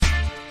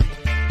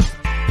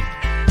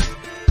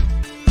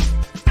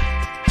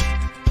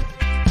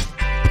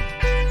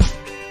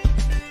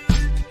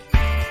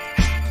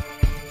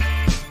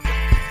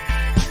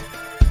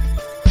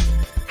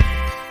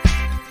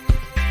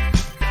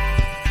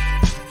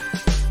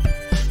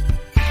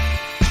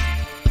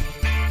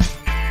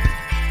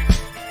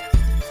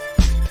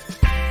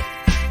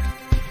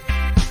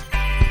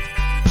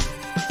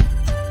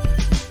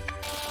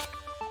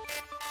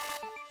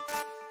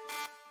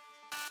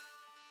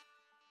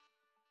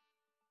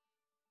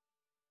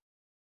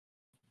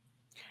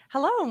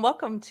Hello and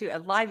welcome to a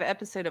live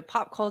episode of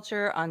Pop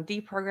Culture on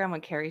Deprogram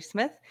with Keri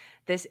Smith.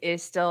 This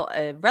is still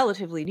a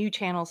relatively new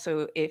channel,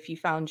 so if you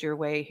found your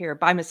way here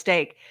by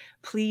mistake,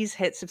 please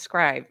hit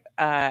subscribe.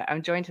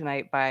 I'm joined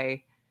tonight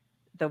by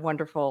the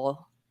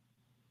wonderful,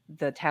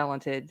 the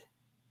talented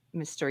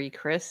Mystery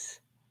Chris.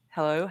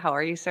 Hello, how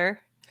are you, sir?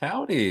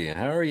 Howdy,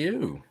 how are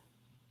you?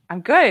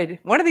 I'm good.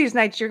 One of these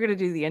nights, you're going to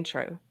do the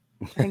intro.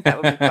 I think that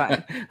would be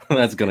fun.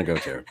 That's gonna go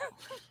terrible.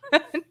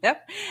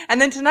 Yep.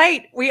 And then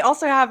tonight, we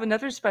also have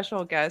another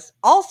special guest,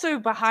 also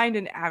behind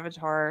an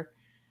avatar.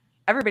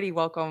 Everybody,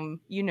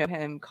 welcome. You know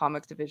him,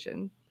 Comics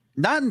Division.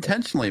 Not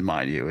intentionally,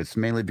 mind you. It's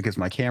mainly because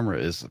my camera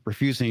is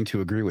refusing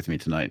to agree with me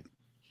tonight.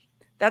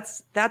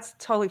 That's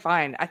totally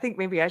fine. I think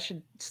maybe I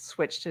should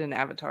switch to an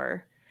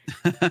avatar,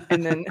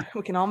 and then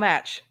we can all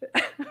match.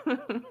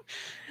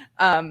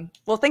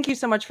 Well, thank you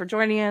so much for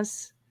joining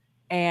us,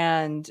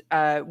 and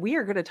we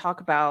are going to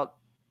talk about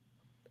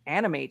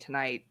anime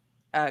tonight.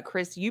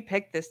 Chris, you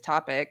picked this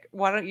topic.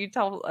 Why don't you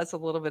tell us a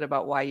little bit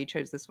about why you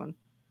chose this one?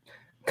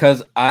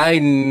 Because I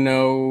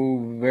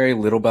know very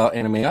little about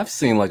anime. I've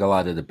seen like a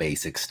lot of the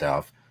basic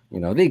stuff. You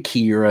know, the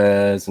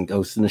Akiras and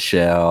Ghost in the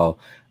Shell.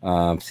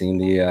 Seen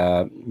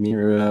the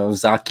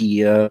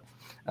Miyazaki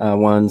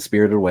one,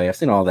 Spirited Away. I've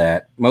seen all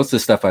that. Most of the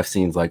stuff I've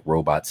seen is like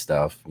robot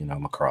stuff, you know,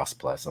 Macross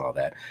Plus and all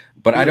that.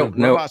 But I don't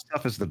know. Robot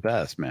stuff is the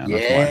best, man.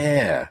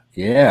 Yeah,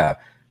 yeah.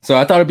 So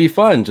I thought it'd be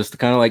fun just to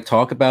kind of like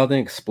talk about it,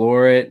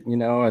 explore it. You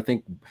know, I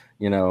think,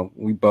 you know,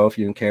 we both,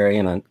 you and Keri,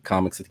 and on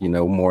comics, you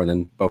know, more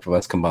than both of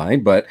us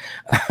combined. But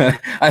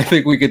I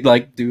think we could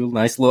like do a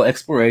nice little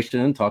exploration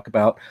and talk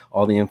about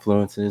all the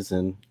influences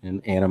in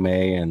anime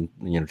and,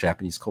 you know,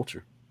 Japanese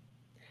culture.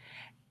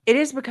 It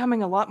is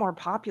becoming a lot more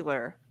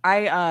popular.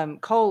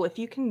 Cole, if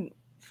you can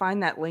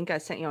find that link I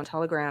sent you on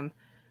Telegram,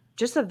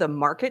 just of the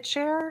market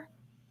share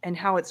and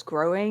how it's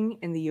growing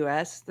in the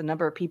US, the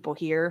number of people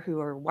here who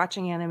are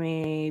watching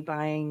anime,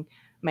 buying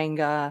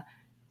manga,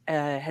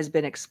 has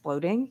been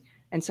exploding.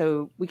 And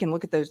so we can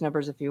look at those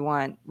numbers if you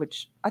want,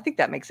 which I think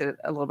that makes it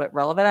a little bit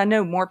relevant. I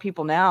know more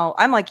people now.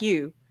 I'm like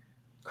you,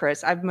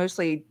 Chris. I've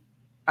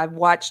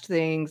watched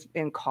things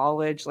in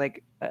college,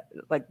 like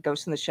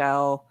Ghost in the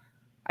Shell.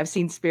 I've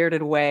seen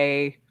Spirited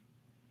Away.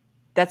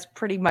 That's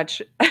pretty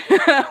much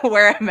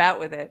where I'm at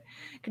with it.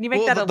 Can you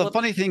make that a the little?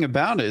 funny thing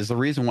about it is the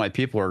reason why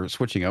people are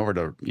switching over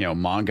to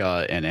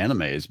manga and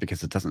anime is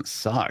because it doesn't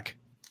suck.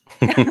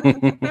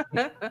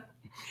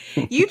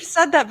 You've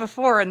said that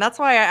before, and that's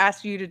why I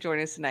asked you to join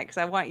us tonight, because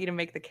I want you to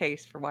make the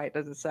case for why it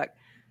doesn't suck.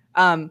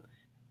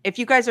 If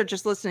you guys are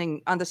just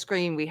listening on the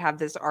screen, we have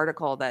this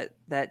article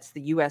that's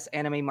the U.S.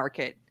 anime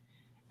market,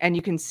 and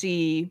you can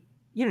see.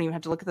 You don't even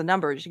have to look at the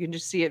numbers. You can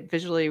just see it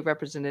visually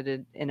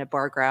represented in a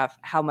bar graph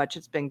how much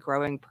it's been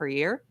growing per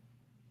year.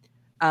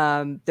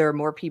 There are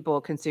more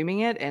people consuming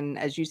it, and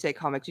as you say,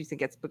 comics, you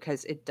think it's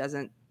because it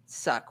doesn't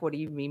suck. What do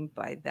you mean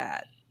by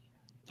that?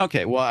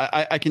 Okay, well,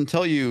 I can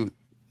tell you,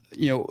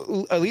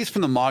 at least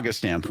from the manga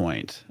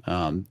standpoint,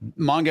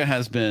 manga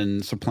has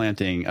been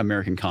supplanting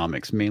American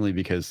comics mainly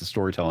because the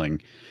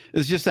storytelling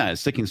is just that,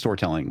 it's sticking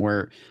storytelling,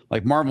 where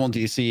like Marvel and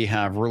DC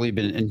have really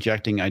been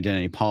injecting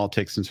identity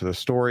politics into their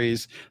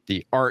stories.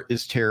 The art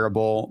is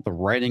terrible. The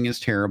writing is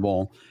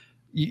terrible.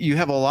 You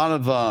have a lot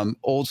of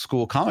old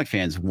school comic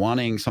fans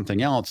wanting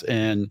something else.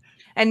 And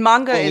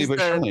manga slowly is but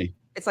surely,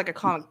 it's like a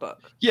comic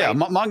book. yeah,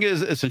 right? manga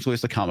is essentially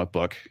just a comic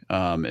book.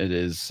 It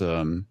is,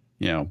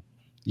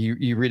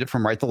 you read it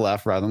from right to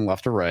left rather than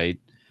left to right.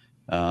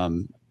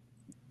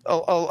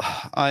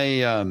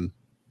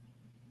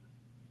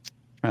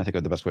 I think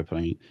of the best way of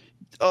putting it.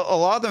 A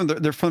lot of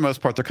them, they're for the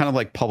most part, they're kind of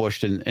like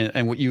published in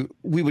what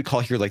we would call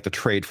here like the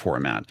trade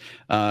format.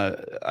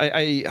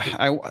 Somebody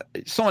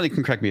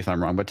can correct me if I'm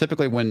wrong, but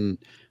typically when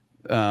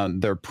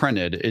they're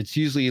printed, it's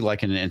usually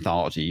like an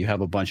anthology. You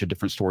have a bunch of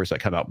different stories that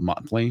come out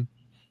monthly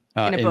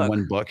in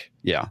one book.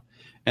 Yeah.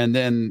 And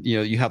then,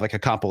 you have like a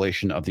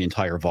compilation of the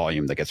entire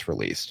volume that gets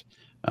released.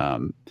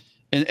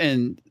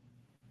 And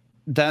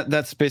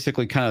that's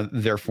basically kind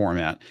of their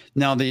format.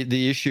 Now,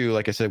 the issue,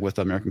 like I said, with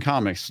American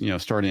comics,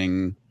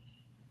 starting,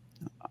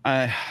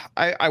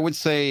 I would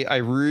say I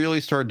really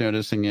started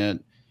noticing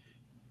it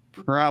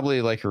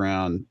probably like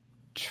around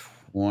I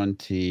want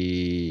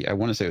to say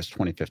it was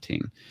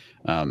 2015.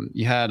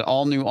 You had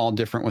All New, All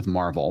Different with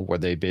Marvel, where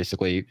they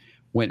basically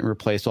went and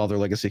replaced all their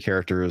legacy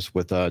characters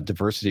with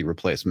diversity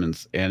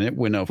replacements, and it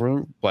went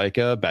over like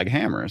a bag of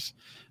hammers.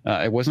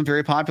 It wasn't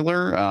very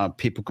popular.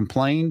 People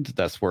complained.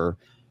 That's where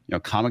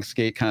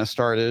Comicsgate kind of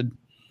started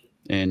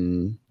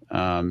in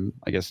I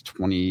guess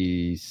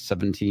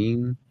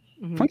 2017,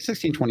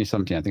 2016,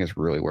 2017. I think is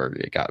really where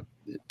it got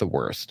the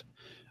worst.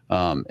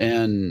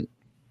 And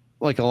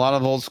like a lot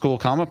of old school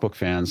comic book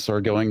fans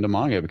started going to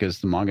manga because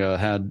the manga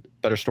had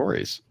better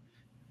stories.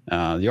 The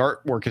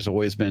artwork has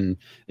always been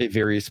a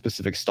very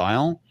specific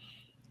style,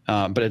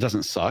 but it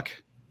doesn't suck.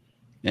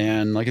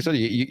 And like I said,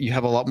 you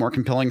have a lot more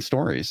compelling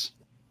stories.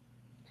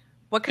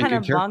 What kind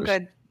of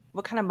manga?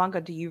 What kind of manga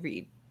do you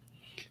read?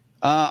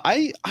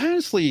 I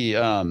honestly,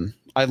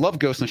 I love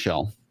Ghost in the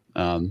Shell.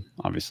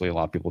 Obviously, a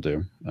lot of people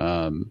do.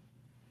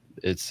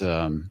 It's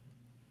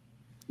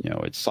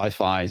it's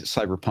sci-fi,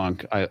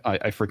 cyberpunk.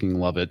 I freaking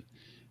love it.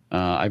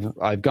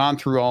 I've gone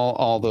through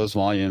all those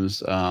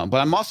volumes, but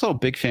I'm also a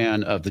big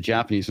fan of the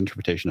Japanese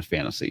interpretation of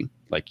fantasy,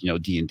 like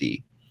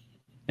D&D.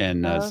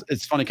 And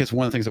it's funny because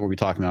one of the things that we'll be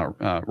talking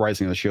about,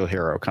 Rising of the Shield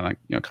Hero, kind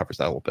of covers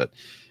that a little bit.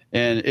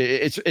 And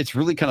it's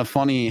really kind of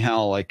funny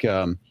how like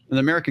an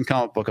American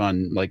comic book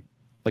on like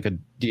a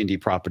D&D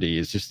property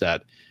is just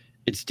that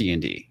it's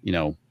D&D,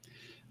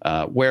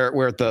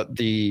 where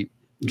the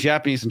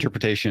Japanese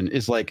interpretation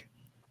is like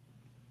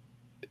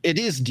it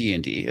is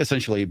D&D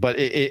essentially, but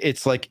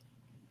it's like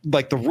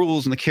the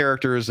rules and the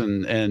characters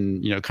and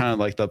kind of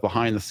like the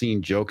behind the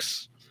scene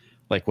jokes,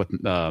 like with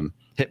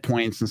hit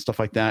points and stuff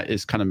like that,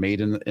 is kind of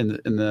made in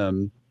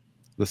the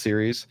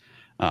series.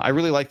 I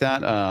really like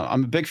that.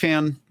 I'm a big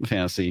fan of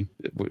fantasy,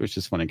 which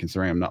is funny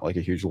considering I'm not like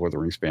a huge Lord of the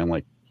Rings fan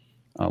like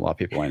a lot of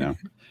people I know.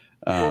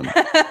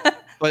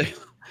 But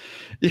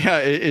yeah,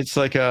 it's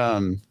like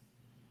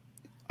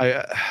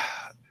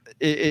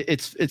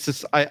it's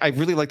just I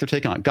really like their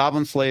take on it.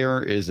 Goblin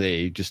Slayer is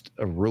just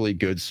a really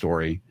good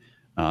story.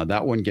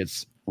 That one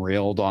gets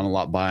railed on a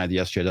lot by the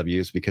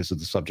SJWs because of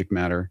the subject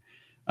matter.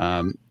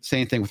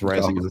 Same thing with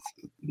Rising.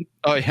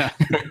 Oh yeah,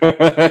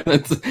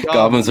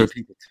 goblins are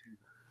people too.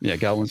 Yeah,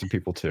 goblins are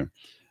people too.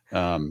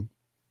 Trying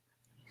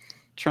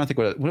to think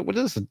what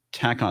does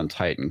Attack on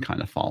Titan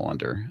kind of fall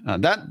under?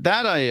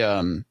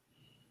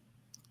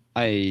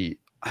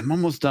 I'm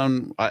almost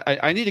done.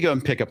 I need to go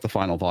and pick up the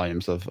final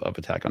volumes of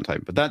Attack on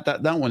Titan, but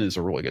that one is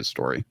a really good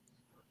story.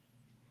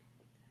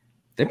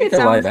 They made a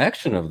live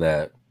action of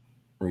that,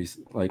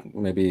 like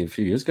maybe a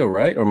few years ago,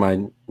 right? Or am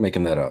I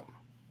making that up?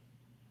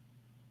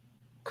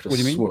 What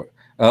do you mean?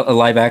 A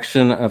live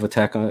action of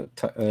Attack on.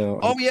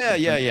 Oh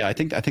yeah. I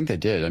think they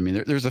did. I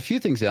mean, there's a few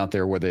things out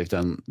there where they've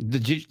done. The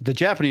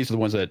Japanese are the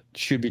ones that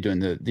should be doing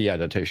the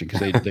adaptation because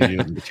they do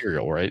the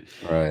material, right?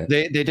 Right.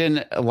 They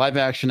did a live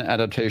action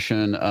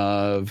adaptation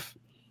of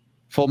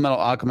Full Metal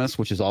Alchemist,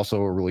 which is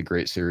also a really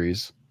great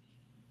series,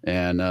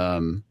 and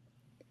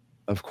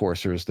of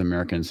course, there's the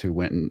Americans who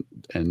went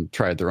and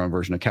tried their own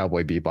version of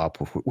Cowboy Bebop,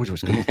 which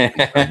was good.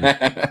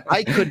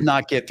 I could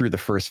not get through the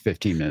first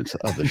 15 minutes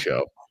of the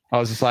show. I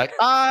was just like,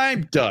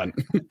 I'm done.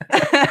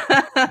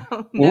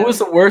 No. What was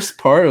the worst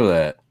part of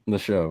that in the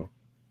show?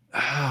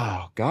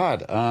 Oh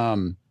God.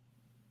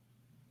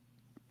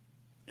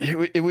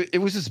 It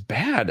was just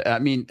bad. I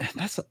mean,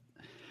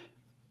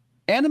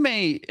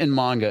 anime and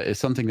manga is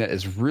something that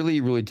is really,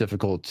 really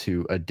difficult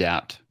to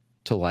adapt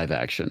to live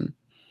action.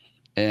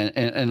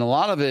 And a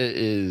lot of it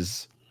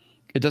is,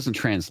 it doesn't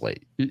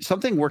translate.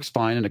 Something works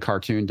fine in a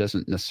cartoon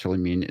doesn't necessarily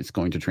mean it's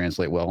going to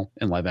translate well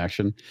in live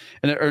action.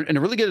 And a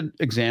really good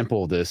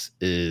example of this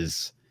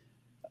is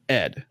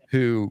Ed,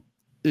 who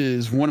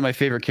is one of my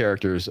favorite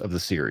characters of the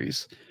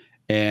series.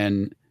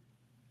 And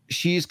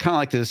she's kind of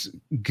like this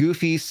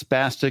goofy,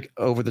 spastic,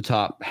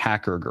 over-the-top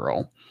hacker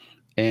girl.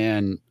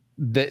 And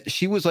that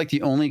she was like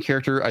the only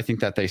character I think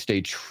that they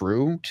stayed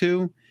true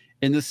to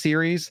in the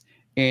series.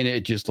 And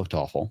it just looked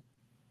awful.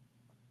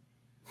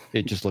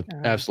 It just looked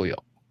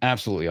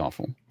absolutely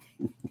awful.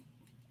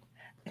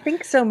 I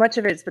think so much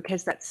of it is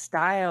because that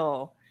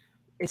style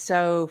is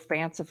so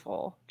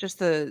fanciful. Just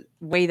the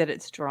way that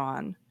it's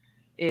drawn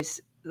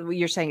is,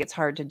 you're saying it's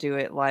hard to do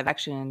it live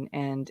action,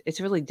 and it's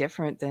really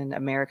different than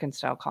American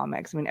style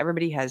comics. I mean,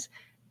 everybody has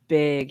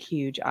big,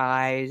 huge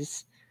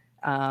eyes,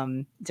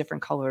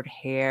 different colored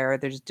hair.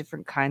 There's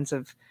different kinds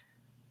of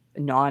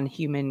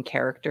non-human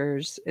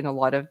characters in a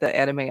lot of the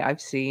anime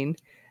I've seen.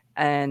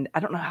 And I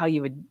don't know how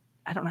you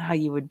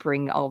would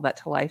bring all that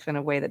to life in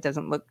a way that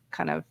doesn't look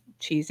kind of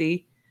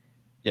cheesy.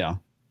 Yeah.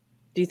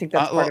 Do you think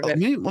that's part of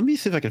it? Let me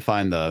see if I can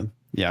find the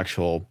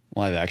actual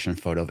live action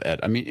photo of Ed.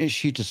 I mean,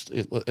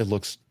 it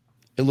looks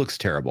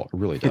terrible. It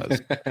really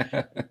does.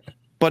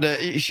 But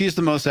she's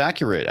the most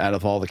accurate out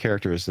of all the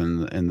characters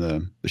in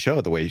the show,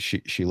 the way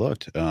she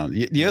looked.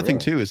 The other thing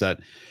too is that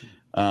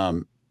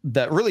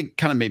that really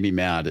kind of made me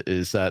mad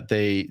is that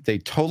they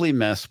totally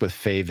messed with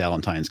Faye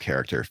Valentine's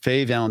character.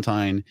 Faye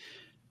Valentine,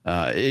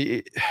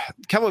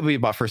 Cowboy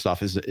Bebop, first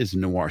off, is a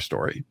noir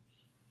story,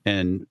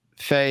 and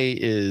Faye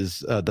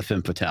is the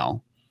femme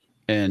fatale,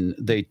 and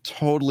they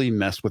totally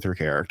messed with her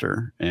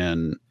character,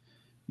 and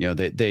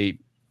they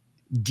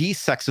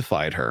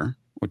desexified her,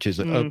 which is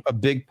a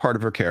big part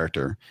of her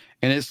character,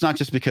 and it's not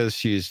just because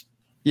she's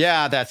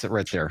that's it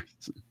right there.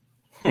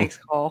 Thanks,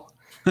 Cole.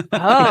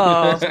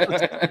 Oh,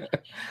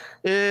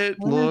 it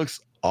looks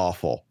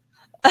awful.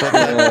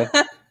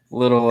 But,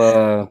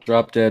 little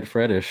drop dead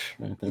Freddish.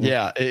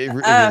 Yeah, it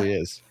really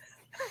is.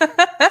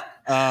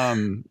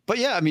 But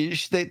yeah, I mean,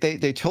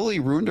 they totally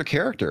ruined her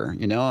character.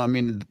 I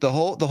mean, the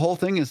whole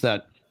thing is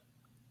that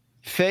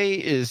Faye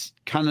is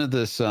kind of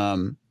this.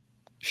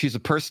 She's a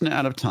person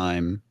out of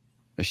time.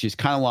 She's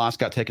kind of lost,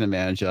 got taken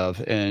advantage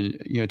of, and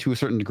to a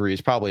certain degree, is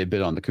probably a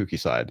bit on the kooky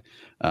side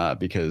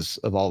because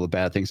of all the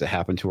bad things that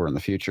happen to her in the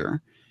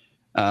future.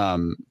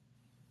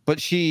 But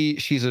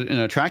she's an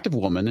attractive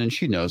woman, and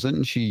she knows it,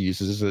 and she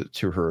uses it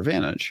to her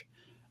advantage.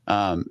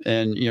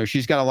 And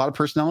she's got a lot of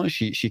personality.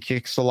 She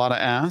kicks a lot of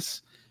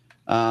ass.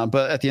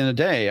 But at the end of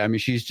the day, I mean,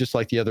 she's just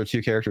like the other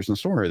two characters in the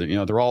story. You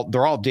know, they're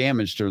all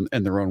damaged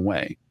in their own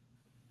way.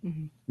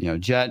 Mm-hmm. You know,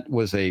 Jet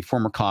was a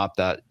former cop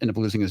that ended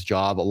up losing his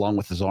job along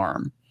with his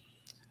arm.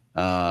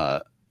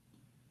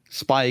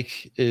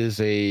 Spike is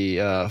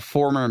a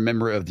former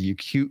member of the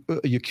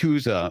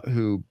Yakuza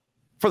who,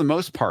 for the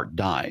most part,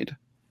 died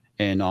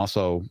and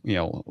also, you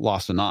know,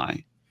 lost an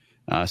eye.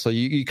 So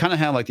you kind of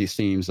have like these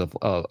themes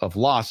of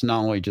loss,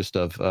 not only just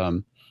of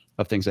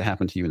things that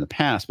happened to you in the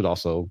past, but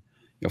also,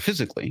 you know,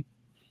 physically.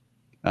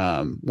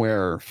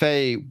 Where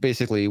Faye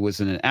basically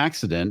was in an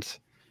accident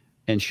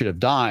and should have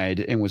died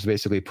and was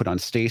basically put on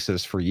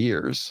stasis for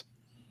years.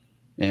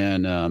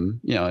 And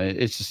you know,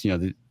 it's just, you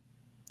know,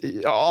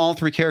 all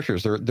three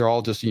characters, they're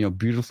all just, you know,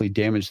 beautifully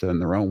damaged in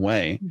their own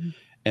way. Mm-hmm.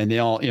 And they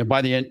all, you know,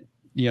 by the end,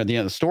 you know, the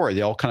end of the story,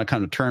 they all kind of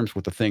come to terms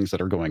with the things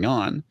that are going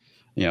on.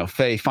 You know,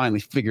 Faye finally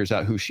figures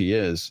out who she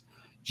is.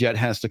 Jet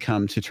has to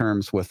come to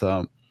terms with,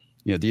 you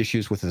know, the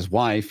issues with his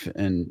wife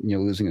and, you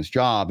know, losing his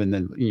job. And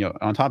then, you know,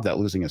 on top of that,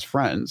 losing his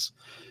friends.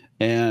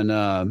 And,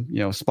 you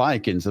know,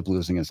 Spike ends up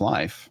losing his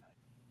life,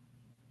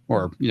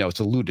 or, you know, it's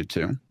alluded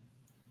to.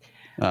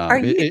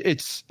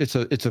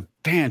 It's a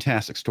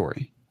fantastic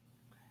story.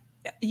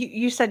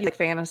 You said you like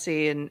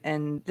fantasy,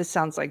 and this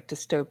sounds like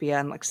dystopia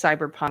and like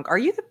cyberpunk. Are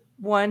you the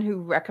one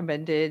who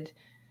recommended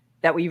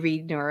that we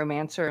read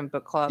Neuromancer in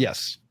book club?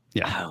 Yes.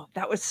 Yeah. Oh,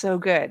 that was so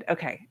good.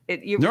 Okay.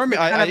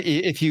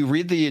 If you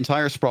read the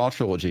entire Sprawl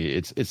trilogy,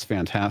 it's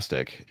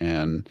fantastic.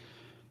 And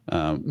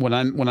what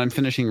I'm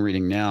finishing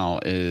reading now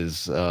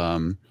is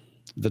the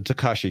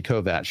Takashi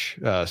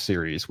Kovacs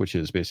series, which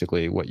is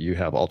basically what you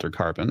have Altered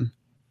Carbon.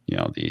 You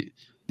know,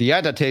 the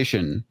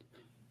adaptation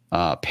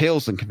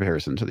pales in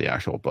comparison to the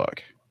actual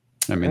book.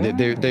 I mean,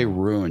 they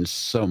ruined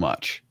so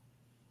much.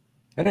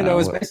 I didn't know it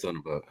was based on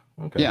a book.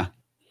 Okay. Yeah.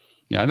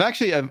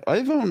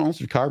 I've owned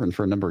Altered Carbon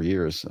for a number of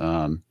years.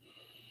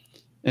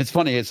 It's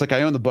funny. It's like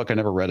I own the book. I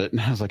never read it, and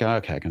I was like, oh,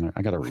 okay,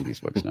 I got to read these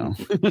books now.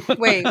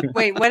 wait.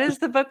 What is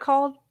the book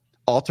called?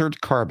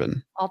 Altered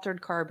Carbon.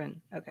 Altered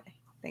Carbon. Okay,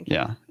 thank you.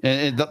 Yeah,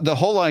 and the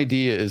whole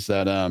idea is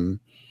that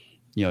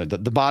you know,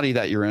 the body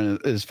that you're in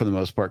is for the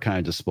most part kind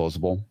of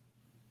disposable,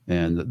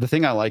 and the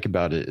thing I like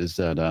about it is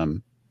that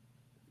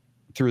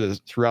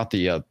throughout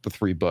the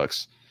three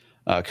books,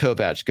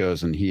 Kovacs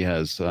goes and he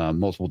has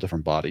multiple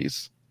different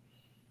bodies,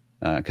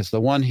 because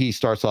the one he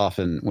starts off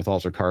in with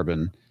Altered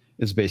Carbon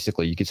is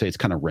basically, you could say, it's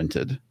kind of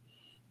rented.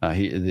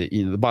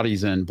 The body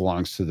he's in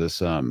belongs to this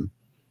San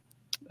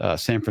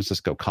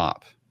Francisco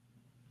cop,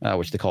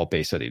 which they call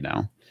Bay City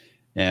now.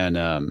 And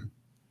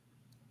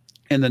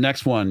in the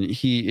next one,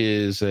 he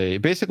is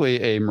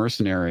basically a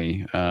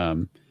mercenary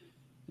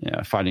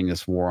fighting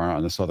this war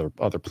on this other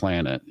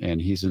planet, and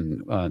he's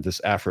in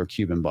this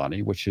Afro-Cuban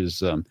body, which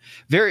is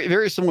very,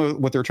 very similar to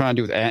what they're trying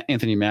to do with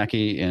Anthony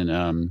Mackie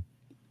in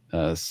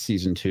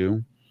season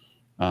 2.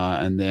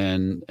 And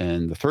then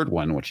the third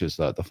one, which is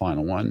the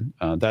final one,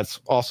 that's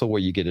also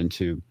where you get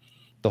into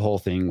the whole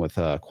thing with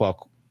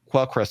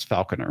Quellcrest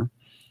Falconer,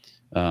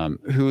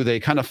 who they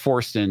kind of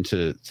forced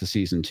into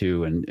season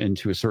 2 and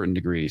to a certain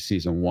degree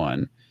season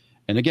 1.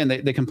 And again,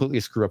 they completely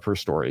screw up her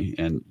story.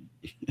 And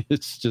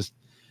it's just,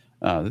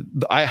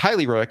 I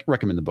highly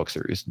recommend the book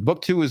series.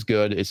 Book 2 is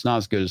good. It's not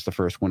as good as the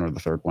first one or the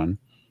third one,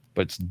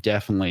 but it's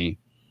definitely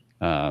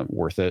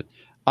worth it.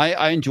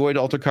 I enjoyed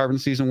Altered Carbon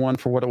season 1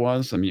 for what it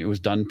was. I mean, it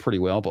was done pretty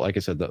well, but like I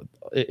said,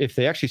 if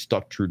they actually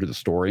stuck true to the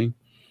story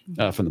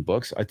from the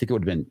books, I think it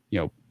would have been, you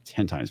know,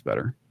 10 times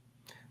better.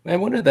 And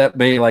wouldn't that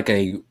be like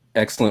a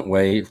excellent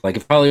way? Like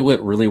if Hollywood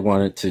really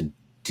wanted to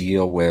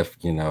deal with,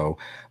 you know,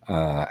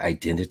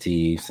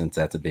 identity, since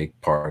that's a big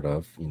part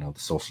of, you know, the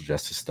social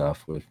justice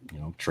stuff with, you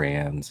know,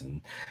 trans and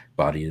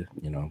body,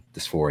 you know,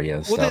 dysphoria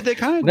and stuff. They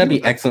kind of that'd be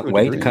an excellent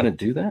way to kind of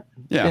do that.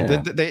 Yeah.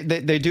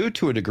 They do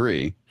to a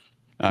degree.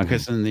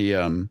 Because in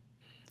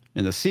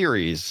the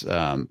series,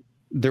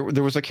 there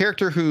was a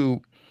character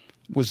who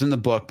was in the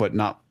book, but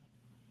not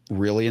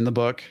really in the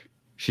book.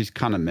 She's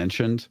kind of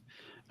mentioned,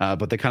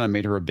 but they kind of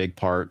made her a big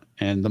part.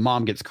 And the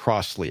mom gets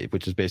cross sleeve,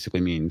 which is basically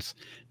means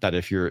that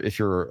if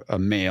you're a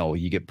male,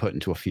 you get put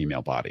into a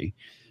female body,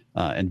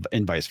 and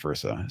vice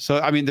versa.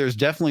 So I mean, there's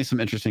definitely some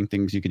interesting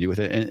things you can do with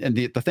it. And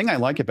the thing I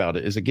like about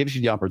it is it gives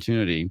you the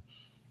opportunity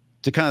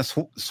to kind of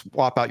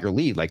swap out your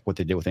lead, like what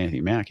they did with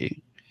Anthony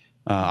Mackie.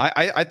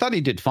 I thought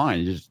he did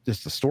fine. Just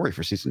the story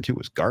for season 2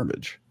 was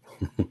garbage.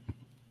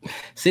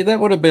 See,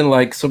 that would have been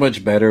like so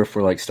much better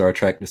for like Star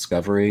Trek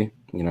Discovery.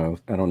 You know,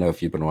 I don't know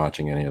if you've been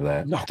watching any of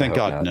that. No, thank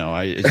God, no.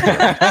 I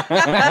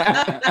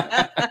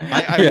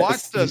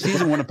watched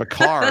season 1 of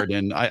Picard,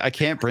 and I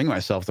can't bring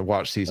myself to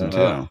watch season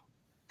 2.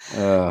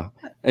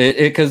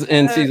 Because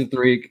in season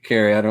 3,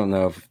 Keri, I don't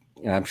know if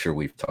I'm sure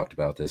we've talked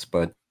about this,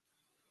 but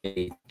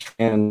a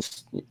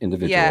trans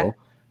individual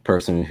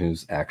person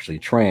who's actually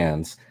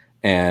trans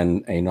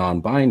and a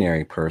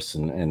non-binary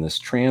person, and this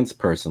trans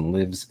person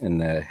lives in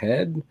the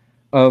head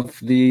of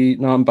the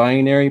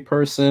non-binary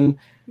person,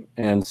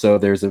 and so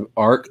there's an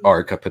arc,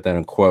 I put that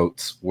in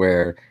quotes,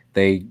 where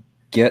they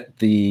get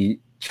the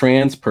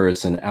trans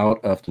person out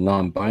of the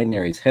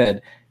non-binary's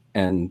head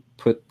and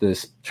put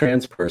this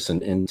trans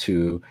person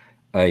into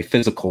a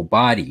physical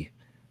body.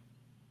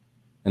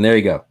 And there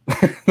you go.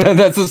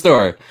 That's the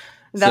story.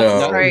 That's So,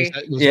 the story.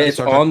 Yeah, it's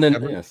on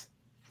the yes.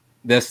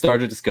 That's Star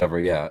Trek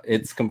Discovery. Yeah,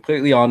 it's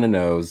completely on the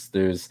nose.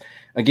 There's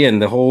again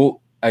the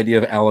whole idea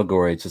of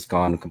allegory. It's just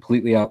gone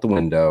completely out the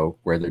window.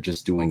 Where they're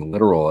just doing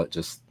literal,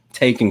 just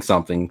taking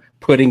something,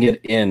 putting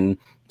it in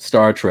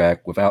Star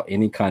Trek without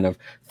any kind of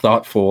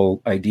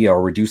thoughtful idea,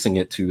 or reducing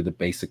it to the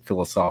basic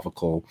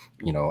philosophical,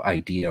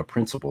 idea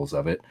principles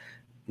of it.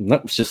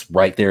 It's just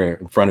right there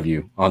in front of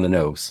you, on the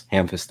nose,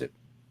 ham-fisted.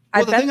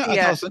 Well, the thing I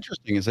thought was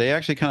interesting is they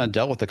actually kind of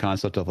dealt with the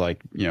concept of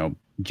like,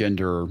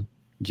 gender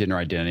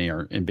identity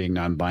and being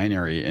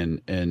non-binary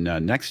in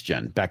Next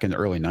Gen back in the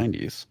early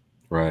 90s.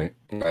 Right.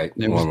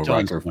 Norman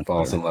Riker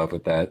falls in love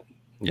with that,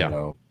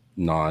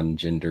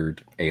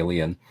 non-gendered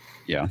alien.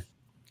 Yeah.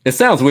 It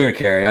sounds weird,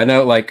 Keri. I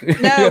know, like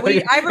no.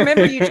 I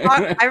remember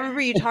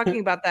you talking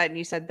about that, and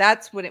you said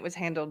that's when it was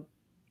handled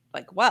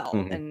like well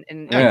in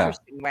an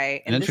interesting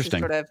way, and this is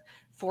sort of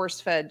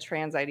force-fed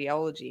trans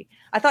ideology.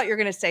 I thought you were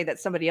going to say that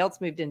somebody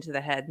else moved into the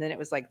head, and then it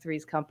was like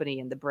Three's Company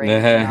and the brain.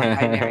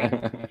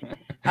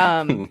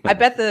 I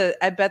bet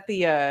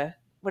the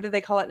what do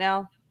they call it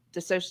now?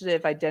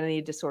 Dissociative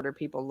identity disorder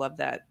people love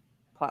that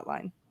plot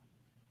line.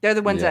 They're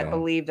the ones that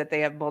believe that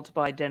they have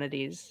multiple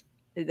identities.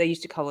 They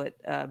used to call it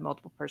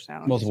multiple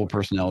personality. Multiple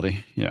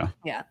personality, yeah.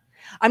 Yeah.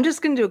 I'm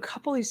just going to do a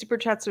couple of these super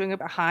chats doing it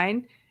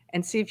behind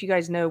and see if you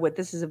guys know what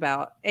this is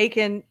about.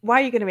 Aiken, why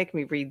are you going to make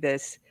me read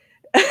this?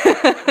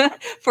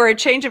 For a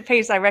change of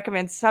pace, I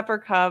recommend Super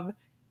Cub,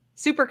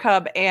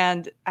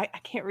 and I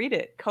can't read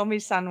it. Komi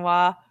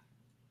Sanwa.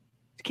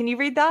 Can you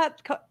read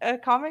that,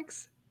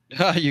 Comix?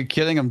 Are you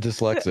kidding? I'm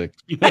dyslexic.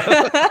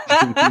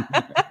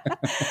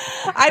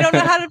 I don't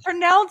know how to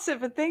pronounce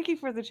it, but thank you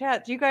for the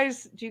chat. Do you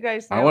guys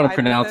know? I want to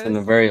pronounce it in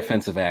a very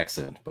offensive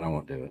accent, but I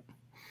won't do it.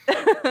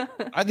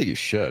 I think you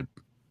should.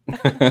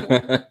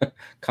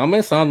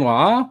 Comment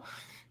Sanwa.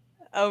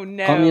 Oh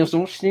no.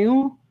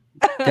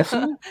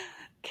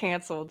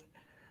 Canceled.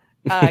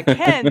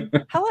 Ken.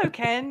 Hello,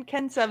 Ken.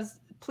 Ken says,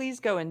 please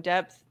go in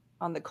depth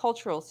on the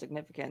cultural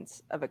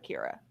significance of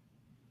Akira.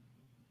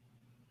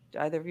 Do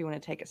either of you want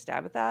to take a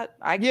stab at that?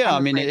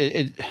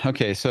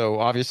 Okay. So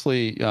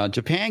obviously,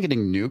 Japan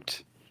getting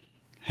nuked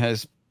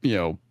has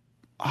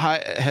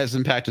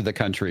impacted the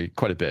country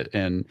quite a bit,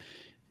 and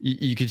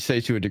you could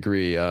say to a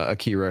degree,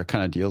 Akira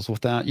kind of deals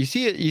with that. You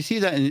see it. You see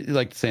that in,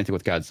 like the same thing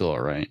with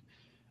Godzilla, right?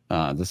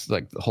 This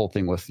like the whole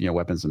thing with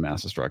weapons of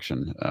mass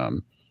destruction.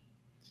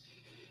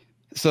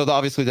 So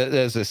obviously that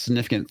is a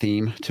significant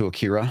theme to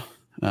Akira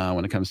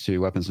when it comes to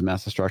weapons of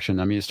mass destruction.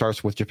 I mean, it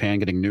starts with Japan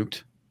getting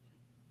nuked.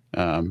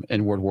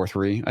 In World War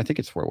III. I think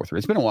it's World War III.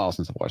 It's been a while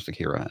since I've watched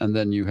Akira. And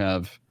then you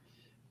have,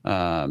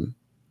 I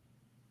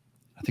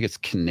think it's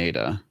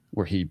Kaneda,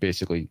 where he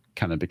basically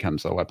kind of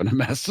becomes a weapon of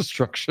mass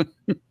destruction.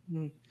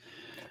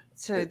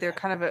 So they're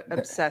kind of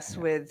obsessed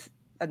with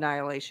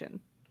annihilation.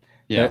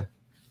 Yeah. That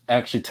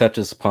actually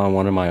touches upon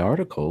one of my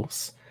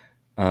articles.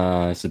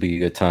 This would be a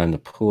good time to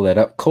pull that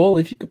up. Cole,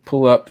 if you could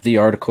pull up the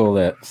article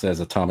that says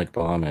atomic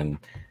bomb and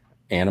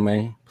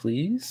anime,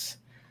 please.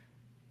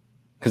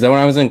 Because when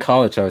I was in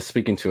college, I was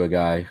speaking to a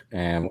guy,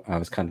 and I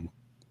was kind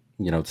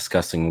of,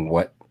 discussing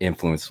what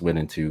influence went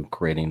into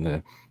creating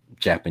the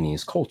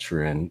Japanese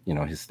culture, and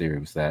his theory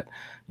was that,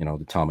 the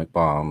atomic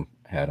bomb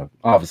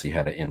obviously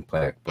had an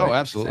impact. But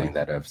absolutely. Saying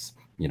that it was,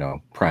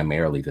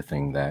 primarily the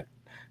thing that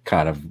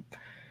kind of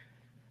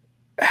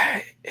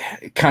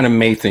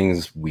made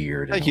things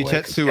weird. Thank you,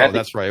 Tetsuo.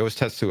 That's right. It was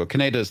Tetsuo.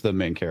 Kaneda is the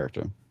main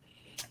character.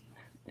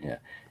 Yeah.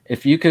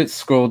 If you could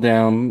scroll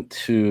down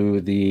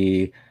to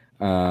the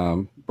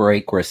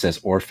break where it says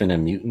orphan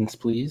and mutants,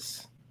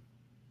 please.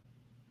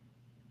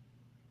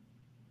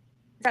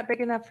 Is that big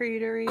enough for you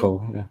to read?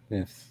 Cool. Yeah,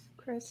 yes.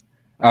 Chris?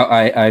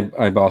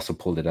 I've also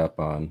pulled it up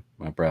on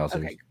my browser.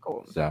 Okay,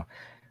 cool. So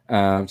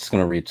I'm just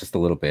going to read just a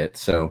little bit.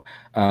 So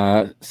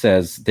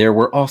says, there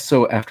were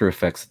also after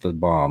effects of the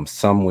bomb,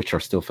 some which are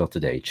still felt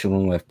today.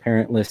 Children left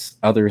parentless,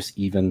 others,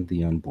 even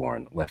the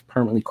unborn, left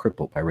permanently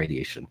crippled by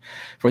radiation.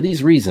 For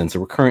these reasons, a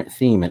recurrent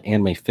theme in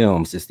anime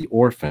films is the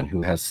orphan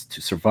who has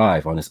to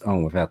survive on his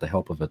own without the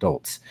help of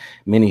adults,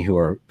 many who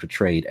are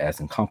portrayed as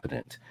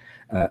incompetent.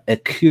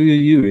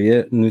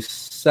 Akira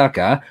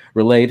Nusaka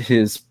relayed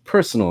his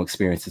personal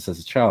experiences as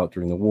a child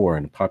during the war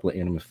in a popular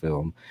anime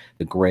film,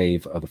 The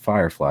Grave of the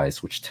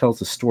Fireflies, which tells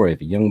the story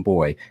of a young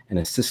boy and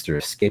his sister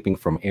escaping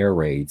from air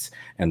raids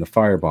and the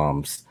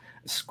firebombs,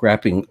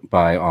 scrapping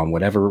by on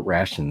whatever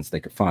rations they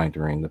could find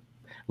during the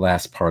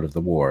last part of the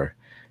war.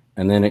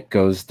 And then it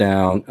goes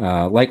down,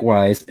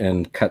 likewise,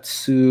 in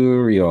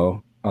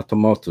Katsurio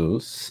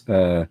Automoto's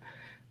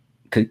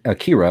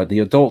Akira, the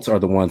adults are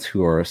the ones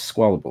who are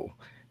squallable.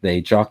 They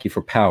jockey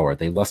for power.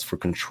 They lust for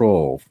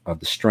control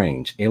of the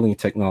strange. Alien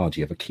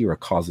technology of Akira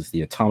causes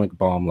the atomic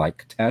bomb-like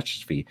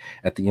catastrophe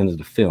at the end of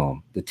the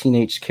film. The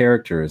teenage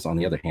characters, on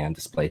the other hand,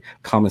 display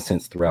common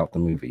sense throughout the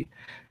movie.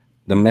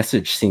 The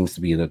message seems to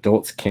be that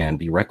adults can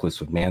be reckless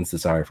with man's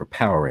desire for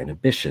power and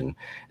ambition,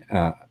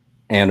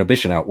 and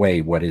ambition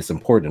outweigh what is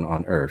important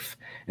on Earth,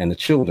 and the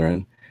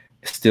children,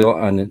 still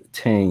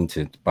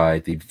untainted by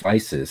the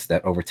vices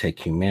that overtake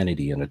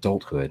humanity in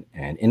adulthood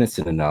and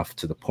innocent enough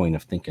to the point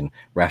of thinking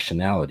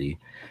rationality,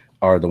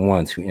 are the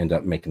ones who end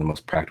up making the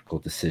most practical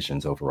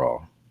decisions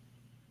overall.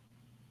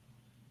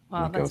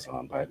 Wow, it goes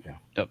on, but yeah.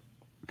 Yep.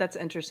 That's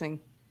interesting.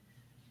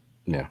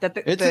 Yeah,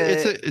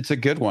 it's a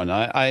good one.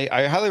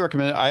 I highly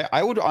recommend it.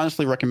 I would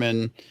honestly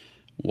recommend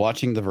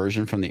watching the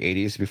version from the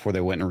 80s before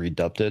they went and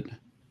redubbed it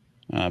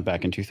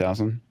back in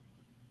 2000.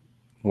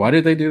 Why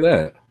did they do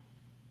that?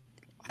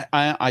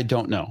 I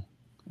don't know.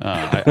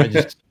 I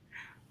just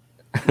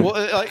well,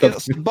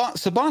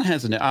 Saban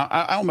has an.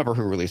 I don't remember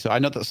who released it. I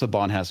know that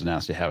Saban has a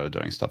nasty habit of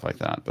doing stuff like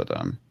that, but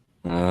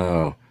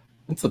oh,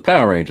 it's the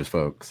Power Rangers,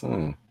 folks.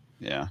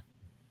 Yeah.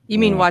 You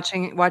mean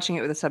watching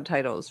it with the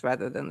subtitles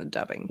rather than the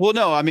dubbing? Well,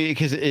 no, I mean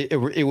because it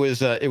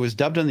was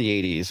dubbed in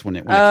the 80s when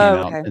it came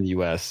out in the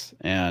US,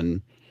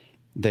 and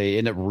they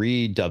ended up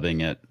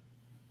redubbing it.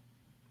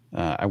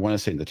 I want to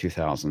say in the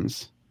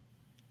 2000s.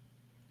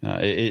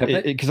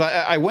 Because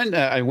I went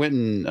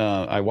and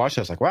I watched it.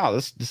 I was like, wow,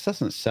 this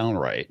doesn't sound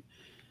right.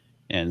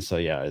 And so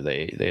yeah,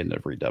 they ended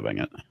up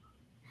redubbing it.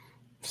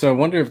 So I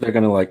wonder if they're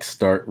gonna like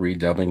start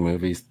redubbing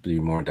movies to be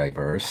more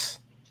diverse.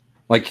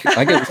 Like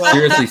I can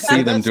seriously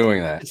see them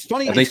doing that. It's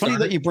funny. It's funny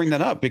that you bring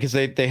that up because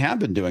they have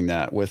been doing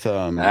that with.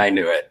 I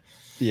knew it.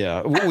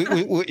 Yeah,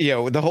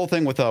 we the whole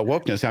thing with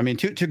wokeness. I mean,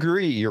 to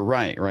degree, you're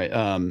right.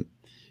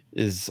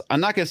 Is I'm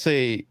not gonna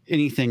say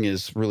anything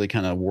is really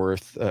kind of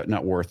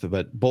not worth,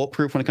 but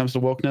bulletproof when it comes to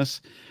wokeness.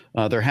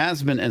 There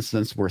has been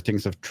incidents where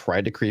things have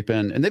tried to creep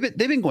in, and they've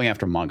been going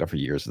after manga for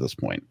years at this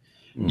point.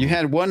 Mm-hmm. You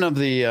had one of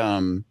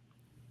the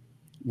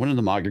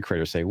manga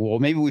creators say, "Well,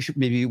 maybe we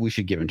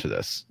should give into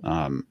this."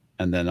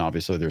 And then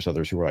obviously there's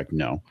others who are like,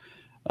 no.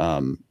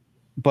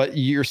 But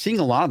you're seeing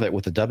a lot of it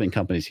with the dubbing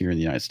companies here in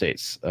the United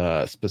States,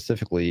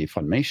 specifically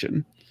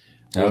Funimation.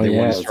 They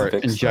want to start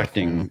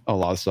injecting a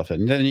lot of stuff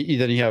in. And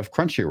then you have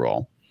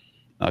Crunchyroll.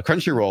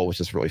 Crunchyroll was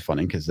just really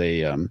funny because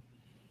they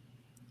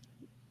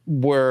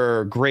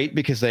were great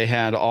because they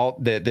had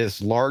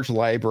this large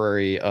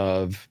library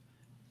of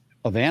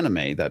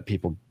anime that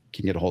people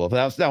can get a hold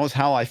of. That was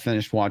how I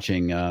finished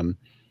watching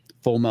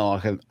Full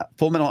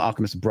Metal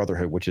Alchemist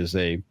Brotherhood, which is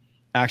a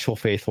actual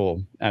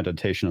faithful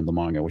adaptation of the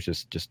manga, which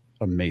is just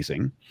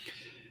amazing.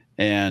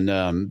 And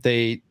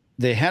they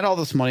had all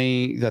this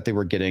money that they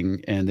were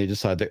getting, and they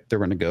decided that they're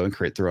going to go and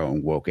create their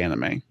own woke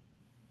anime.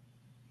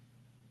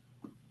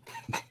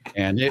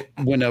 And it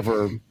went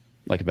over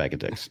like a bag of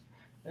dicks.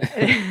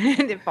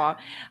 I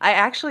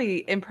actually,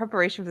 in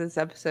preparation for this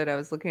episode, I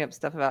was looking up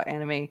stuff about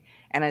anime,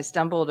 and I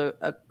stumbled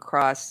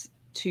across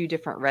two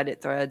different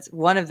Reddit threads.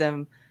 One of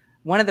the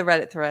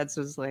Reddit threads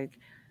was like,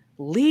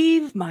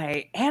 "Leave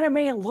my anime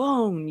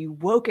alone, you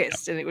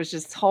wokest," and it was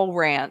just whole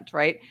rant,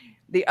 right?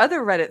 The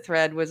other Reddit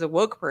thread was a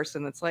woke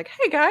person that's like,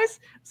 "Hey guys,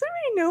 does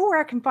anybody know where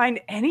I can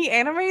find any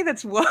anime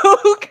that's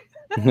woke?"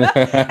 And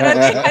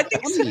I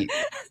think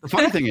the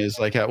funny thing is,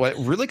 like, what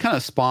really kind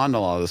of spawned a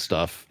lot of this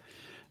stuff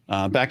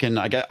back in,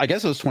 I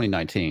guess it was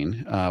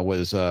 2019,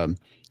 was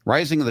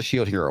Rising of the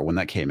Shield Hero when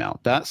that came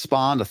out. That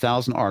spawned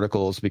 1,000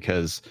 articles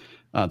because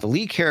the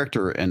lead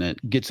character in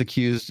it gets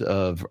accused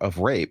of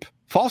rape,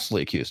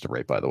 falsely accused of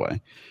rape, by the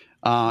way.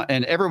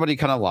 And everybody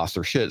kind of lost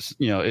their shits,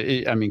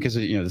 because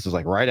this is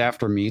like right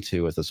after Me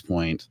Too at this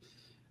point,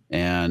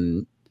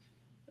 and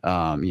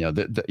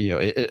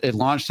it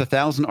launched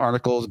 1,000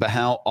 articles about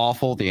how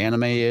awful the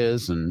anime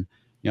is, and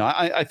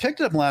I picked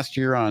it up last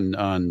year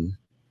on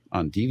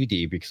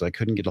DVD because I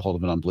couldn't get a hold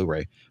of it on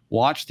Blu-ray.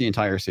 Watched the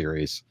entire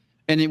series,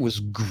 and it was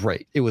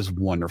great. It was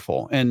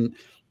wonderful, and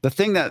the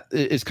thing that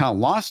is kind of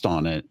lost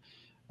on it.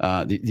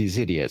 These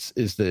idiots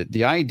is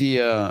the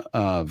idea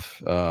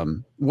of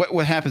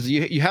what happens.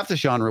 You have the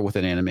genre with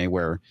an anime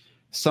where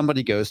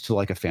somebody goes to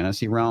like a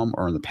fantasy realm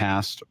or in the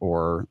past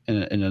or in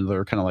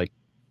another kind of like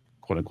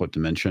quote unquote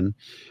dimension.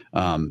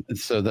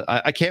 So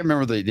I can't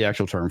remember the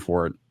actual term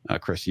for it.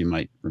 Chris, you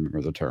might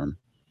remember the term.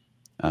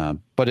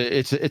 But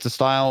it's a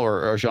style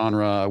or a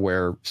genre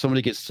where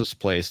somebody gets to this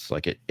place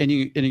like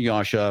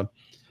Inuyasha.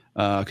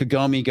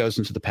 Kagome goes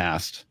into the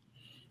past.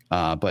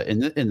 But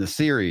in the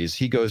series,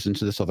 he goes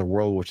into this other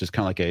world, which is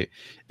kind of like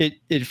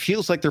it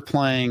feels like they're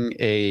playing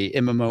a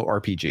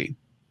MMORPG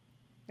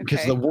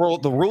because the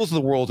rules of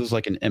the world is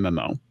like an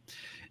MMO.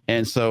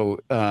 And so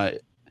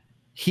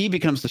he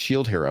becomes the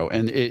shield hero,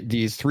 and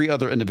these three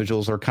other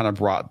individuals are kind of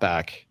brought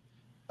back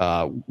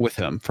with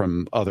him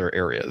from other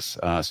areas.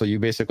 So you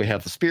basically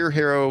have the spear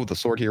hero, the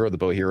sword hero, the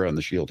bow hero, and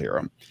the shield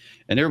hero,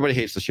 and everybody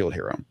hates the shield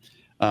hero.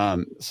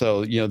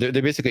 So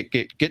they basically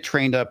get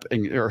trained up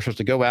and are supposed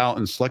to go out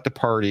and select a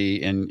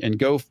party and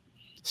go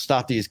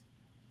stop these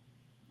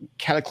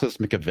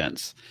cataclysmic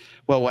events.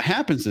 Well, what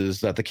happens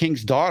is that the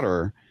king's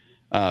daughter,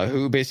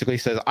 who basically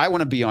says, "I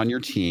want to be on your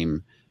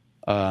team,"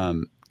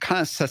 kind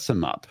of sets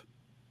him up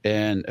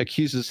and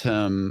accuses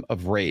him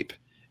of rape.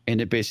 And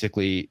it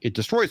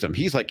destroys him.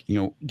 He's like,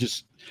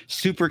 just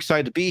super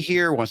excited to be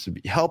here, wants to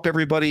help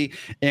everybody.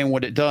 And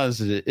what it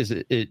does is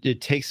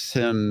it takes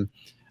him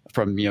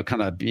from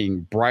kind of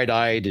being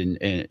bright-eyed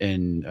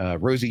and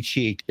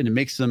rosy-cheeked, and it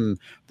makes him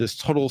this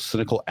total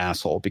cynical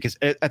asshole because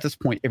at this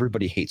point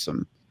everybody hates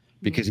him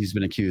because he's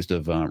been accused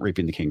of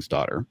raping the king's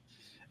daughter.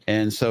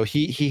 And so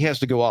he has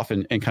to go off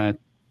and kind of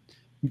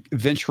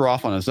venture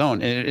off on his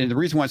own. And the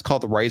reason why it's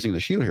called the Rising of the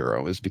Shield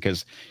Hero is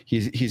because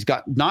he's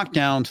got knocked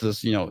down to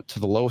this, to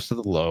the lowest of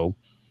the low.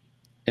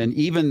 And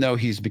even though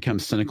he's become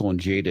cynical and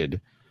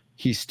jaded,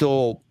 he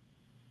still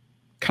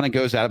kind of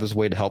goes out of his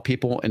way to help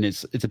people. And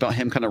it's about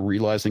him kind of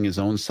realizing his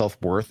own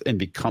self-worth and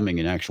becoming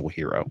an actual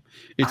hero.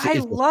 I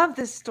love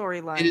this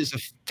storyline. It is a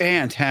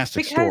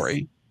fantastic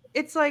story.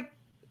 It's like,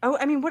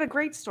 what a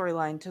great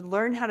storyline to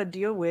learn how to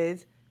deal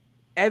with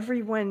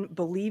everyone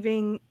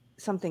believing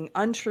something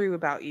untrue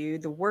about you,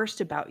 the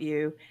worst about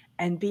you,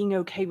 and being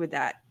okay with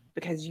that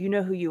because you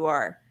know who you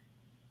are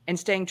and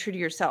staying true to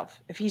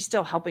yourself. If he's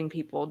still helping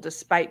people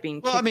despite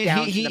being kicked down to the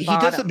bottom. He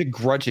does it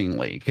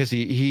begrudgingly because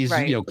he's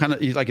right. Kind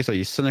of, like I said,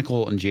 he's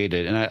cynical and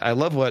jaded. And I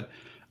love what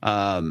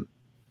I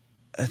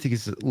think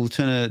it's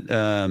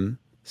Lieutenant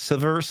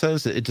Silver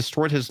says. It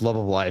destroyed his love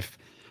of life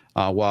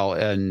while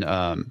in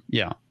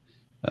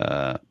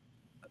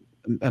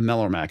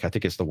Melormac, I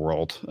think it's the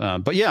world.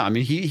 But yeah,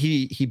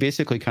 he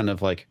basically kind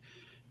of like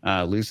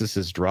loses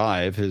his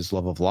drive, his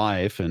love of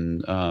life,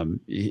 and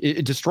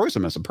it destroys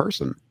him as a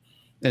person.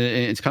 And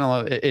it's kind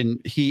of like, and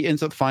he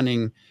ends up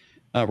finding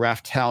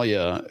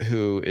Raftalia,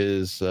 who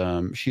is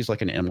she's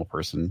like an animal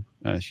person.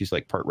 She's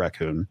like part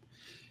raccoon,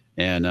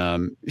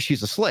 and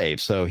she's a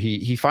slave. So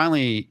he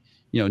finally,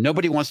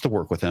 nobody wants to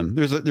work with him.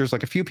 There's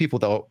like a few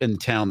people in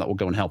town that will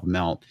go and help him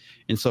out.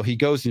 And so he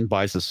goes and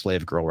buys this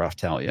slave girl,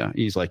 Raftalia.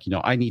 He's like,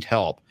 I need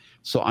help,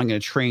 so I'm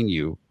going to train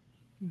you.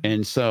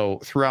 And so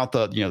throughout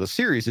the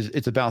series,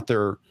 it's about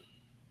their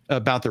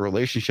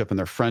relationship and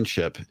their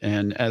friendship.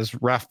 And as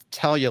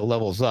Raftalia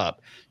levels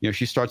up,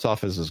 she starts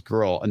off as this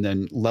girl and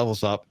then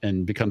levels up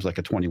and becomes like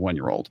a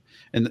 21-year-old.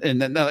 And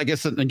then I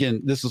guess,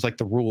 again, this is like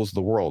the rules of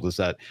the world is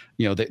that,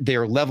 they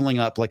are leveling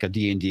up like a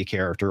D&D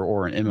character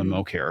or an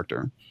MMO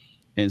character.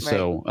 And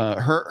so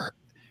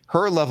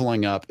her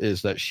leveling up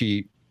is that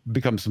she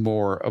becomes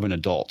more of an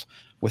adult.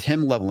 With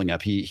him leveling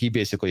up, he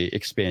basically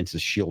expands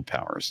his shield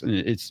powers, and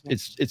it's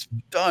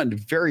done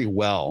very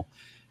well.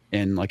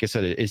 And like I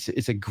said,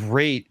 it's a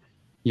great,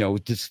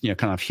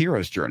 kind of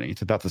hero's journey.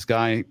 It's about this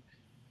guy,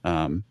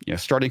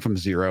 starting from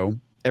zero,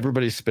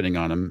 everybody's spitting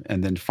on him,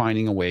 and then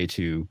finding a way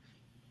to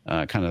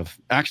kind of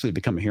actually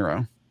become a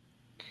hero.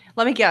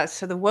 Let me guess.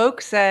 So the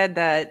woke said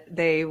that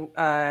they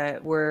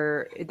that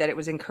it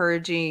was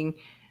encouraging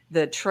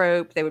the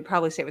trope. They would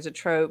probably say it was a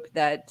trope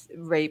that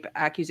rape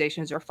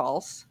accusations are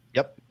false.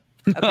 Yep.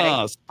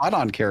 Okay. Spot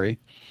on, Keri.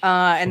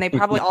 And they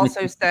probably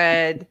also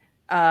said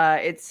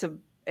it's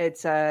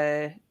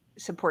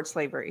support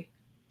slavery.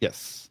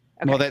 Yes.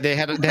 Okay. Well, they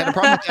had a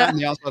problem with that, and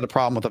they also had a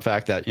problem with the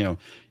fact that I don't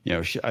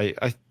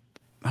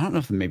know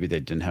if maybe they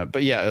didn't have,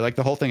 but yeah, like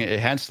the whole thing, it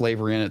had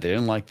slavery in it. They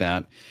didn't like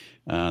that.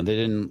 They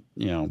didn't,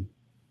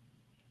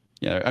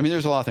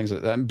 there's a lot of things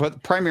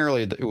but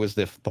primarily it was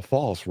the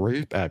false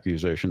rape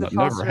accusation that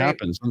never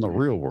happens in the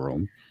real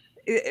world.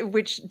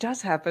 Which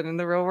does happen in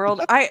the real world.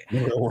 Let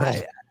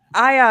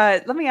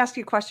me ask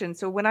you a question.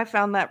 So when I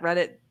found that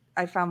Reddit,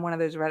 I found one of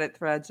those Reddit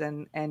threads,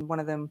 and one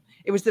of them,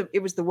 it was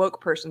the woke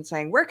person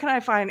saying, "Where can I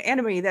find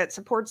anime that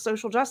supports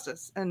social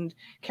justice and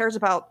cares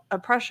about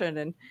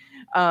oppression?"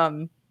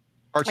 And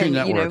Cartoon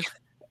Network.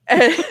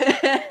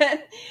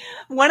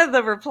 One of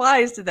the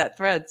replies to that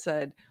thread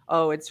said,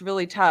 "Oh, it's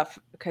really tough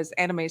because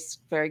anime is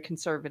very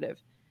conservative."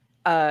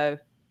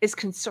 Is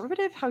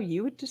conservative how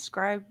you would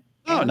describe?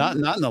 No, not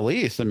in the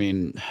least.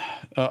 We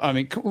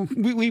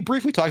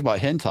briefly talked about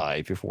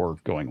hentai before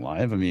going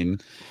live.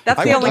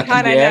 That's the only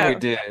kind I know. We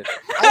did.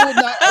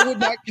 I would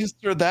not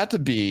consider that to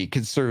be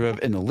conservative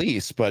in the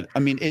least. But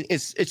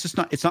it's just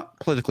not. It's not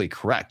politically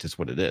correct. Is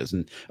what it is.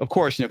 And of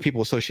course,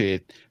 people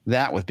associate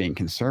that with being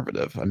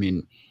conservative.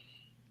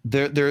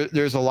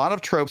 There's a lot of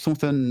tropes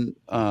within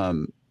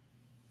anime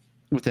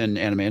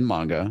and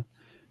manga.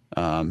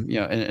 And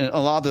a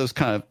lot of those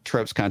kind of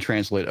tropes kind of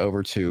translate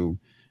over to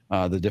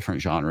the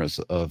different genres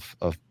of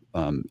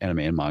anime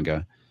and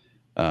manga.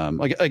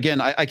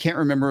 I can't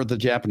remember the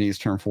Japanese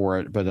term for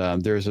it,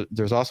 but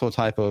there's also a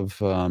type of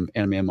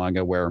anime and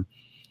manga where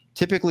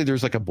typically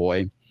there's like a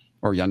boy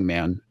or a young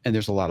man, and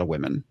there's a lot of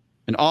women,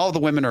 and all the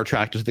women are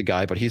attracted to the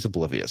guy, but he's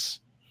oblivious.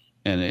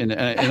 And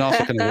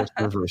also kind of works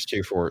reverse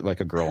too for like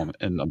a girl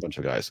and a bunch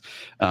of guys.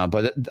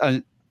 But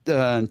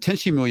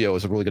Tenchi Muyo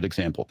is a really good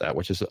example of that,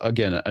 which is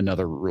again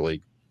another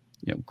really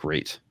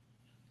great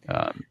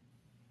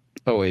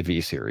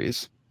OAV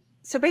series.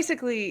 So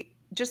basically,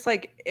 just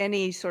like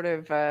any sort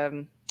of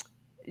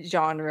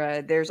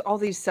genre, there's all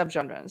these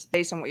subgenres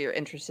based on what you're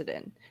interested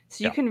in.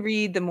 So you can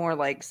read the more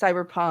like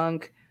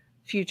cyberpunk,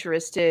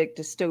 futuristic,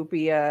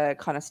 dystopia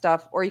kind of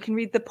stuff, or you can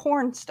read the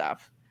porn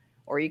stuff,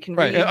 or you can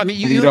read.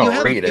 You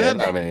don't read it.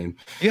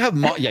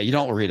 You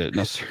don't read it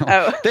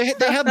necessarily.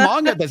 They have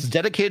manga that's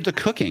dedicated to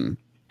cooking.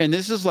 And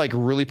this is like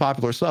really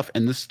popular stuff.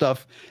 And this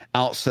stuff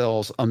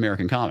outsells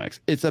American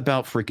comics. It's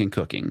about freaking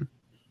cooking.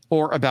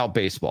 or about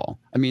baseball.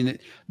 I mean,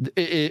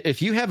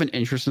 if you have an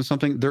interest in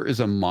something, there is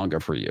a manga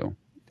for you.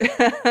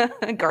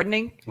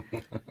 Gardening?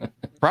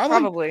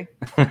 Probably.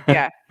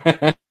 Yeah.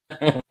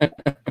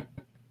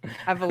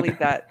 I believe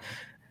that.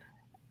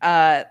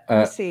 Let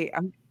me see.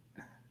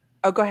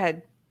 Go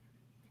ahead.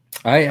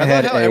 I thought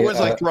had how everyone's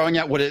like throwing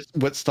out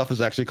what stuff is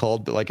actually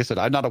called. But like I said,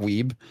 I'm not a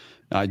weeb.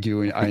 I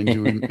do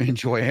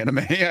enjoy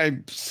anime.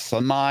 I'm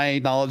semi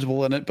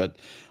knowledgeable in it, but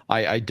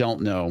I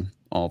don't know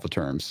all the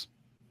terms.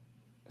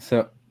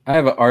 So I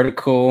have an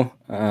article.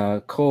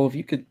 Cole, if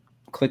you could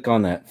click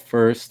on that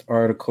first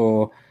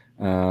article.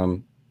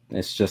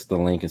 It's just the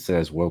link. It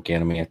says woke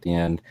anime at the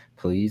end,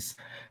 please.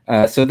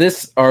 So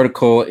this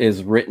article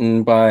is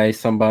written by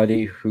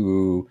somebody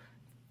who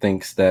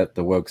thinks that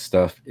the woke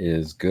stuff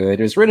is good.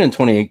 It was written in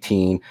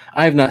 2018.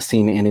 I have not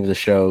seen any of the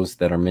shows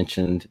that are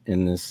mentioned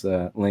in this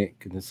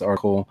link, in this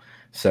article.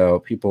 So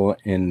people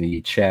in the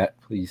chat,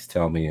 please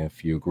tell me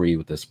if you agree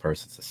with this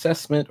person's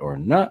assessment or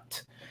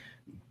not.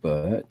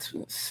 But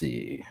let's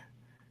see.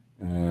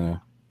 I'm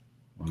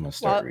gonna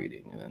start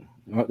reading, and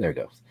then there it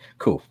goes.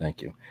 Cool,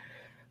 thank you.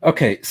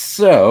 Okay,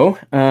 so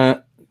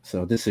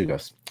this here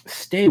goes.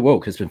 Stay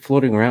Woke has been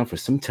floating around for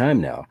some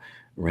time now,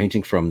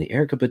 ranging from the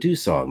Erykah Badu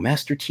song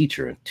Master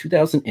Teacher in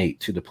 2008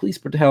 to the police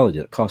brutality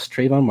that cost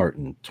Trayvon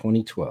Martin in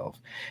 2012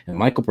 and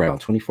Michael Brown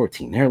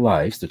 2014. Their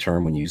lives, the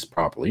term when used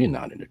properly and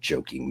not in a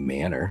joking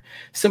manner,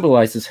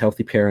 symbolizes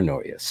healthy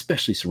paranoia,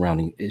 especially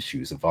surrounding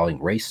issues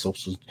involving race,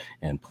 social,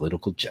 and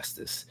political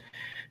justice.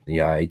 The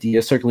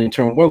idea circulating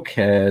term woke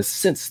has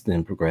since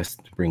then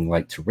progressed to bring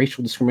light to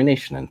racial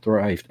discrimination and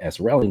thrived as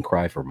a rallying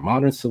cry for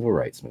modern civil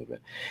rights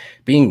movement.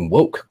 Being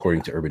woke,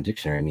 according to Urban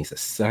Dictionary, means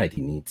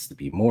society needs to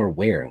be more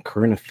aware in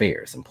current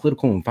affairs and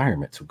political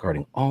environments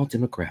regarding all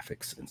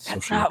demographics and social.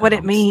 That's not what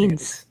it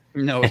means.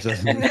 No, it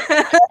doesn't.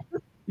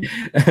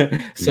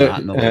 So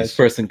this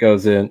person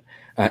goes in.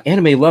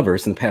 Anime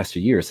lovers in the past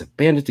few years have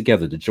banded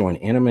together to join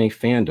anime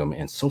fandom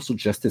and social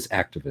justice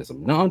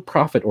activism.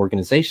 Non-profit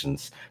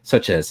organizations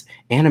such as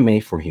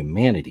Anime for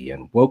Humanity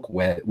and Woke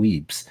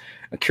Weebs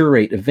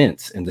curate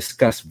events and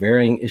discuss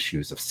varying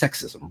issues of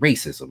sexism,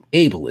 racism,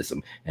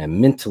 ableism, and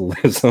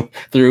mentalism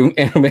through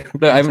anime.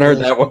 I haven't heard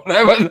that one.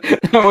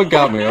 That one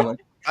got me. I'm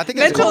like, I think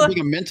it's called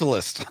being a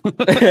mentalist. I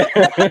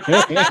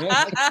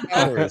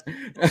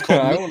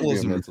want to be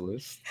a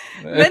mentalist.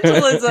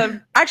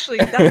 Mentalism. Actually,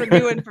 that's a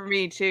new one for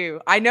me too.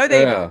 I know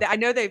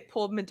they've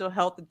pulled mental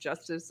health and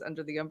justice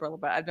under the umbrella,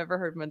 but I've never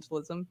heard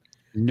mentalism.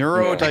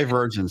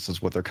 Neurodivergence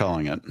is what they're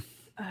calling it.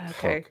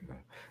 Okay.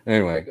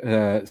 Anyway,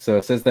 so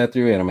it says that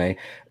through anime.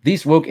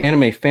 These woke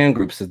anime fan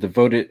groups have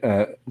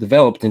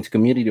developed into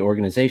community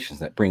organizations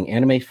that bring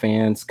anime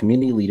fans,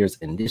 community leaders,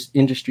 and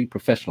industry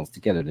professionals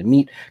together to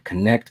meet,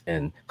 connect,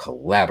 and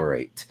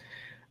collaborate.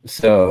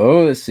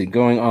 So let's see.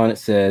 Going on, it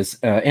says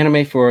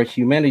Anime for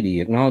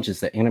Humanity acknowledges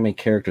that anime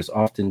characters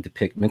often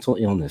depict mental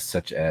illness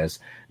such as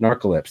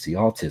narcolepsy,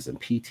 autism,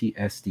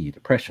 PTSD,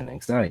 depression,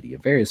 anxiety,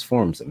 and various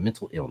forms of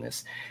mental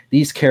illness.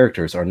 These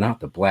characters are not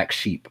the black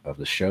sheep of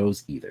the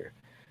shows either.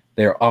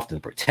 They are often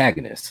the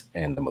protagonists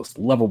and the most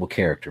lovable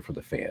character for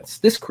the fans.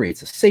 This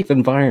creates a safe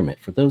environment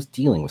for those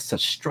dealing with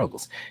such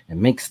struggles and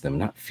makes them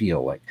not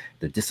feel like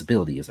the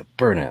disability is a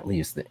burden that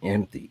leaves them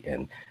empty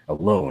and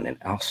alone and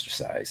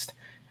ostracized.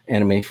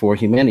 Anime for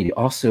Humanity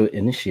also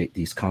initiate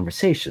these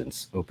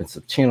conversations, opens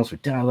up channels for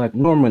dialogue,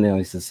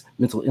 normalizes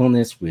mental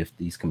illness with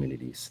these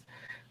communities.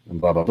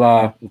 And blah, blah,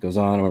 blah. It goes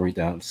on.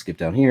 I'll skip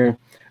down here.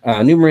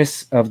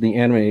 Numerous of the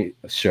anime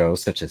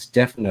shows, such as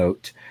Death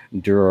Note,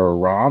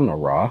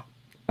 Duranara,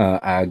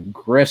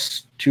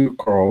 Aggress to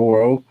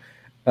Koro,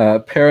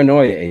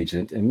 Paranoia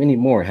Agent, and many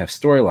more have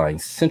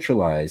storylines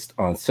centralized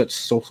on such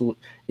social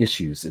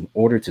issues in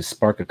order to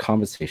spark a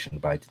conversation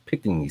by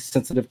depicting these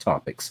sensitive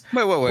topics.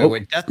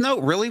 Wait. Death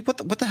Note? Really? What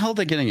the hell are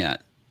they getting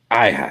at?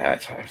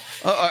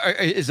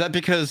 Is that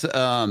because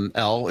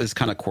L is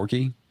kind of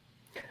quirky?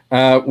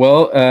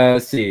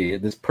 See,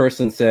 this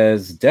person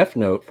says Death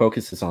Note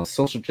focuses on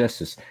social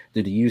justice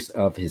through the use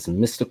of his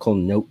mystical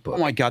notebook.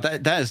 Oh my god,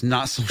 that is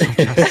not social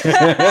justice.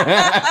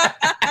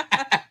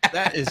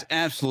 That is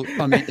absolute.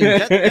 I mean,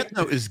 Death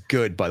Note is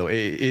good, by the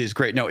way. It is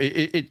great. No,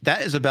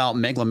 that is about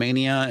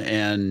megalomania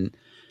and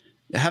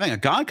having a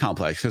god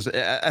complex. Because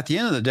at the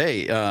end of the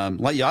day,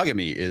 Light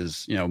Yagami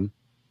is,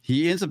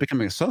 he ends up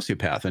becoming a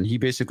sociopath, and he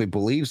basically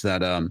believes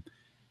that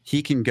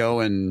he can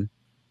go and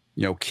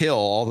kill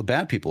all the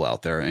bad people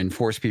out there and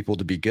force people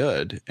to be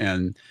good.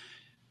 And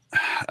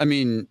I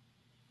mean,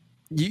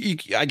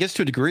 I guess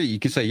to a degree, you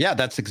can say, yeah,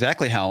 that's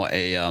exactly how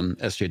a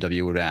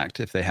SJW would act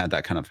if they had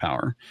that kind of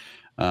power.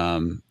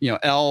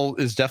 L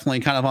is definitely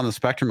kind of on the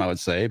spectrum, I would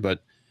say,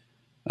 but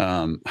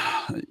God,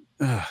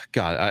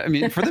 I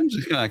mean, for them to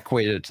just kind of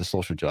equate it to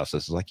social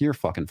justice is like, you're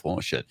fucking full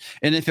of shit.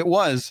 And if it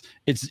was,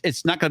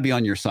 it's not going to be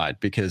on your side,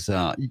 because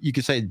you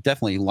could say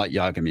definitely Light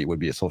Yagami would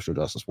be a social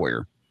justice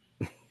warrior.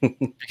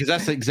 Because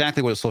that's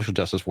exactly what a social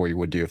justice warrior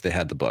would do if they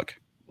had the book.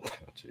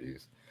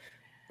 Jeez.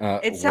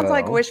 It sounds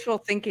like wishful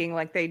thinking,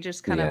 like they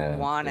just kind of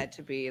want it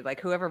to be like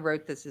whoever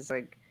wrote this is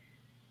like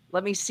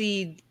Let me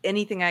see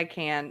anything I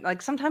can.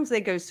 Like sometimes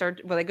they go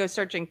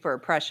searching for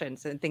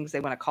oppressions and things they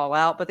want to call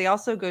out, but they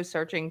also go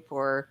searching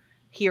for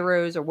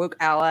heroes or woke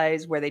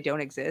allies where they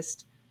don't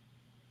exist.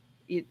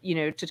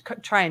 To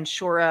try and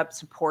shore up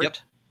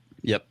support.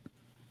 Yep.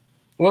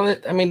 Well,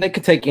 I mean, they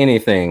could take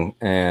anything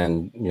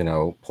and,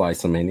 apply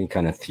any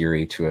kind of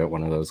theory to it,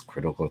 one of those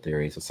critical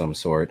theories of some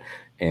sort,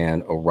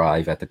 and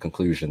arrive at the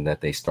conclusion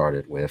that they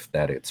started with,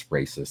 that it's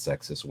racist,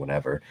 sexist,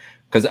 whatever.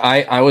 Because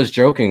I was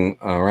joking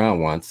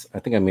around once. I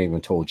think I may have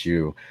even told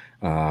you.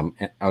 I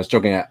was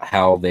joking at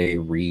how they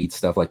read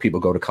stuff, like people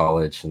go to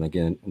college and they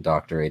get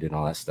indoctrinated and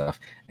all that stuff,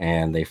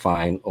 and they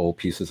find old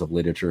pieces of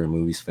literature and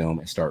movies, film,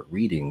 and start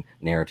reading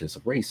narratives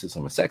of racism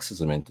and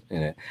sexism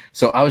in it.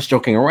 So I was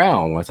joking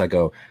around once. I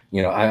go,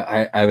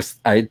 I was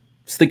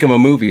thinking of a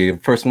movie. The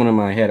first one in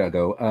my head, I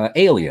go,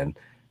 Alien.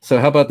 So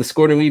how about the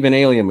Gordon Weaving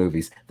Alien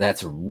movies?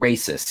 That's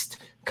racist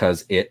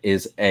because it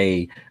is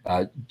a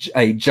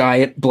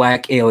giant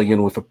black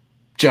alien with a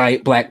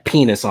giant black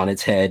penis on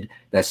its head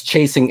that's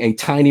chasing a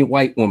tiny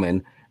white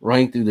woman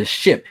running through the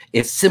ship.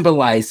 It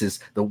symbolizes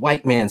the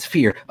white man's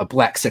fear of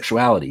black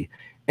sexuality.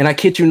 And I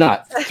kid you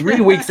not,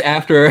 3 weeks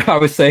after I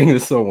was saying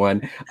this to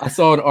someone, I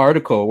saw an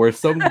article where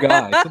some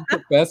black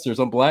professor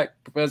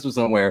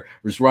somewhere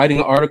was writing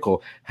an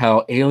article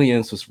how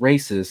Aliens was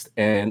racist,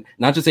 and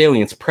not just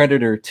Aliens,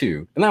 Predator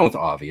too. And that was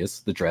obvious,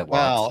 the dreadlocks.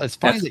 Well, it's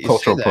funny that you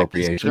cultural say that,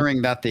 appropriation.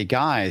 Considering that the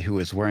guy who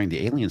was wearing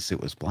the alien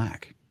suit was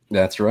black.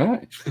 That's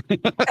right. He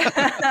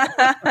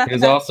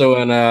was also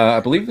in, I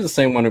believe it's the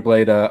same one who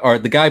played, or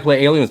the guy who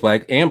played Alien was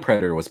black, and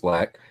Predator was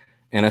black.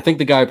 And I think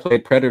the guy who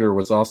played Predator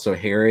was also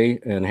Harry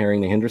and Harry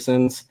and the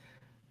Hendersons.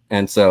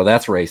 And so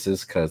that's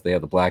racist because they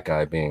have the black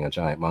guy being a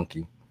giant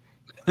monkey.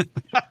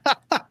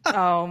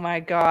 Oh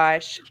my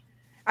gosh.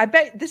 I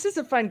bet this is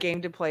a fun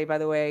game to play, by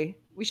the way.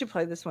 We should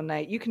play this one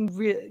night. You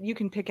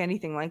can pick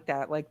anything like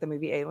that, like the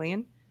movie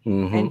Alien,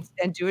 and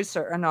do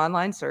an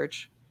online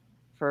search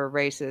for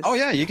racist. Oh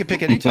yeah, you can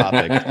pick any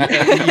topic.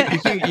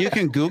 you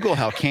can Google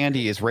how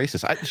candy is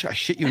racist. I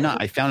shit you not.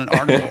 I found an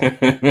article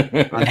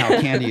on how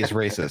candy is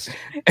racist.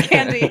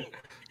 Candy.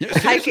 Yeah,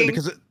 seriously,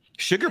 because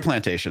sugar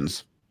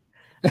plantations.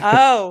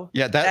 Oh.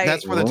 Yeah,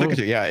 that's where they took it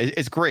to. Yeah,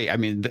 it's great. I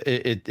mean,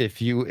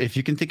 if you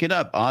can think it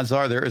up, odds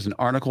are there is an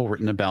article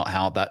written about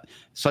how that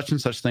such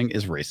and such thing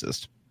is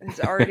racist.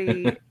 It's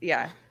already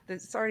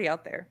it's already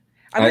out there.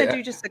 I'm gonna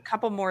do just a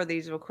couple more of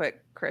these real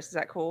quick, Chris. Is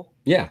that cool?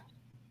 Yeah.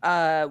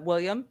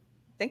 William.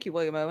 Thank you,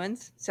 William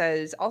Owens,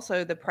 says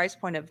also the price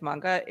point of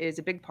manga is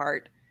a big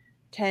part.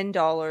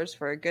 $10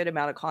 for a good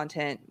amount of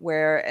content,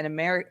 where an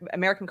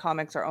American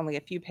comics are only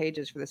a few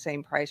pages for the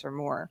same price or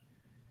more.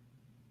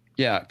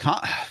 Yeah,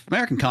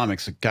 American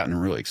comics have gotten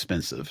really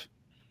expensive.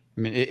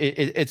 I mean,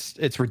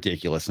 it's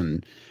ridiculous.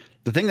 And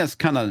the thing that's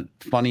kind of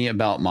funny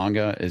about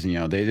manga is,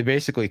 they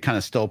basically kind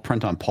of still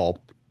print on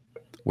pulp,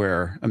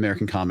 where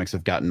American comics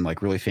have gotten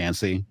like really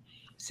fancy.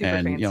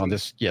 Super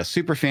fancy.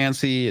 Super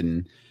fancy.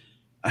 And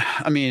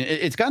I mean,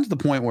 it's gotten to the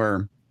point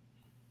where,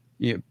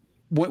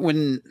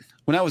 when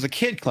I was a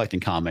kid collecting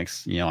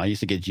comics, I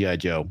used to get G.I.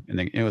 Joe, and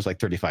it was like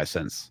 35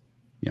 cents,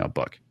 a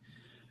book.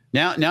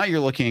 Now you're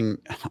looking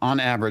on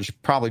average,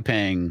 probably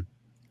paying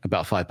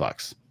about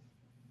 $5.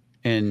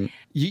 And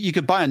you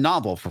could buy a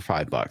novel for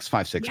 $5,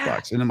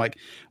 $6. And I'm like,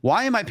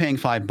 why am I paying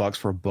 $5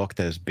 for a book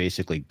that is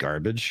basically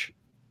garbage?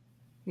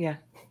 Yeah.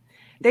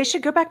 They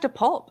should go back to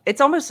pulp. It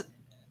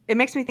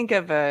makes me think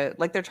of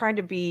like they're trying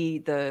to be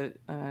the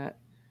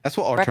that's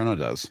what Alterna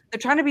does. They're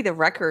trying to be the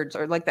records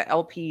or like the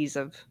LPs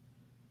of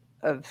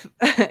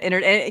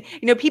internet.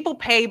 People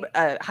pay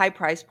a high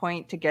price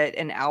point to get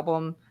an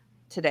album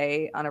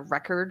today on a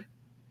record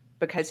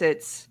because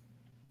it's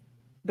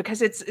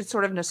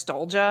sort of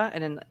nostalgia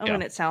and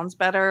and it sounds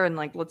better and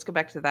like let's go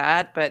back to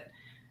that. But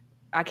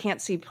I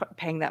can't see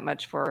paying that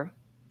much for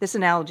this.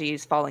 Analogy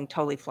is falling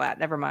totally flat.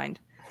 Never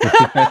mind.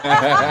 Kevin,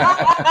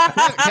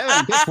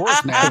 it gets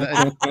worse, man.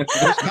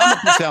 There's comic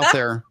books out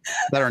there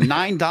that are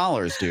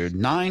 $9, dude.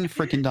 $9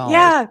 freaking.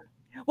 Yeah.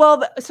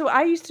 Well, so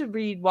I used to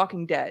read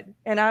Walking Dead,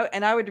 and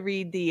I would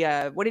read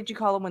the what did you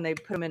call them when they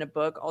put them in a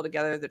book all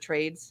together? The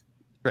trades.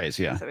 Trades,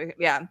 yeah.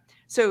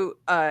 So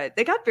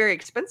they got very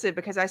expensive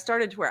because I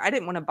started to where I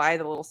didn't want to buy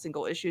the little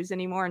single issues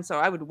anymore, and so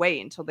I would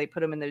wait until they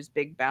put them in those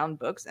big bound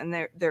books, and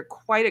they're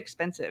quite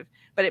expensive.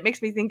 But it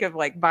makes me think of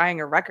like buying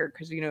a record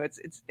because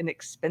it's an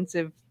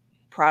expensive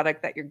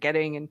product that you're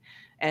getting,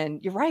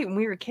 and you're right. When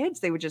we were kids,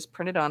 they would just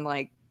print it on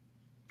like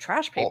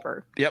trash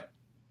paper. Yep.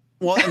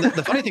 Well, and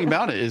the funny thing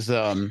about it is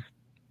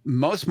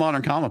most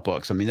modern comic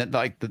books, I mean,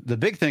 the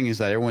big thing is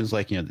that everyone's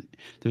like,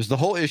 there's the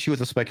whole issue with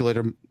the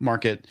speculator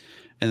market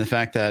and the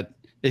fact that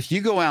if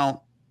you go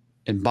out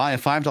and buy a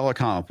 $5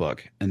 comic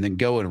book and then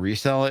go and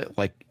resell it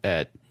like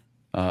at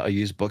a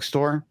used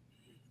bookstore,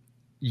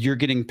 you're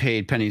getting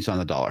paid pennies on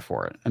the dollar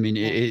for it. I mean,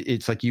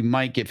 it's like you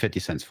might get 50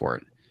 cents for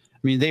it. I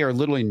mean, they are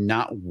literally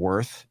not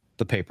worth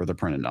the paper they're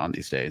printed on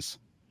these days.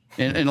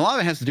 And a lot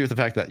of it has to do with the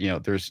fact that,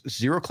 there's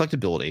zero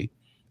collectability.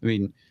 I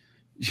mean,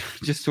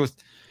 just with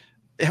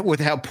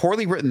how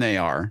poorly written they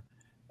are,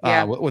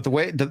 Yeah. With the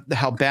way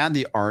how bad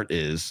the art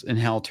is and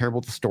how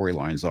terrible the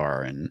storylines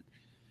are, and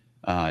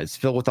it's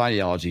filled with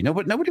ideology.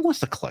 Nobody wants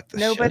to collect this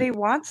Nobody shit.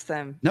 wants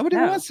them. Nobody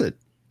No. wants it.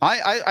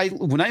 I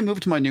when I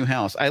moved to my new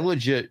house, I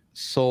legit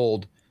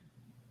sold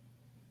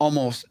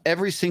almost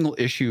every single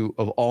issue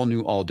of All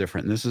New, All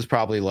Different. And this is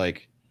probably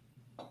like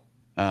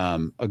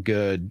a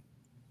good.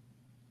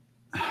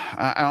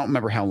 I don't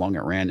remember how long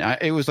it ran.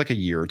 It was like a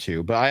year or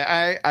two, but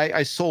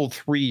I sold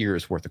 3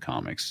 years worth of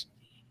comics,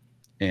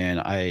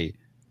 and I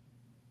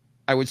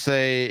would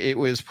say it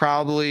was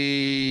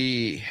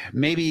probably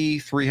maybe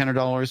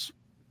 $300.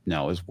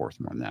 No, it was worth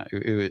more than that.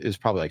 It was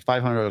probably like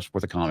 $500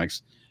 worth of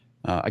comics.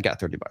 I got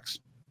 $30.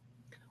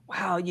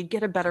 Wow, you'd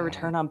get a better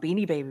return on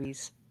Beanie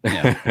Babies.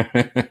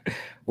 Yeah.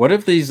 What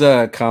if these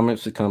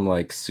comics become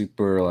like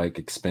super like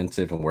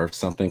expensive and worth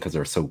something because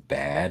they're so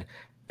bad?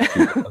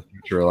 People in the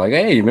future are like,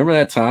 hey, remember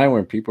that time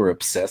when people were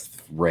obsessed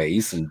with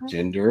race and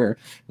gender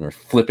and are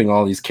flipping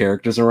all these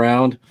characters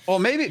around? Well,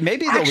 maybe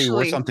they'll be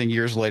worth something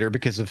years later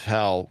because of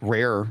how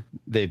rare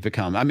they've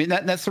become. I mean,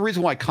 that's the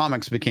reason why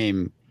comics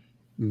became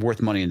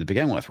worth money to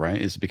begin with,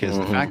 right? Is because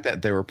the fact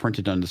that they were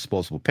printed on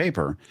disposable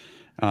paper.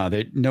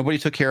 Nobody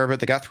took care of it.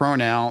 They got thrown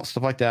out,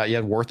 stuff like that. You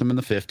had Wortham in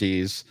the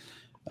 50s.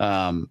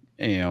 So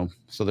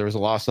there was a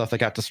lot of stuff that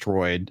got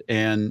destroyed.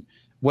 And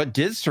what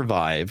did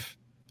survive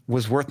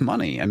was worth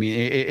money. I mean,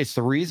 it's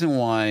the reason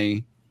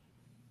why,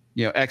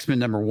 X-Men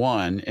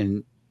 #1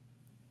 and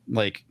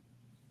like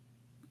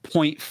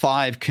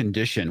 0.5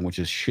 condition, which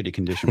is shitty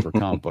condition for a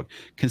comic book,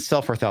 can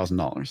sell for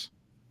 $1,000.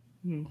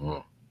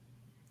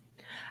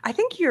 I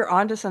think you're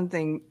onto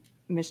something,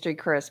 Mystery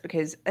Chris,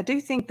 because I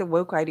do think the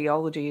woke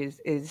ideology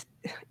is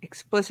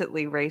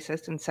explicitly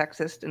racist and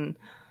sexist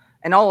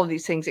and all of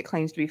these things it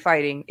claims to be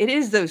fighting. It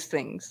is those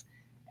things.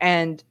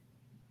 And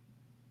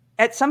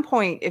at some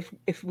point,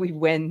 if we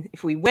win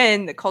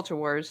the culture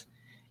wars,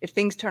 if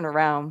things turn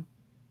around,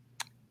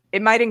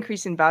 it might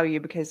increase in value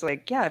because,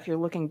 like, yeah, if you're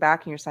looking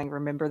back and you're saying,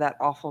 remember that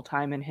awful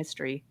time in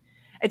history.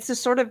 It's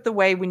just sort of the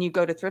way when you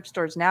go to thrift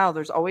stores now,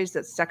 there's always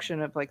that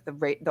section of like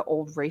the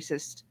old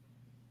racist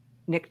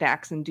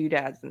knickknacks and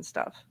doodads and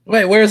stuff.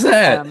 Wait, where's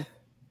that?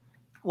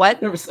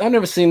 What? I've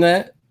never seen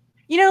that.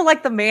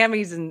 Like the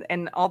mammies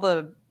and all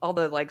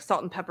the like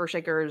salt and pepper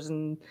shakers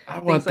and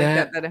things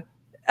like that.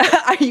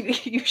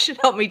 You should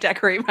help me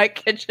decorate my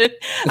kitchen.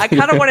 I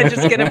kind of want to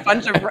just get a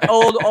bunch of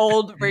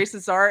old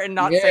racist art and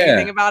not say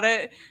anything about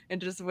it, and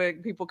just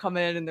when people come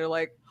in and they're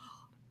like,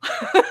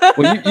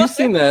 well, you've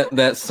seen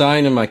that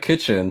sign in my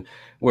kitchen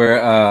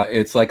where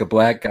it's like a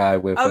black guy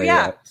with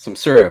some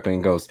syrup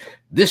and goes,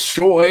 "This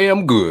sure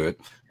am good."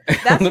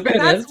 That's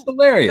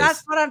hilarious.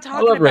 That's what I'm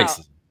talking about.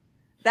 Racism.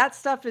 That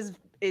stuff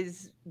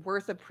is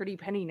worth a pretty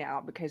penny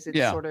now because it's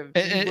sort of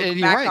and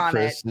you're right,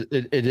 Chris.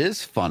 It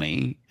is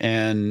funny,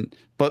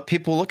 but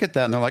people look at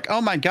that and they're like,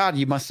 "Oh my God,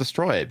 you must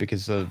destroy it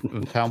because of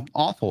how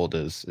awful it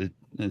is."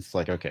 It's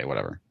like, okay,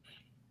 whatever.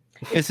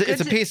 It's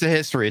a piece of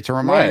history. It's a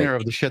reminder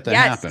of the shit that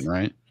happened,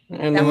 right?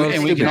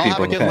 And we can all have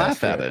a good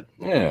laugh at it.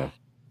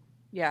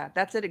 Yeah,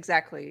 that's it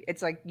exactly.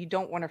 It's like you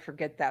don't want to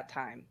forget that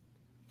time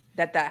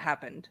that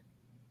happened.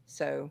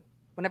 So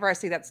whenever I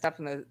see that stuff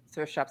in the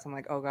thrift shops, I'm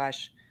like, oh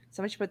gosh,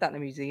 somebody should put that in a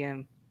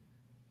museum.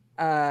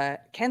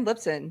 Ken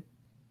Lipson,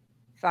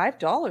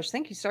 $5.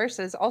 Thank you, sir.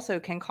 Says also,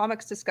 can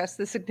comics discuss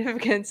the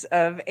significance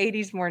of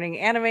 80s morning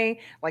anime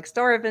like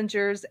Star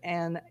Avengers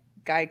and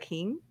Guy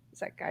King?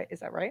 Is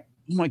that right?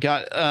 Oh my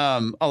God.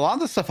 A lot of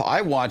the stuff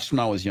I watched when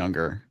I was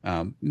younger,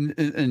 and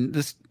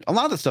a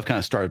lot of the stuff kind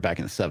of started back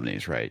in the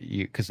 70s, right?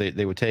 Because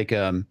they would take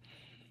an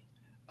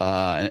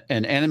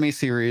anime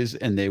series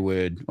and they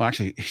would, well,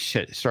 actually,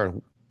 it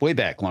started way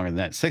back longer than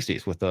that,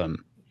 60s with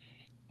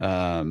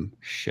I'm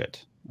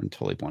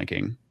totally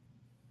blanking.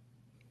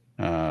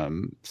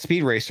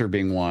 Speed Racer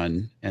being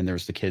one, and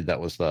there's the kid that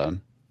was the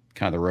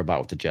kind of the robot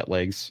with the jet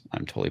legs.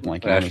 I'm totally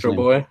blanking. Astro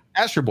Boy.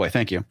 Astro Boy,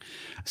 thank you.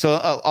 So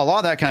a lot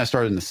of that kind of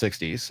started in the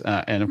 60s,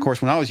 and of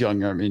course, when I was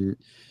younger, I mean,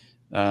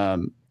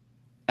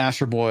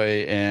 Astro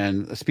Boy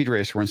and Speed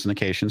Racer were in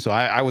syndication. So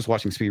I was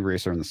watching Speed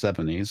Racer in the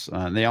 70s.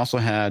 And they also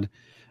had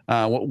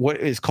what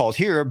is called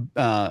here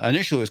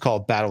initially it was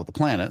called Battle of the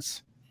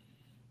Planets,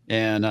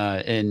 and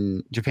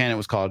in Japan it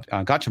was called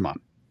Gatchaman.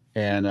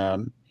 And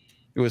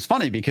it was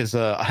funny because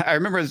I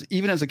remember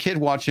even as a kid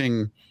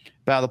watching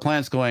Battle of the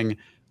Planets, going,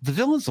 the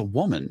villain's a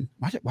woman.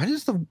 Why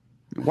does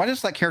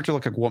that character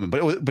look like a woman?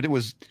 But it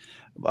was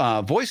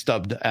voice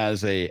dubbed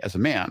as a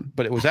man.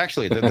 But it was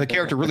actually the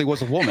character really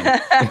was a woman.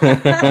 I'm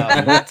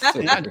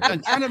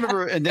trying to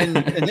remember. And then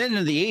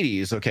in the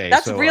 80s, okay,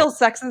 that's real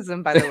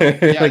sexism, by the way.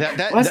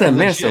 Yeah, why is that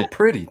man so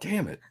pretty?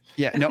 Damn it.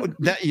 Yeah, no,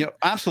 that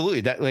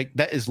absolutely.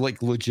 That is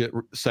like legit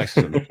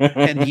sexism.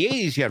 In the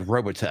 80s, you had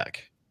Robotech.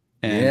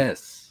 And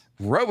yes.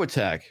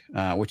 Robotech,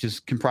 which is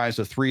comprised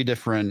of 3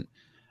 different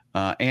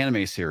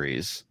anime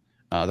series.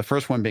 The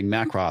first one being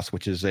Macross,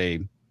 which is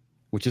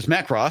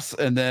Macross,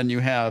 and then you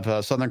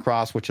have Southern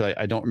Cross, which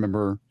I don't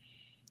remember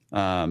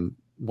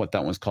what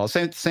that one's called.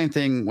 Same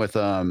thing with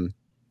what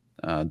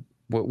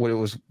it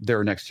was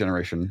their next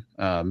generation.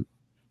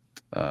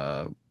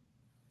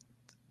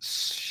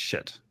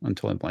 shit,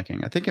 until I'm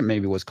blanking. I think it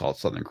maybe was called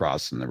Southern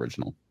Cross in the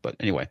original, but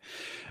anyway,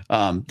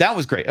 that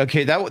was great.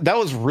 Okay, that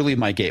was really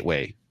my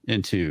gateway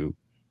into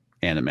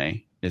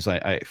anime. Is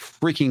I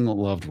freaking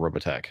loved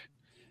Robotech,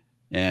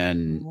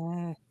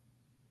 and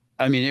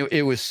I mean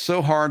it was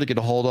so hard to get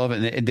a hold of,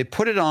 and they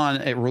put it on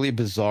at really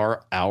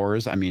bizarre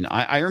hours. I mean,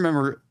 I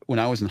remember when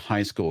I was in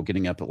high school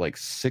getting up at like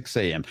 6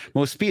 a.m.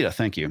 Mospeada,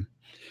 thank you.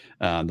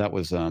 That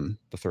was the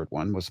third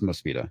one was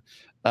Mospeada.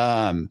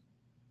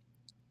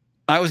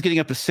 I was getting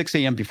up at 6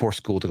 a.m. before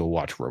school to go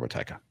watch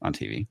Robotech on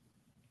TV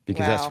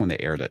because that's when they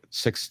aired it,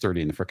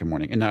 6:30 in the freaking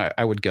morning. And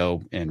I would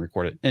go and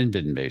record it. And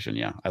Bid Invasion,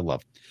 yeah, I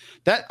loved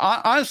that.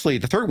 Honestly,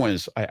 the third one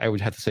is, I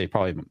would have to say,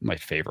 probably my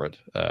favorite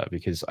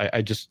because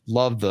I just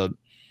love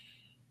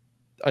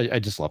I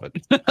just love it.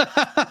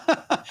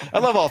 I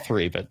love all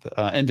three, but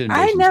End Invasion.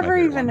 I never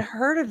even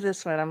heard of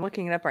this one. I'm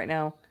looking it up right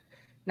now.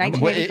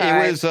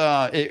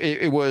 1985.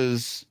 It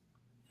was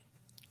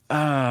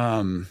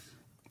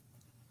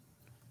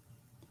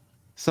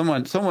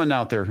someone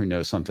out there who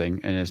knows something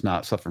and is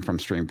not suffering from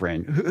stream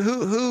brain.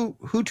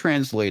 Who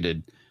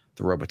translated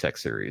the Robotech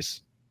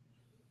series?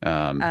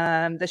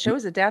 The show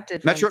was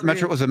adapted.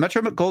 Metro was it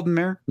Metro Golden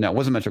Mare? No, it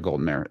wasn't Metro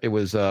Golden Mare. It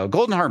was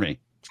Golden Harmony.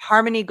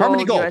 Harmony Gold.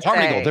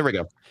 Harmony Gold. There we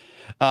go.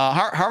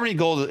 Harmony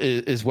Gold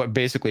is what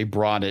basically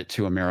brought it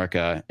to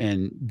America,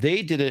 and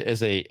they did it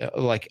as a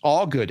like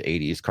all good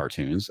 80s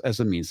cartoons as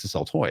a means to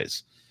sell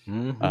toys.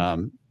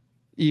 Mm-hmm.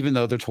 Even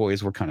though their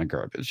toys were kind of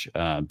garbage,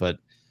 but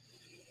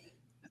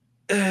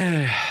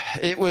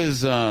it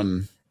was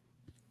that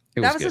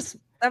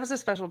was a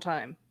special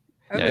time.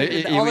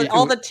 Yeah,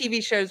 all the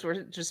TV shows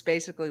were just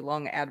basically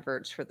long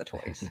adverts for the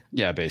toys.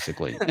 Yeah,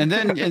 basically. And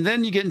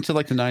then you get into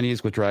like the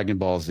 90s with Dragon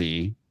Ball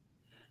Z,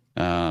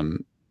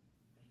 and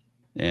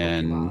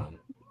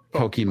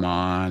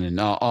Pokemon and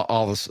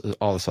all this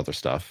other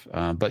stuff.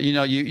 But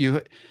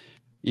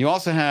you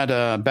also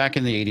had back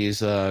in the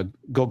 80s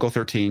Go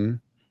 13,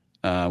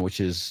 which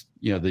is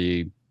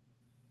the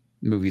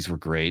movies were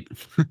great.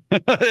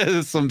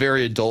 Some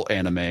very adult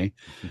anime,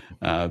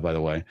 by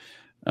the way.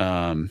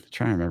 Trying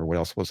to remember what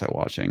else was I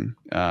watching.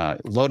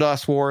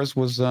 Lodos Wars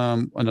was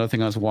another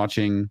thing I was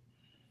watching.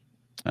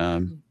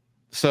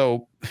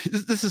 So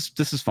this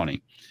is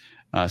funny.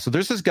 So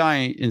there's this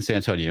guy in San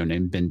Antonio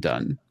named Ben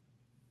Dunn.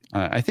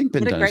 I think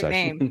Ben Dunn is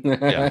actually.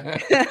 Yeah.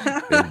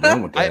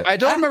 I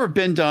don't remember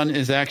Ben Dunn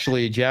is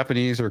actually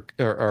Japanese or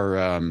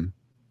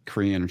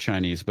Korean or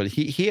Chinese, but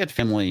he had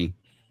family.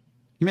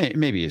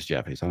 Maybe he's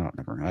Japanese. I don't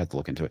remember. I have to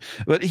look into it.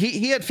 But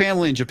he had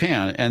family in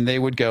Japan, and they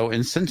would go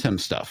and send him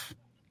stuff.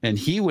 And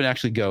he would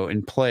actually go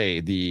and play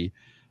the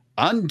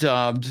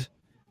undubbed,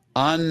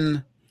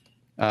 unsubbed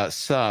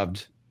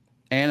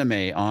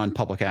anime on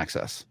public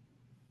access.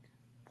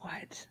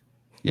 What?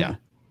 Yeah.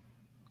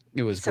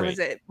 It was great.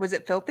 So was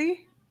it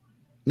filthy?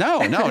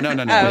 No. Oh,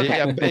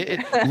 okay.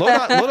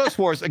 Lodos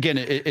Wars, again,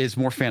 it is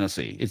more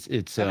fantasy.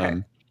 It's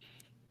okay.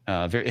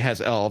 It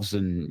has elves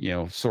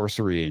and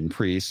sorcery and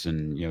priests,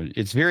 and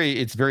it's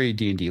very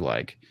D&D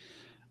like.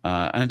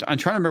 And I'm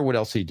trying to remember what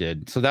else he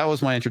did. So that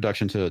was my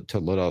introduction to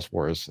Lodos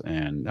Wars,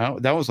 and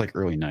that was like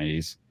early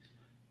 90s.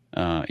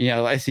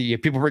 I see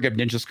people bring up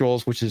Ninja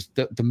Scrolls, which is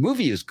the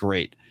movie is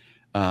great.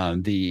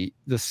 The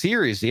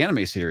series, the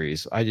anime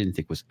series, I didn't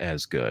think was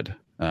as good,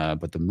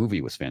 but the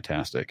movie was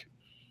fantastic.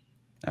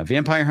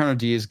 Vampire Hunter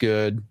D is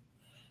good.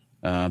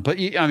 But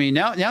now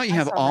you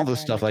have all this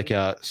stuff like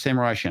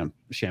Samurai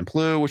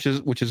Champloo,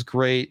 which is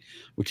great,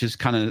 which is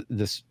kind of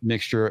this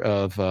mixture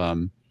of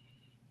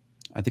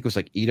I think it was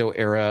like Edo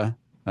era.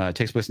 It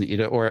takes place in the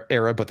Edo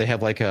era, but they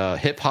have like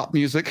hip hop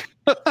music.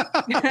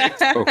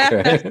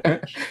 Okay.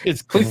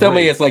 Please tell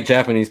me it's like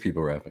Japanese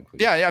people rapping.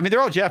 Please. Yeah. I mean,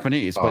 they're all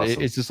Japanese, awesome.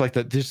 But it's just like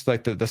the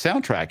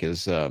soundtrack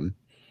is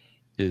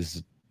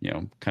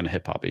kind of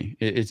hip hoppy.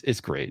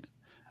 It's great.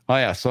 Oh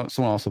yeah,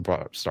 someone also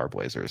brought up Star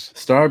Blazers.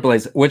 Star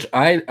Blazers, which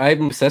I'm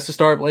obsessed with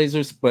Star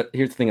Blazers, but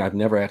here's the thing: I've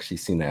never actually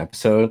seen the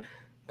episode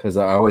because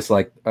I always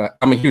like.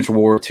 I'm a huge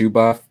World War II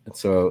buff, and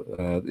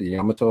so the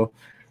Yamato.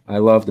 I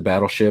love the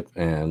battleship,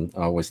 and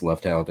I always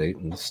loved how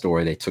in the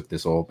story they took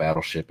this old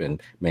battleship and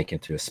make it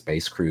into a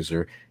space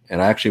cruiser. And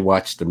I actually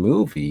watched the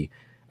movie.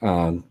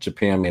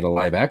 Japan made a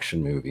live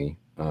action movie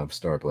of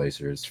Star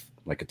Blazers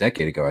like a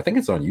decade ago. I think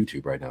it's on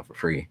YouTube right now for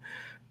free.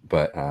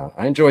 But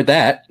I enjoyed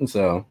that, and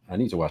so I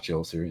need to watch the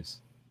whole series.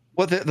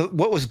 Well,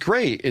 what was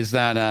great is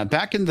that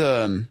back in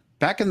the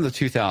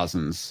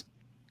 2000s,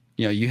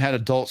 you had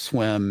Adult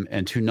Swim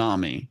and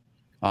Toonami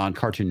on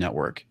Cartoon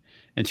Network,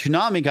 and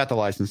Toonami got the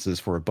licenses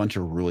for a bunch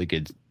of really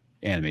good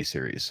anime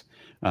series.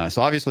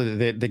 So obviously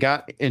they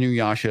got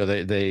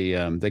Inuyasha,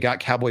 they got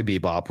Cowboy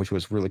Bebop, which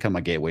was really kind of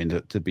my gateway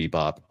into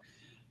Bebop,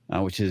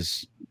 which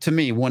is to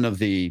me one of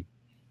the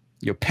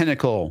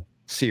pinnacle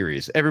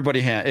series. Everybody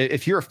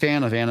if you're a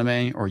fan of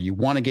anime or you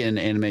want to get into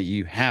anime,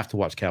 you have to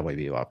watch Cowboy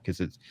Bebop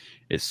because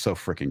it's so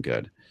freaking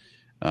good.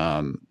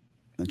 I'm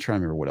trying to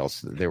remember what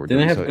else they were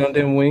doing. Didn't they have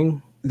Gundam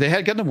Wing? They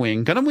had Gundam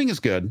Wing. Gundam Wing is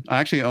good. I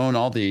actually own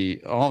all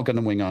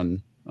Gundam Wing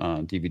on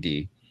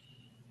DVD.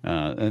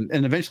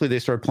 And eventually they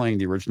started playing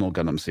the original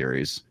Gundam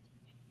series.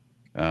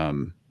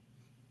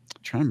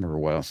 trying to remember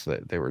what else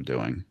they were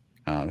doing.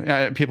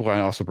 People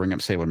also bring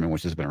up Sailor Moon,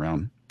 which has been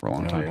around for a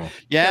long time.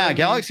 Yeah,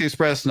 Galaxy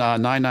Express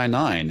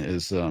 999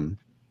 is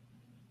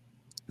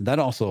that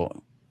also.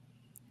 I'm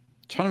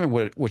trying to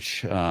remember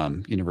which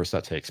universe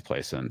that takes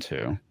place in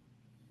too.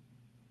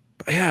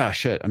 But yeah,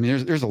 shit. I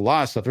mean, there's a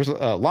lot of stuff. There's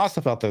a lot of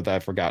stuff out there that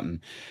I've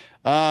forgotten.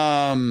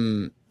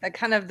 That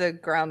kind of the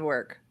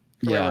groundwork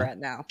for where we're at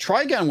now.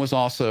 Trigun was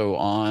also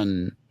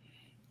on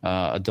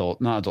not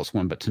Adult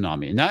Swim, but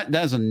Toonami, and that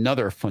is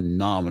another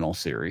phenomenal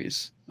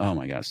series. Oh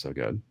my god, so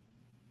good.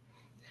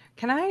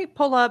 Can I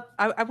pull up?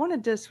 I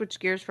wanted to switch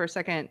gears for a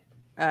second,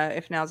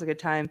 if now's a good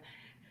time.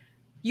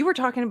 You were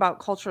talking about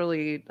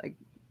culturally, like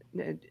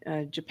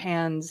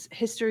Japan's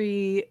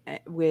history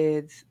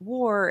with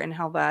war and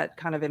how that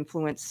kind of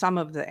influenced some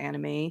of the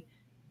anime,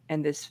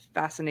 and this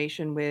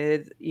fascination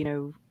with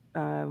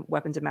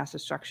weapons of mass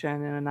destruction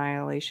and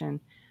annihilation.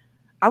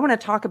 I want to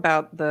talk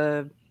about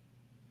the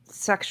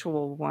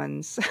sexual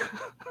ones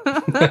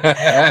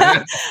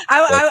because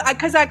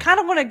I kind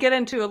of want to get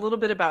into a little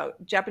bit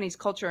about Japanese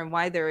culture and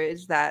why there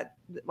is that,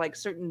 like,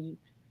 certain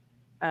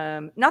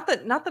not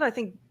that I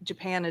think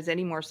Japan is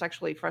any more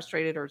sexually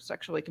frustrated or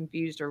sexually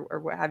confused or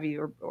what have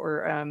you,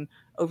 or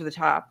over the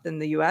top than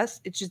the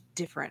US. It's just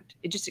different.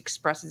 It just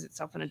expresses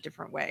itself in a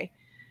different way.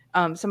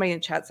 Somebody in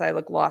the chat said I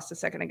looked lost a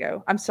second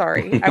ago. I'm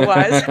sorry, I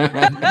was.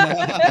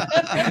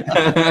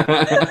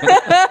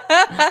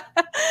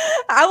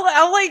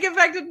 I'll let you get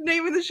back to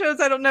naming the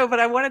shows. I don't know, but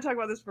I want to talk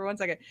about this for 1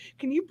 second.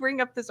 Can you bring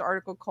up this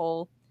article,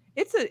 Cole?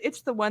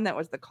 It's the one that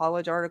was the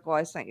college article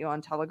I sent you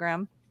on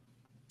Telegram,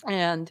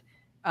 and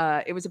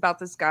it was about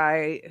this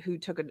guy who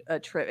took a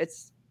trip.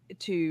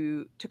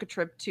 Took a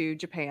trip to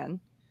Japan,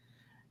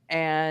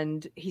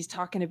 and he's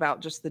talking about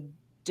just the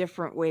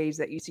different ways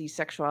that you see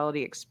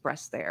sexuality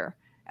expressed there.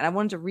 And I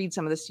wanted to read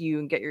some of this to you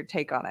and get your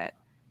take on it.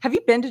 Have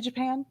you been to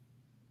Japan?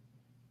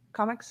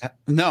 Comix?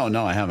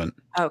 No, I haven't.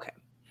 Okay.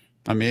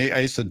 I mean,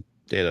 I used to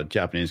date a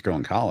Japanese girl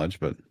in college,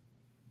 but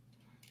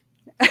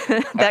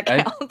that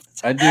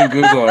counts. I do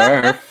Google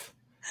Earth.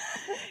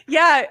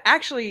 Yeah,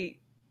 actually,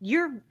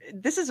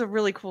 this is a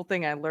really cool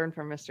thing I learned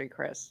from Mystery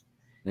Chris.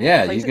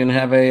 Yeah, you can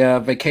have a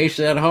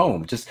vacation at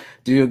home. Just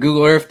do a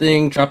Google Earth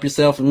thing, drop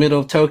yourself in the middle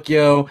of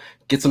Tokyo,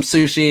 get some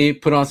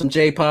sushi, put on some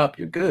J-pop,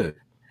 you're good.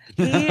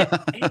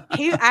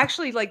 He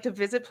actually, like, to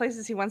visit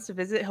places he wants to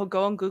visit, he'll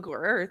go on Google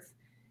Earth,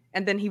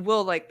 and then he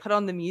will, like, put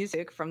on the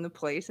music from the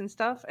place and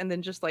stuff, and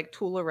then just, like,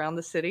 tool around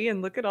the city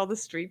and look at all the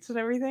streets and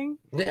everything.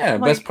 Yeah,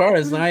 best part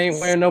is I ain't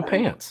wearing no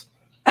pants.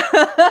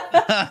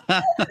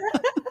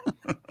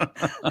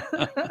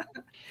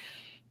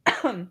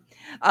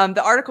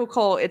 The article,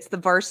 Cole, it's the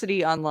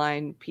Varsity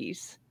Online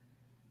piece.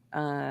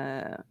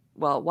 Well,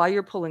 while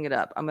you're pulling it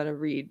up, I'm going to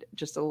read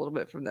just a little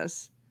bit from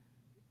this.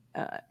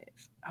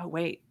 Oh,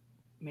 wait.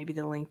 Maybe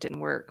the link didn't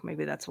work.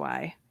 Maybe that's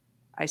why.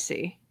 I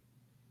see.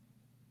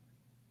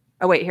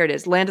 Oh, wait, here it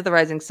is. Land of the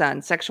Rising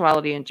Sun,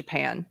 Sexuality in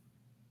Japan.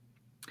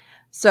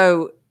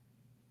 So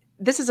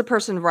this is a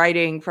person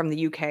writing from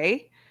the UK.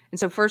 And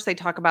so first they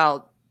talk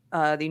about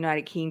the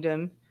United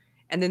Kingdom,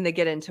 and then they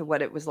get into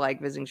what it was like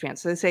visiting Japan.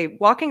 So they say,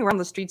 walking around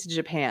the streets of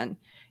Japan,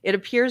 it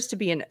appears to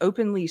be an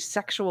openly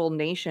sexual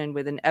nation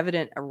with an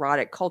evident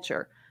erotic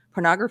culture.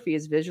 Pornography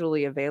is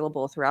visually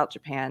available throughout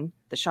Japan.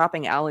 The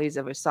shopping alleys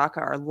of Osaka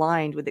are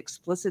lined with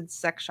explicit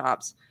sex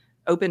shops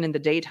open in the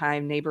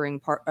daytime, neighboring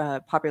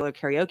popular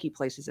karaoke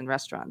places and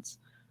restaurants.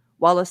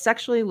 While a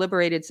sexually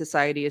liberated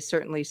society is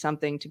certainly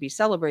something to be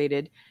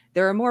celebrated,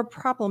 there are more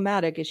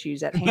problematic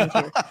issues at hand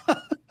here.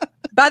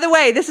 By the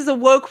way, this is a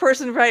woke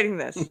person writing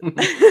this.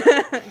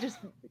 Just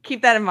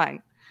keep that in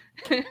mind.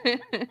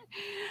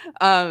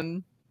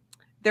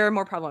 There are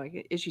more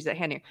problematic issues at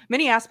hand here.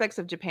 Many aspects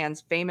of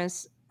Japan's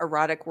famous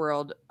erotic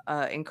world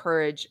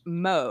encourage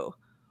mo,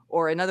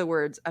 or in other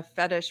words, a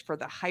fetish for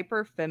the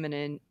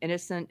hyper-feminine,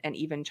 innocent, and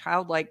even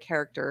childlike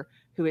character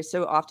who is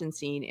so often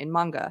seen in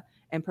manga,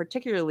 and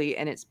particularly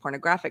in its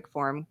pornographic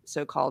form,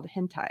 so-called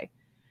hentai.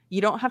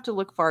 You don't have to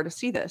look far to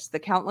see this. The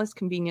countless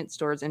convenience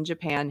stores in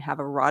Japan have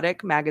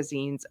erotic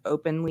magazines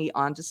openly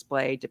on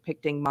display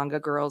depicting manga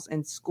girls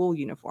in school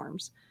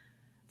uniforms.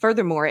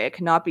 Furthermore, it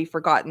cannot be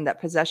forgotten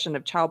that possession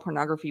of child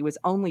pornography was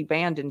only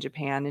banned in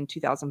Japan in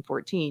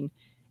 2014,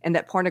 and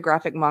that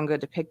pornographic manga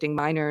depicting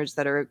minors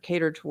that are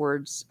catered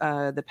towards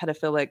the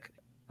pedophilic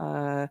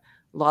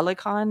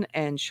lolicon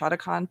and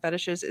shotacon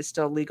fetishes is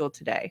still legal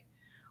today.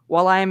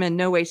 While I am in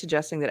no way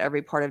suggesting that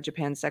every part of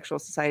Japan's sexual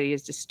society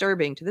is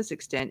disturbing to this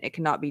extent, it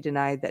cannot be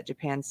denied that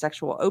Japan's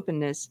sexual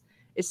openness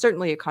is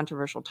certainly a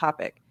controversial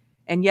topic.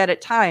 And yet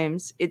at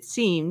times, it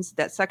seems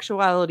that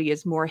sexuality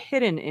is more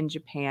hidden in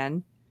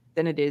Japan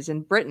than it is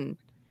in Britain.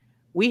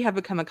 We have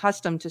become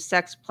accustomed to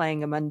sex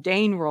playing a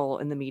mundane role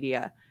in the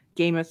media.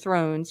 Game of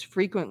Thrones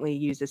frequently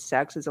uses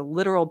sex as a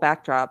literal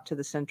backdrop to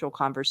the central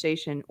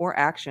conversation or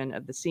action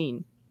of the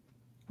scene.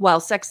 While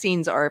sex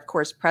scenes are, of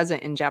course,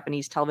 present in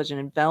Japanese television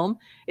and film,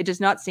 it does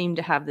not seem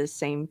to have this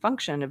same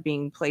function of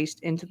being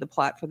placed into the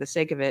plot for the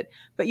sake of it,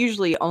 but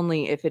usually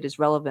only if it is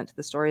relevant to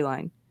the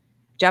storyline.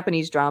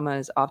 Japanese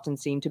dramas often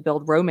seem to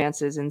build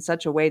romances in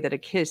such a way that a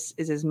kiss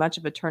is as much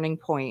of a turning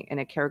point in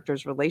a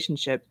character's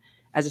relationship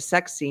as a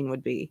sex scene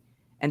would be.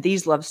 And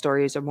these love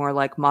stories are more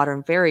like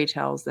modern fairy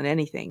tales than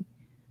anything.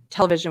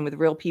 Television with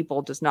real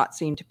people does not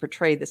seem to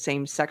portray the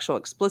same sexual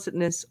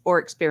explicitness or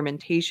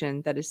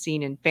experimentation that is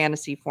seen in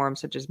fantasy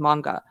forms such as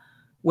manga.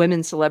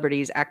 Women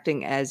celebrities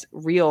acting as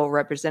real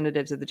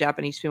representatives of the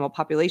Japanese female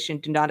population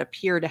do not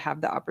appear to have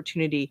the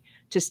opportunity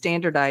to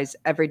standardize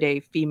everyday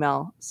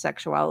female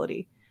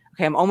sexuality.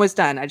 Okay, I'm almost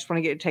done. I just want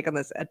to get your take on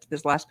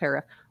this last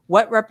paragraph.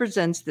 What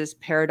represents this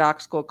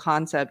paradoxical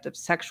concept of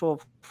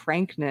sexual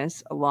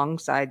frankness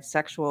alongside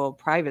sexual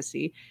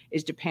privacy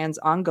is Japan's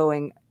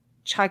ongoing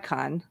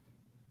chikan,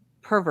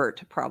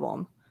 pervert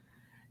problem.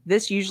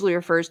 This usually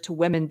refers to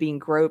women being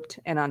groped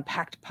and on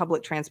packed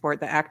public transport.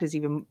 The act has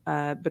even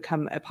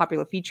become a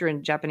popular feature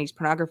in Japanese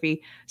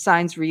pornography.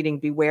 Signs reading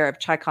 "Beware of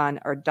Chikan"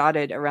 are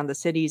dotted around the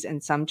cities,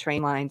 and some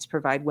train lines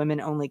provide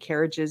women-only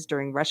carriages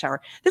during rush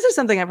hour. This is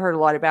something I've heard a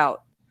lot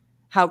about,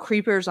 how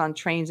creepers on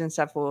trains and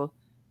stuff will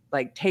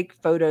like take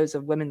photos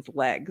of women's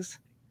legs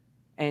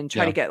and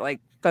try to get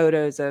like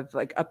photos of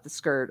like up the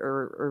skirt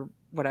or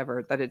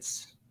whatever, that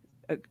it's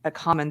a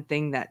common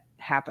thing that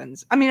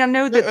happens. I mean, I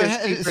know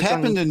that it's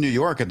happened in New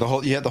York at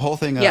you had the whole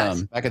thing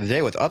back in the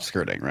day with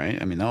upskirting,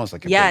 right? I mean, that was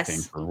like a big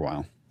thing for a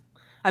while.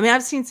 I mean,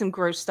 I've seen some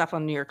gross stuff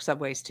on New York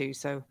subways too,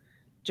 so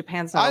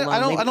Japan's not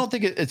alone. I don't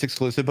think it's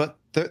exclusive, but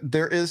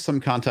there is some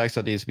context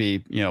that needs to be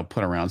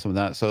put around some of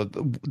that. So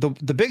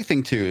the big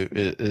thing too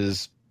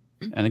is,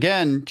 and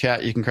again,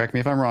 chat, you can correct me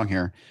if I'm wrong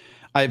here,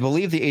 I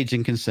believe the age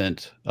in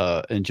consent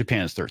in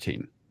Japan is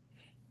 13.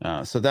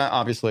 So that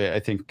obviously I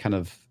think kind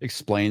of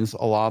explains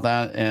a lot of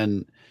that.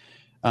 And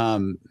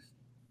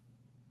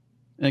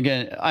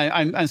again,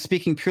 I'm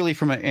speaking purely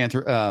from an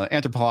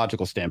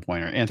anthropological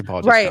standpoint or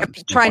anthropological right. I'm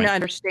trying to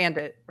understand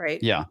it,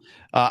 right? Yeah.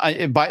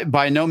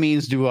 By no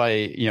means do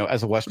I,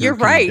 as a Westerner, you're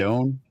right.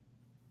 Condone,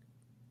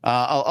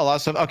 a lot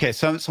of stuff. Okay,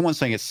 so someone's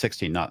saying it's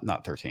 16,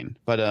 not 13,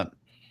 but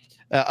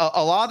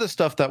a lot of the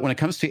stuff that when it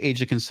comes to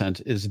age of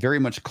consent is very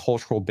much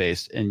cultural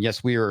based, and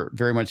yes, we are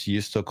very much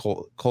used to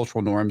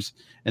cultural norms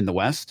in the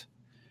West.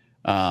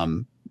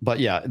 But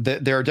yeah,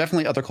 there are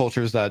definitely other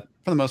cultures that,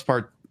 for the most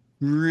part,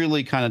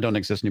 really kind of don't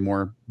exist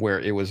anymore, where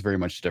it was very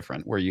much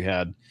different, where you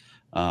had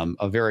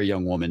a very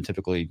young woman,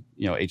 typically,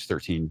 age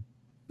 13,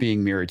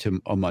 being married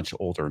to a much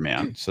older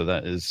man. So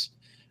that is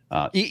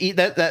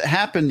that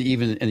happened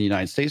even in the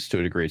United States to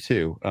a degree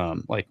too.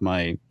 Like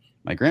my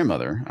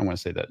grandmother, I want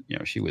to say that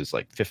she was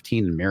like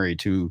 15 and married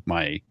to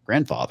my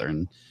grandfather,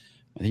 and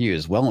I think he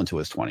was well into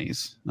his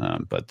 20s.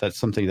 But that's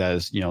something that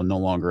is no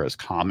longer as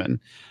common.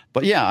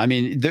 But yeah, I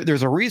mean,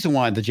 there's a reason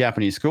why the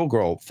Japanese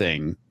schoolgirl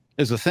thing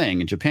is a thing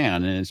in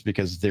Japan, and it's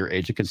because their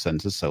age of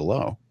consent is so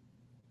low.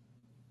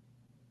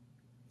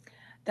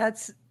 I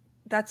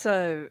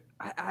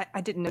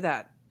didn't know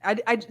that.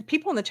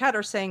 People in the chat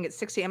are saying it's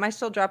 60. Am I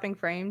still dropping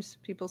frames?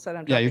 People said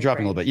I'm dropping. Yeah, you're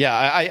dropping frames. A little bit.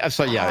 Yeah, I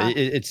saw. Yeah,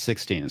 it's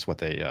 16 is what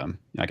they.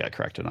 I got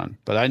corrected on,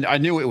 but I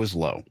knew it was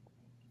low.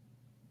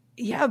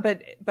 Yeah,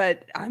 but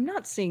I'm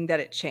not seeing that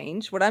it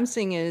changed. What I'm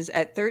seeing is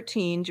at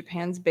 13,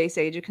 Japan's base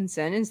age of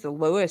consent is the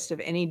lowest of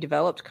any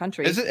developed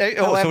country. Is it?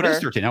 However, so it is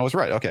 13. I was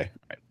right. Okay.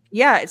 Right.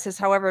 Yeah, it says,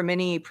 however,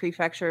 many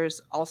prefectures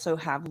also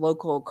have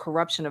local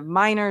corruption of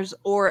minors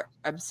or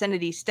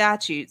obscenity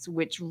statutes,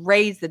 which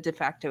raise the de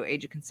facto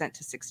age of consent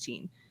to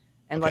 16,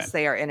 unless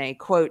they are in a,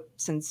 quote,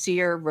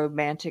 sincere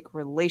romantic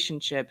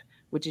relationship,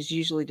 which is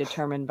usually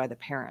determined by the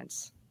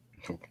parents.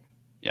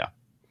 Yeah.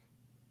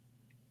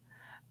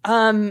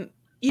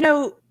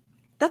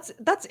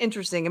 That's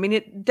interesting. I mean,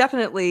 it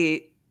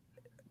definitely,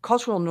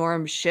 cultural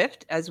norms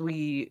shift as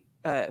we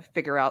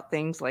figure out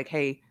things like,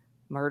 hey,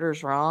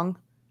 murder's wrong.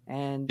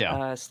 And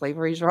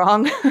slavery's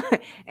wrong.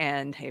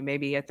 And hey,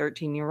 maybe a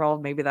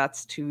 13-year-old, maybe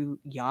that's too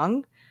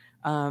young.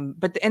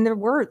 But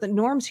the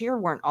norms here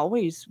weren't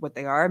always what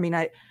they are. I mean,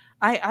 I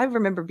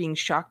remember being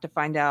shocked to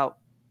find out,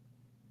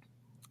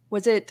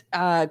 was it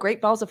Great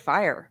Balls of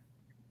Fire?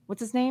 What's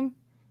his name?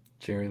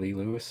 Jerry Lee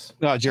Lewis.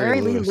 No,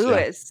 Jerry Lee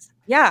Lewis.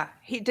 Yeah.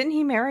 Didn't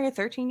he marry a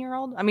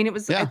 13-year-old? I mean, it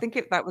was, I think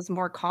that was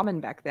more common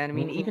back then. I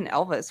mean, even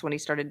Elvis, when he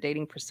started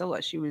dating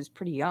Priscilla, she was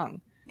pretty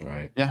young.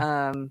 Right.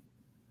 Yeah.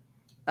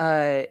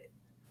 But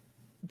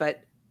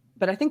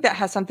I think that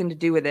has something to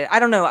do with it. I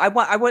don't know. I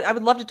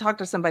would love to talk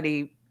to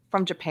somebody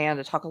from Japan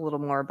to talk a little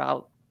more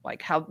about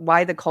like how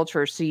it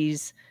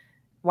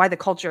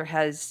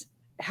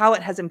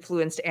has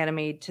influenced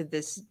anime to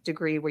this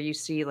degree, where you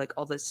see like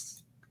all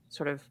this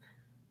sort of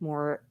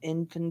more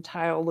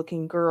infantile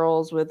looking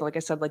girls with, like I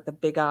said, like the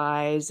big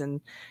eyes,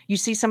 and you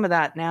see some of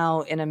that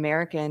now in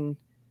American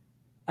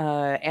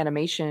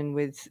animation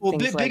with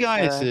big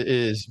eyes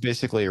is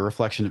basically a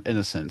reflection of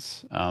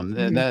innocence.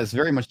 And that is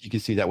very much, you can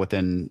see that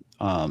within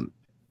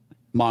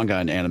manga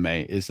and anime,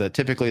 is that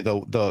typically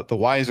the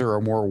wiser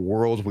or more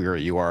world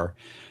weary you are,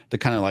 the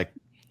kind of like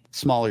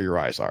smaller your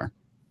eyes are,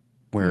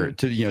 where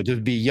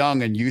to be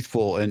young and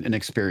youthful and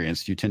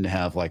inexperienced, you tend to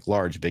have like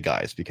large big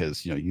eyes,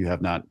 because you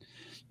have not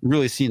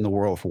really seen the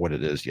world for what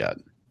it is yet.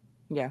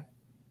 Yeah.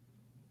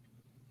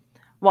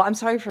 Well, I'm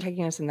sorry for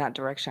taking us in that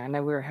direction. I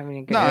know we were having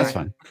a good No, that's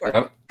time fine.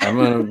 before.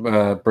 I'm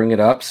gonna bring it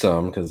up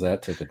some because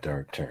that took a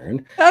dark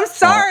turn. I'm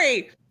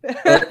sorry.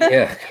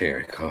 Yeah,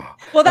 Keri, cool.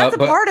 Well, that's a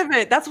But part of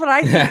it. That's what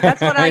I think. That's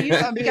what I usually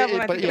I mean, think of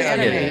when I but think of yeah,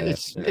 anime.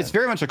 it's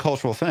very much a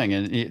cultural thing,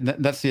 and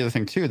that's the other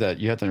thing too that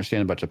you have to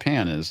understand about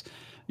Japan is,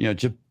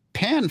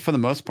 Japan for the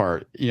most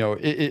part,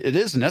 it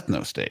is an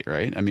ethno state,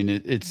 right? I mean,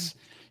 it's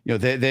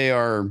they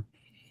are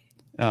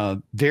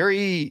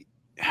very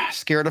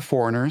scared of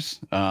foreigners.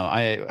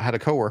 I had a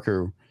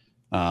coworker,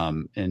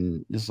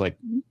 and this is like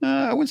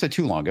I wouldn't say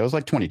too long ago. It was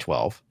like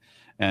 2012,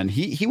 and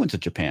he went to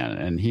Japan,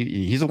 and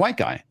he's a white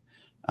guy.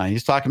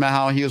 He's talking about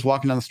how he was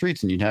walking down the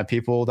streets, and you'd have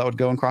people that would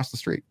go and cross the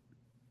street.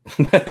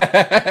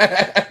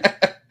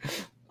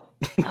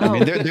 I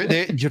mean,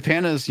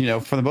 Japan is,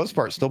 for the most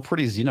part, still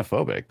pretty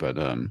xenophobic, but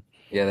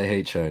yeah, they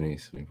hate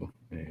Chinese people.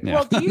 yeah.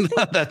 Well, do you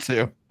think that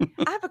too?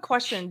 I have a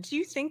question. Do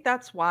you think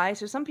that's why?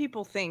 So some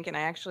people think, and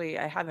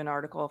I have an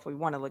article if we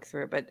want to look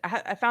through it, but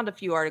I found a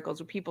few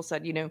articles where people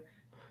said,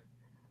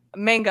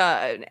 manga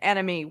and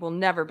anime will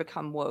never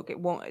become woke. It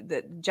won't.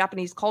 The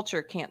Japanese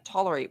culture can't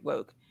tolerate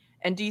woke.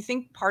 And do you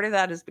think part of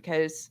that is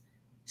because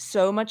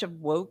so much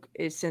of woke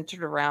is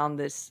centered around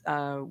this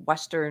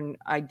Western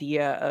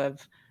idea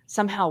of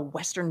somehow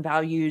Western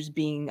values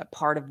being a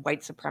part of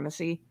white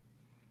supremacy?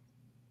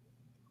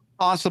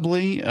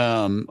 Possibly.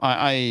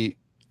 I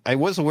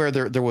was aware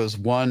there was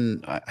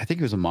one. I think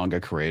it was a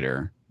manga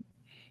creator,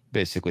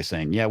 basically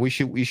saying, "Yeah, we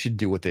should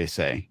do what they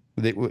say,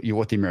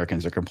 what the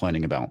Americans are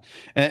complaining about."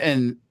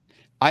 And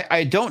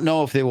I don't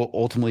know if they will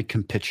ultimately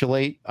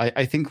capitulate.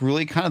 I think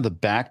really kind of the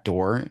back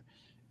door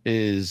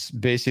is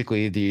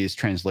basically these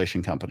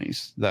translation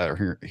companies that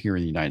are here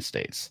in the United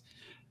States.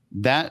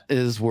 That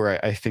is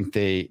where I think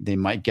they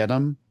might get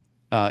them,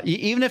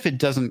 even if it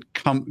doesn't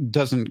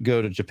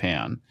go to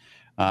Japan.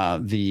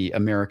 The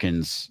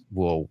Americans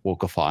will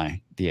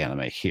wokeify the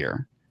anime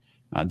here.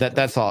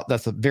 That's all.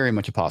 That's very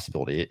much a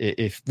possibility.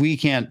 If we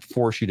can't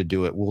force you to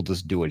do it, we'll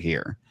just do it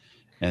here,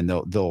 and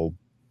they'll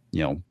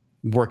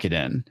work it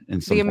in some The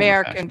form or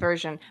American fashion.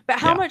 version. But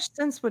how Yeah. much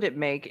sense would it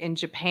make in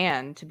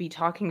Japan to be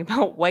talking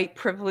about white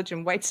privilege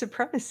and white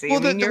supremacy?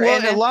 Well, I mean, you're well,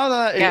 in a lot of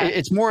that yeah.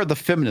 it's more of the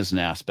feminism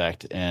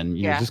aspect, and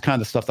Yeah. just kind of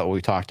the stuff that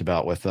we talked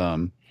about with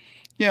the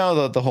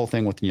whole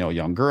thing with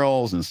young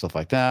girls and stuff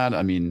like that.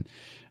 I mean,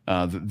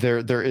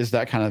 there is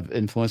that kind of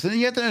influence, and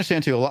you have to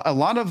understand too. A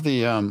lot of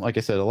the like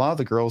I said, a lot of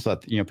the girls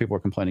that people are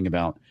complaining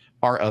about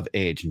are of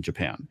age in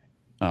Japan,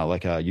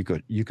 like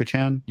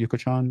Yuko-chan.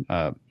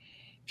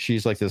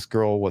 She's like this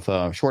girl with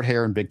short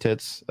hair and big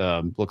tits.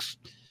 Looks,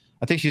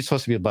 I think she's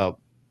supposed to be about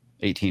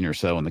 18 or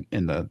so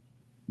in the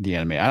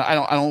anime. I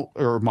don't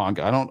or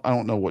manga. I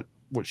don't know what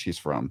she's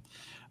from.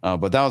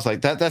 But that was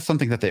like that's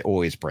something that they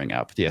always bring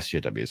up. The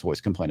SJWs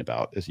always complain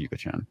about is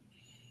Yuka-chan.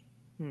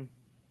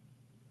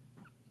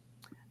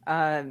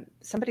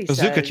 Somebody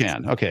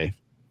Zuka-chan. Okay.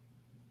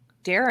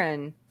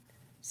 Darren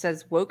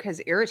says woke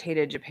has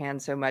irritated Japan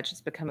so much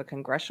it's become a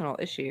congressional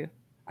issue.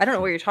 I don't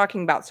know what you're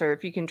talking about, sir.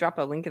 If you can drop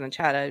a link in the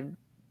chat, I'd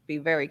be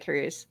very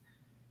curious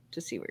to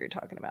see what you're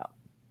talking about.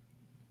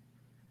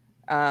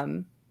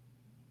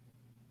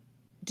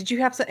 Did you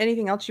have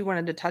anything else you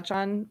wanted to touch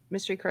on,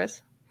 Mystery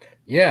Chris?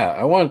 Yeah,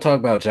 I want to talk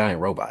about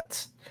giant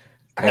robots.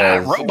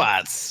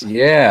 Robots.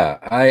 Yeah,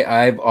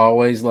 I've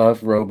always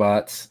loved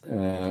robots,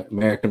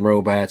 American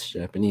robots,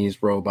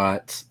 Japanese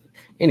robots,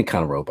 any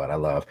kind of robot I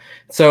love.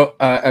 So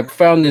I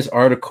found this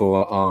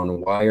article on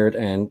Wired,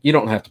 and you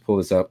don't have to pull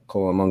this up,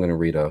 Cole. I'm going to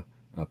read a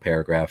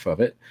paragraph of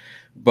it,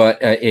 but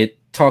it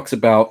talks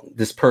about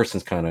this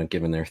person's kind of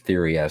giving their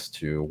theory as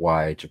to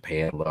why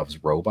Japan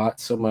loves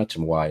robots so much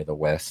and why the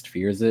West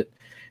fears it.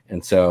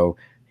 And so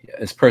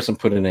this person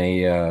put in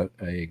a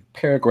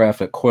paragraph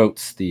that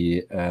quotes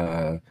the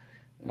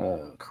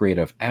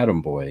creative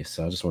Atom Boy.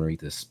 So I just want to read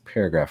this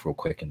paragraph real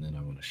quick, and then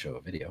I want to show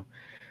a video.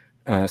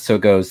 So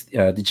it goes,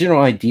 the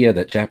general idea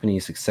that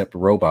Japanese accept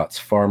robots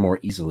far more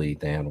easily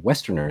than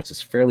Westerners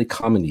is fairly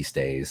common these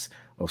days.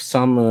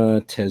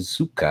 Osamu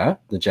Tezuka,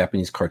 the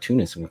Japanese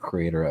cartoonist and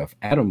creator of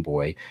Atom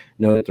Boy,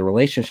 noted the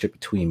relationship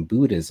between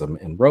Buddhism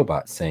and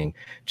robots, saying,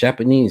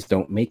 Japanese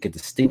don't make a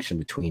distinction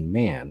between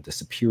man, the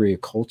superior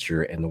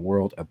culture, and the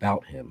world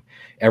about him.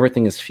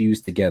 Everything is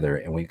fused together,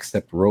 and we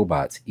accept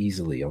robots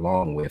easily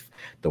along with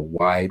the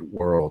wide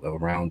world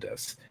around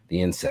us.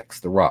 The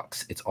insects, the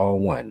rocks, it's all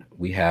one.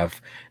 We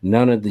have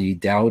none of the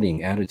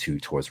doubting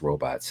attitude towards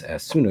robots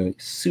as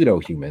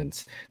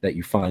pseudo-humans that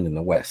you find in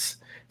the West.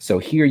 So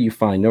here you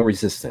find no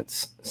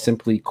resistance,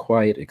 simply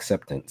quiet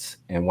acceptance.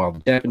 And while the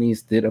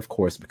Japanese did, of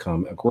course,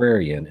 become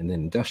agrarian and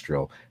then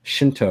industrial,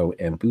 Shinto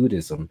and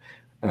Buddhism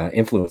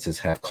influences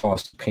have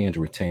caused Japan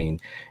to retain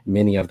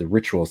many of the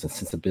rituals and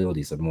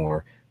sensibilities of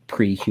more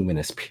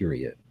pre-humanist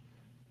period.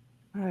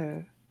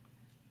 Oh,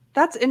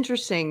 that's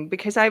interesting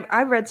because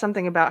I read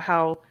something about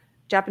how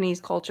Japanese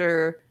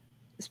culture,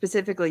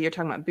 specifically you're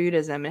talking about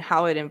Buddhism and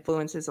how it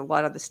influences a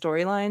lot of the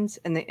storylines,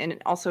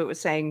 and also it was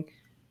saying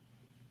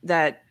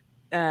that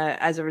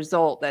as a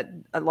result that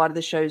a lot of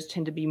the shows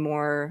tend to be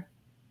more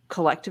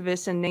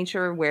collectivist in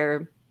nature,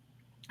 where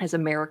as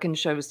American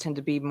shows tend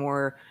to be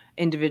more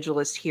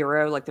individualist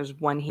hero, like there's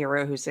one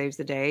hero who saves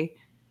the day.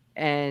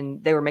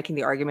 And they were making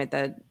the argument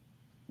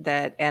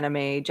that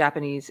anime,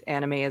 Japanese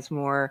anime, is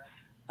more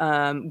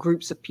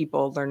groups of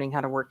people learning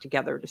how to work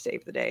together to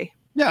save the day.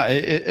 Yeah,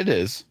 it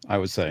is, I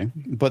would say.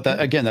 But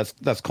that, again,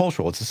 that's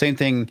cultural. It's the same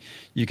thing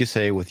you could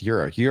say with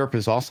Europe. Europe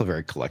is also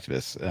very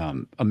collectivist.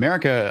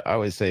 America, I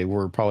would say,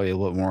 we're probably a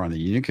little more on the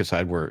unique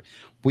side, where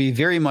we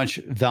very much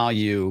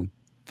value,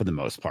 for the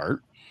most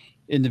part,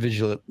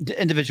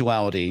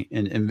 individuality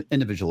and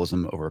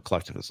individualism over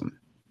collectivism.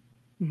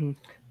 And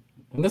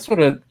that's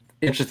one of the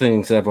interesting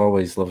things I've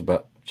always loved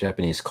about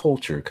Japanese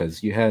culture,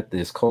 because you had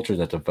this culture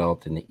that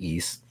developed in the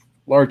East,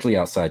 largely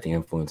outside the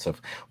influence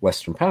of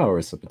Western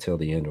powers up until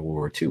the end of World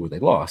War II, where they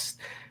lost.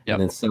 Yep.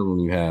 And then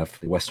suddenly you have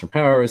the Western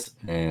powers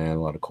and a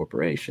lot of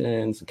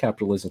corporations and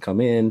capitalism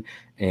come in,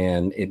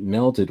 and it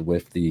melded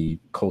with the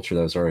culture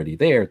that was already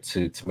there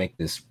to make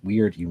this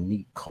weird,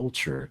 unique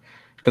culture.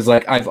 Because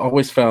like I've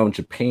always found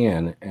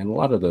Japan and a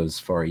lot of those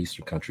Far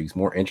Eastern countries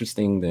more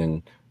interesting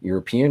than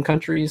European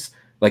countries.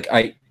 Like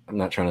I'm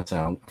not trying to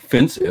sound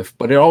offensive,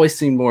 but it always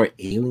seemed more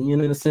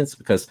alien in a sense,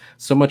 because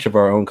so much of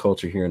our own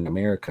culture here in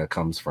America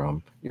comes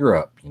from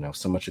Europe. You know,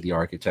 so much of the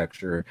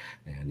architecture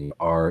and the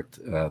art,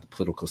 the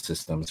political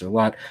systems, there are a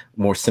lot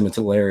more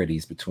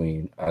similarities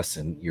between us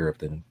and Europe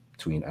than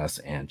between us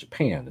and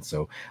Japan. And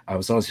so I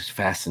was always just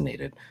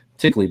fascinated,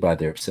 particularly by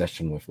their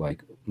obsession with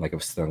like I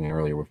was saying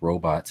earlier, with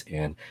robots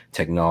and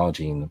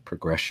technology and the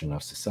progression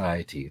of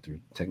society through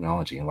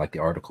technology. And like the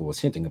article was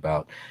hinting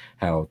about,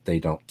 how they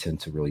don't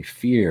tend to really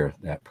fear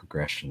that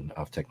progression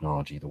of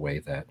technology the way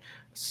that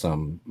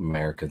some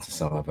Americans and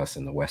some of us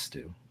in the West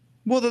do.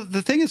 Well,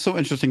 the thing is so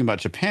interesting about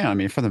Japan, I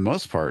mean, for the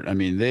most part, I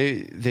mean,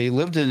 they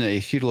lived in a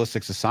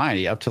feudalistic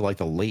society up to like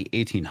the late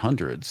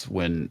 1800s,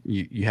 when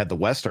you had the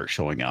West start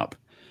showing up.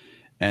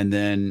 And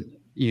then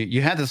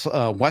you had this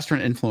Western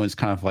influence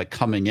kind of like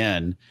coming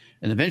in,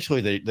 and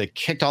eventually they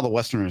kicked all the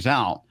Westerners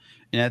out.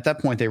 And at that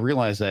point, they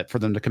realized that for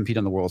them to compete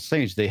on the world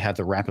stage, they had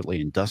to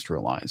rapidly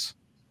industrialize,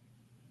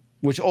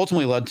 which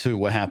ultimately led to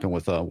what happened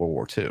with World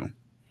War II.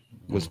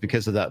 Was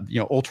because of that,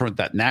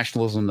 that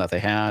nationalism that they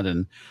had,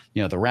 and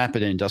the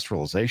rapid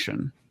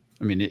industrialization.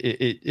 I mean,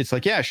 it's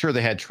like, yeah, sure,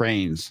 they had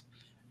trains,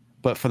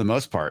 but for the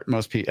most part,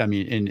 most people, I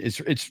mean, and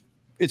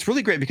it's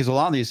really great because a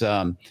lot of these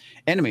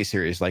anime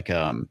series, like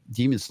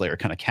Demon Slayer,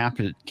 kind of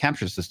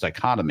captures this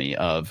dichotomy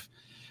of,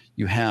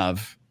 you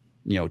have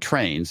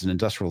trains and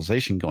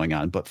industrialization going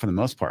on, but for the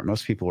most part,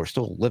 most people are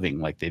still living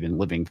like they've been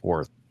living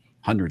for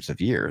hundreds of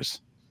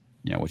years,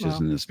 which is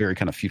in this very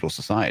kind of feudal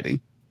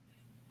society.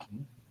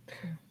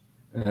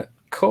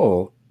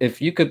 Cole, if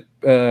you could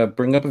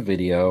bring up a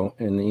video,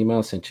 and the email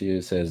I sent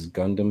you says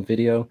Gundam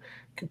video,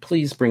 could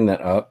please bring that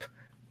up.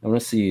 I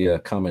want to see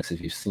comments if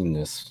you've seen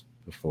this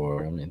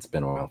before. I mean, it's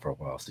been around for a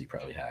while, so you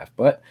probably have,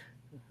 but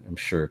I'm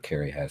sure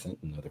Keri hasn't,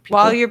 and other people.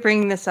 While you're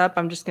bringing this up,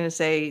 I'm just going to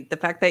say the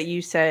fact that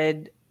you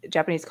said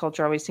Japanese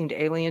culture always seemed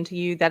alien to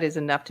you, that is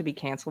enough to be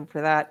canceled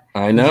for that.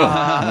 I know.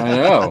 I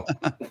know.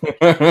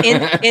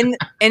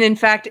 And in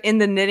fact, in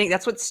the knitting,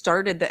 that's what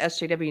started the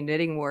SJW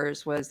knitting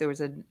wars. Was there was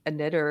a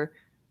knitter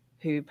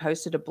who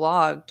posted a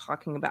blog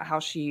talking about how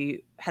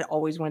she had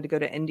always wanted to go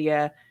to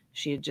India.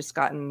 She had just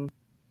gotten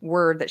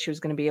word that she was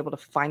going to be able to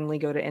finally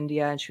go to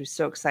India, and she was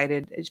so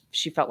excited.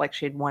 She felt like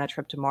she had won a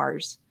trip to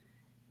Mars,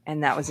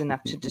 and that was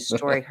enough to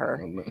destroy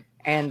her.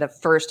 And the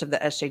first of the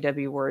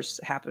SJW wars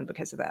happened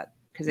because of that.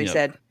 Because they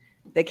said,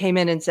 they came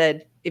in and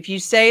said, if you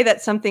say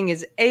that something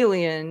is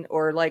alien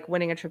or like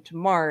winning a trip to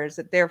Mars,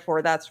 that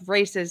therefore that's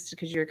racist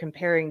because you're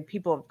comparing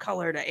people of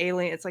color to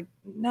alien. It's like,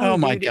 no. Oh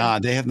my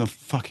God, they have no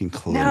fucking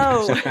clue.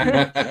 No,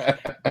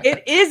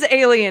 it is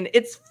alien.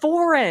 It's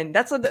foreign.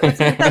 That's what that word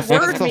means.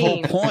 That's the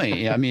whole point.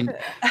 Yeah, I mean.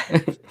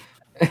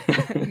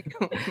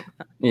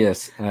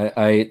 Yes,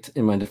 I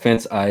in my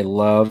defense, I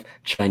love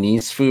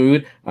Chinese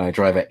food. I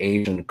drive an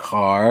Asian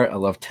car. I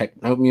love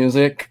techno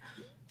music.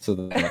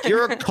 So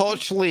you're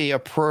culturally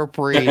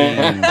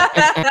appropriating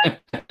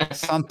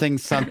something.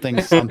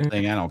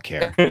 I don't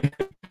care.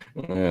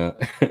 Yeah.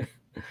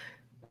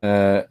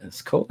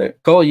 Is Cole there?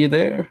 Cole, you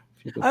there?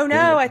 Oh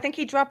no, I think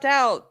he dropped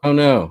out. Oh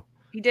no,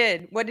 he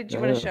did. What did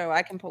you want to show?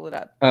 I can pull it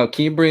up. Oh,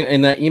 can you bring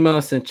in that email I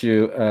sent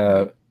you?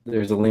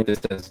 There's a link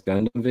that says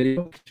Gundam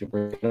video. Could you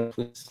bring it up,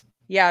 please?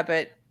 Yeah,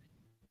 but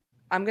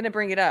I'm gonna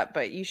bring it up.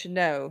 But you should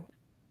know,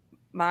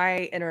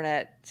 my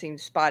internet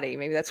seems spotty.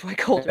 Maybe that's why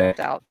Cole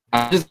dropped out.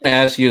 I'm just gonna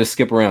ask you to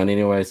skip around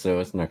anyway, so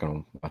it's not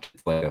gonna watch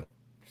it like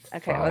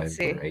okay, let's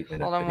see.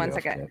 Hold on 1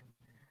 second.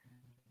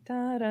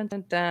 Dun, dun,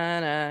 dun,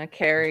 dun,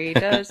 Keri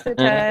does the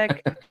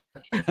tech.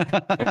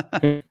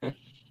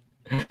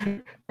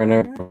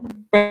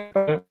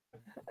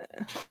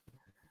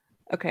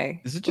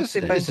 Okay. Is it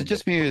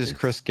just me, or is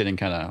Chris getting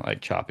kind of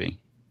like choppy?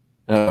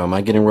 Am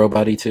I getting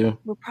robot-y too?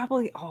 We're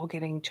probably all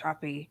getting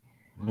choppy.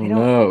 Oh,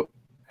 no.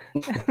 I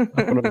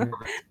don't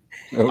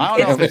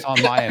know if it's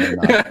on my end or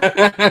not.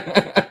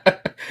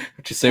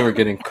 Would you say we're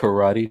getting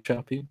karate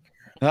choppy?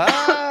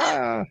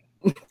 Ah!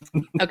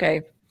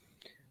 Okay.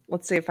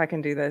 Let's see if I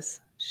can do this.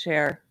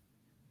 Share.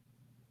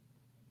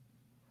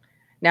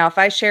 Now, if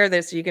I share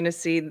this, you're going to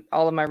see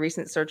all of my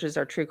recent searches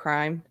are true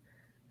crime.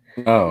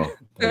 Oh,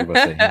 you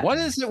must say What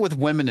is it with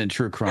women in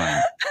true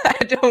crime?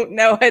 I don't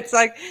know. It's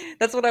like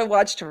that's what I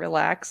watch to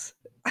relax.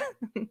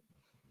 Okay,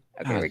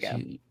 here we go.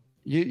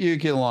 You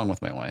get along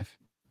with my wife.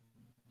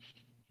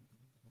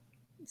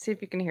 See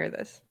if you can hear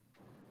this.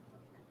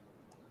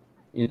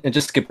 and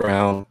just skip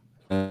around.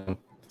 No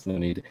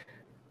need.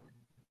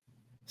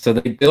 So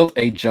they built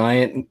a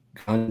giant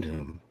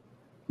Gundam.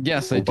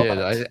 Yes, I did.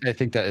 I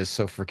think that is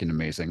so freaking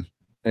amazing.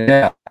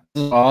 Yeah,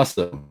 this is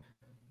awesome.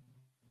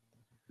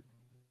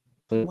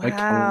 So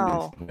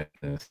Wow.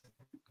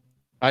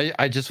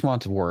 I just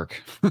want to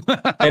work.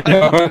 I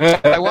know.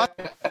 I want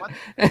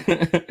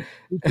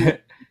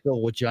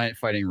people with giant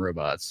fighting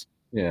robots.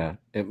 Yeah,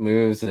 it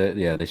moves.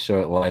 Yeah, they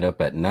show it light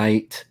up at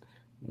night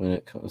when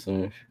it comes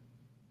in.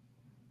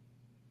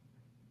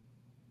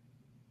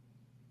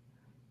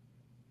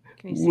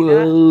 Can you see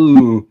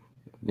that?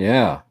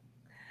 Yeah.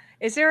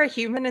 Is there a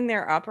human in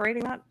there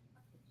operating that?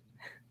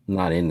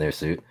 Not in their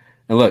suit.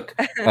 And look,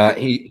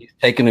 he's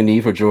taking a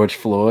knee for George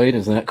Floyd.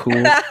 Isn't that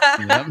cool?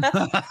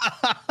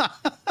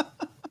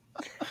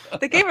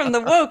 They gave him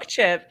the woke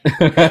chip.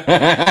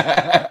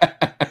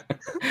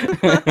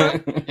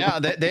 Yeah,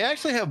 they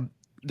actually have.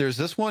 There's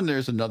this one.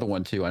 There's another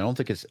one too. I don't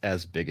think it's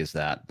as big as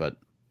that, but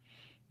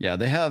yeah,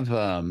 they have.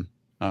 I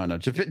don't know.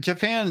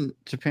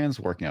 Japan's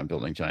working on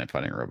building giant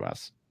fighting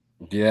robots.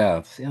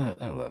 Yeah, see,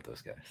 I love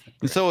those guys.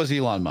 And so is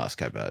Elon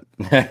Musk, I bet.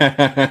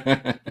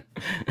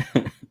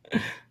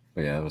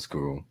 But yeah, that was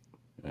cool.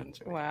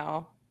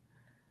 Wow.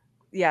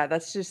 Yeah,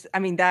 that's just, I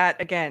mean, that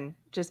again,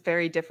 just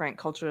very different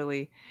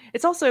culturally.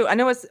 It's also, I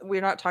know we're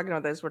not talking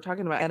about this, we're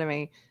talking about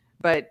anime,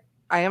 but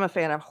I am a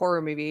fan of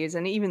horror movies,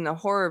 and even the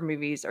horror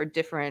movies are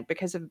different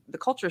because of the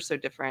culture is so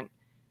different.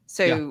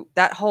 So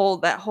that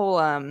whole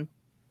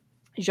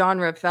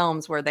genre of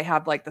films where they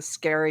have like the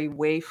scary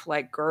waif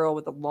like girl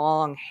with the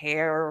long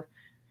hair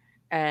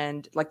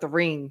and like The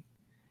Ring,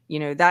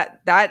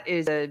 that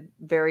is a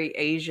very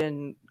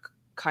Asian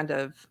kind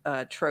of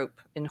trope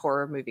in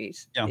horror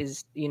movies.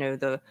 Is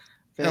the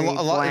very a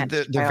lot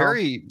they're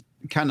very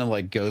kind of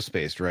like ghost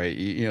based, right?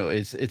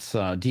 It's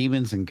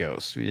demons and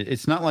ghosts.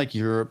 It's not like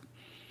Europe.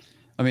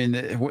 I mean,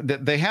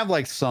 they have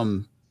like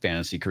some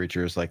fantasy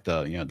creatures like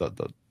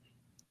the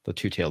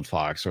two-tailed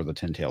fox or the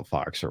ten-tailed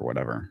fox or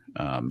whatever.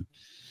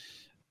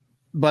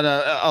 But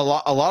a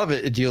lot of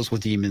it deals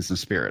with demons and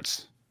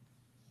spirits.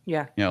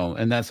 Yeah.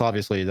 And that's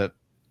obviously that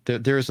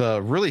there's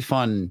a really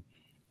fun,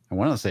 I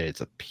want to say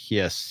it's a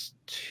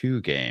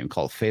PS2 game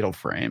called Fatal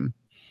Frame.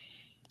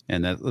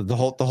 And that the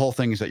whole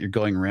thing is that you're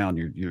going around,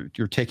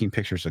 you're taking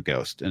pictures of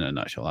ghosts in a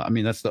nutshell. I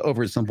mean, that's the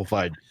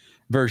oversimplified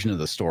version of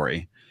the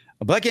story.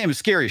 But that game is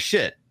scary as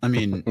shit. I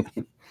mean,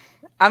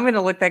 I'm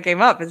gonna look that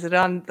game up. Is it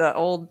on the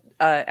old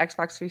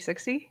Xbox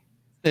 360?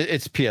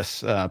 It's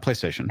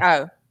PlayStation.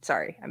 Oh,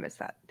 sorry, I missed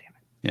that. Damn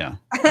it.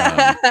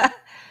 Yeah.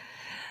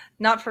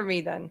 Not for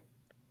me then.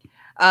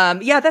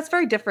 Yeah, that's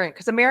very different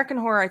because American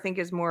horror, I think,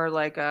 is more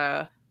like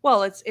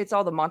it's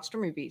all the monster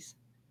movies.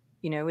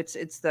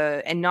 It's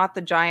and not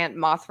the giant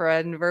Mothra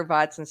and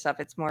robots and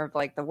stuff. It's more of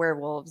like the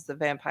werewolves, the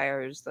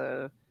vampires,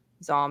 the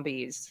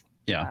zombies.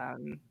 Yeah.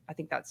 I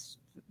think that's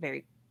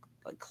very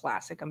like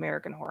classic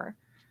American horror.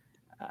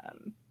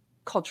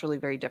 Culturally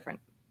very different.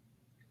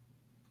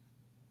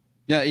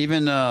 Yeah,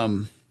 even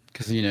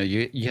because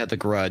you had The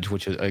Grudge,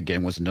 which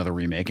again was another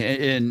remake,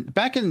 and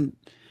back in,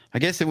 I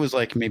guess it was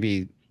like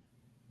maybe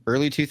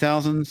early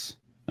 2000s.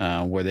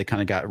 Where they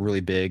kind of got really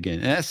big,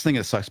 and that's the thing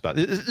that sucks about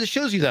it. It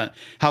shows you that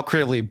how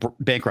creatively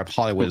bankrupt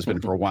Hollywood has been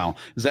for a while.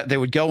 Is that they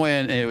would go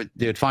in and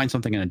they would find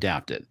something and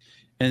adapt it,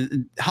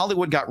 and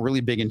Hollywood got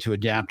really big into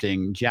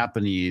adapting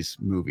Japanese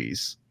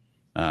movies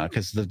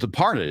because The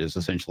Departed is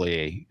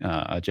essentially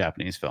a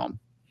Japanese film,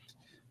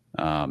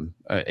 an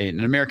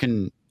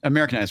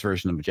Americanized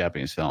version of a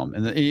Japanese film,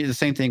 and the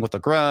same thing with The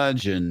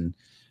Grudge and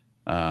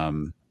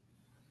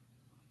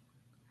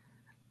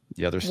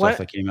the other stuff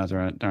that came out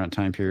during that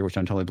time period, which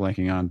I'm totally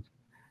blanking on.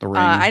 The Ring.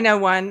 I know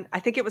one. I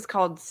think it was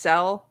called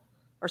Cell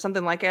or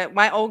something like it.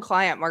 My old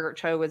client, Margaret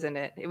Cho, was in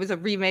it. It was a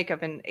remake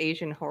of an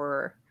Asian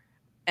horror.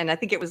 And I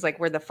think it was like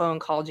where the phone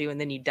called you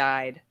and then you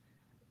died.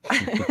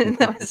 And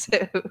that was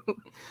so...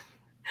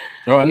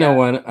 Oh, I know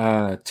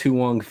one. Tu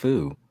Wong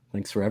Fu.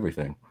 Thanks for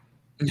everything.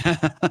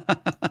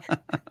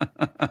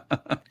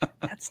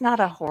 That's not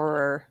a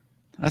horror.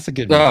 That's a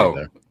good movie,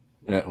 though.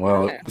 Yeah,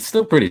 well, it's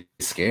still pretty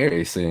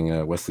scary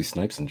seeing Wesley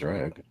Snipes in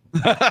drag.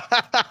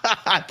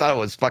 I thought it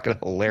was fucking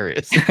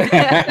hilarious.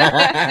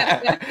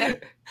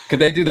 Could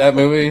they do that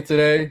movie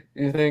today,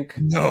 you think?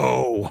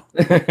 No.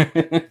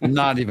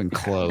 Not even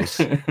close.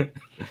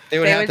 They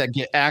would have to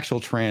get actual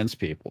trans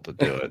people to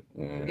do it.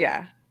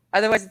 Yeah.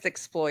 Otherwise, it's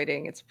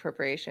exploiting. It's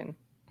appropriation.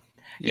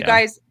 Yeah. You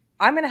guys,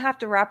 I'm going to have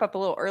to wrap up a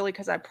little early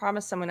because I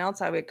promised someone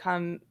else I would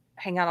come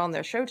hang out on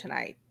their show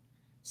tonight.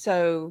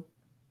 So,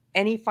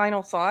 any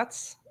final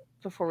thoughts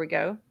before we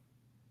go?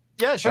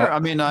 Yeah, sure. I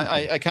mean,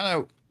 I kind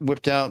of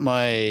whipped out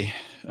my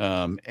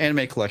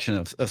anime collection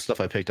of stuff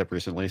I picked up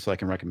recently, so I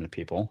can recommend to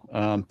people.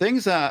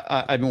 Things that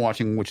I've been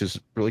watching, which is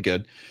really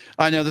good.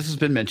 I know this has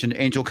been mentioned.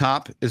 Angel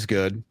Cop is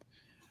good.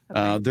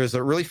 Okay. There's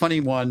a really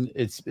funny one.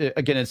 It's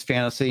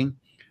fantasy.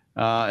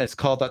 It's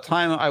called That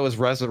Time I Was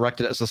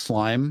Resurrected as a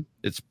Slime.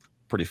 It's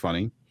pretty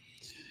funny.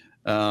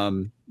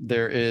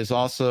 There is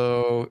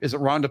also Is It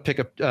Wrong to Pick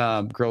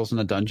Up Girls in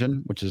a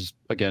Dungeon, which is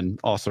again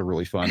also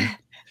really fun.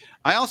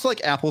 I also like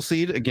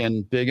Appleseed,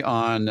 again big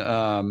on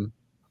the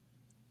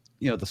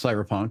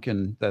cyberpunk,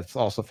 and that's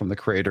also from the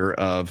creator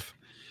of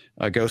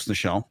Ghost in the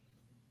Shell.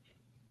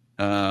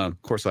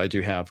 Of course, I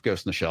do have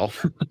Ghost in the Shell.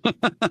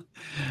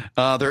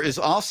 There is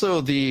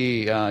also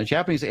the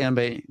Japanese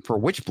anime for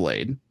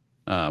Witchblade,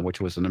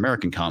 which was an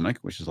American comic,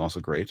 which is also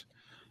great.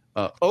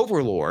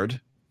 Overlord,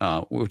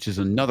 which is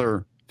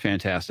another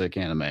fantastic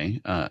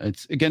anime.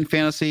 It's again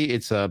fantasy.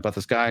 It's about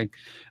this guy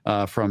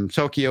from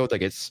Tokyo that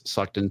gets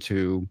sucked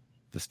into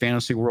this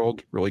fantasy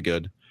world. Really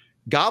good.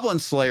 Goblin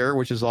Slayer,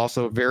 which is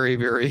also very,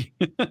 very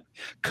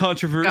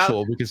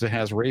controversial because it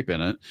has rape in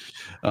it.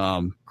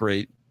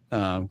 Great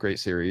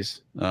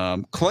series.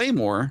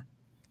 Claymore.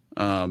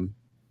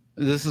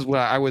 This is what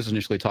I was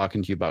initially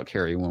talking to you about,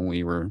 Keri, when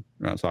we were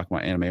talking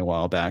about anime a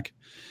while back.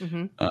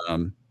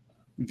 Mm-hmm.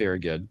 Very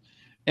good.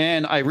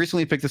 And I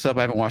recently picked this up.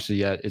 I haven't watched it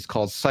yet. It's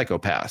called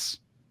Psychopass.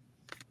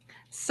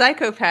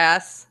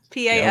 Psychopass.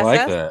 P-A-S-S? Yeah, I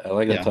like that. I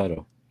like that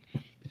title.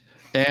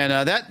 And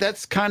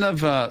that's kind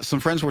of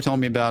some friends were telling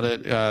me about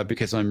it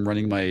because I'm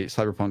running my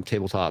cyberpunk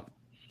tabletop,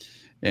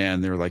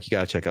 and they were like, "You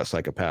got to check out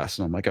Psychopass,"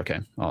 and I'm like, "Okay,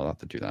 I'll have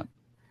to do that."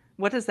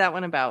 What is that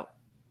one about?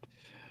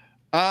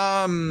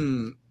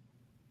 I'm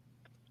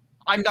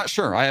not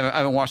sure. I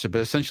haven't watched it,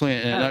 but essentially,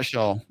 in a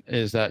nutshell,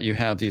 is that you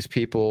have these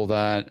people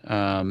that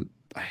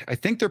I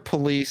think they're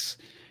police,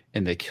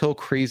 and they kill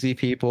crazy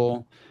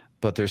people,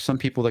 but there's some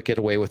people that get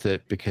away with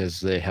it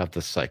because they have the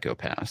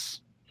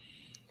Psychopass.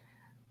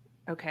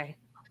 Okay.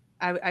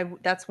 I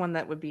that's one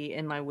that would be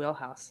in my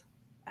wheelhouse.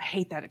 I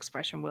hate that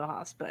expression,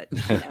 wheelhouse, but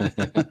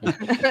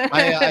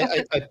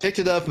I picked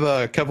it up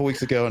a couple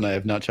weeks ago and I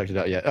have not checked it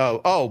out yet.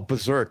 Oh,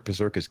 Berserk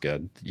is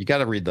good. You got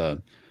to read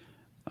the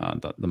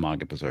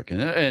manga Berserk,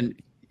 and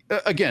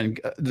again,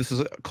 this is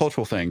a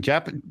cultural thing.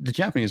 The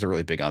Japanese are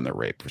really big on their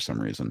rape for some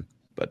reason,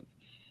 but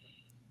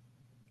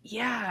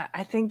yeah,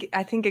 I think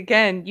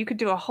again, you could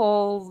do a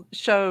whole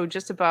show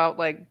just about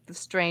like the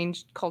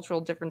strange cultural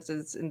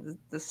differences in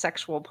the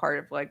sexual part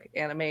of like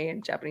anime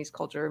and Japanese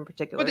culture in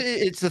particular. But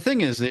it's the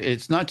thing is,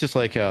 it's not just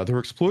like they're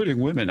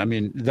exploiting women. I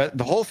mean, that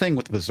the whole thing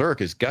with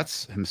Berserk is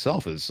Guts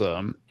himself is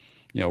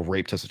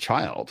raped as a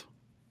child.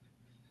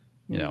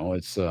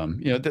 It's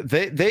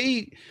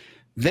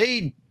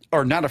they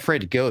are not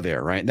afraid to go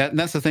there, right?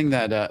 That's the thing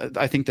that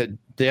I think that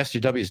the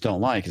SJWs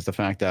don't like is the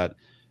fact that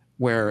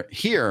where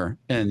here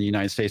in the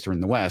United States or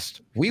in the West,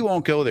 we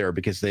won't go there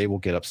because they will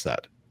get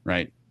upset,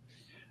 right?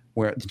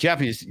 Where the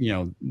Japanese,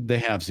 they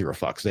have zero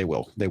fucks. They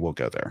will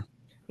go there.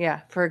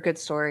 Yeah, for a good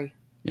story.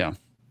 Yeah.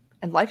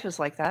 And life is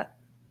like that.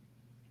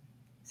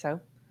 So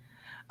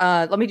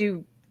let me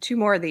do two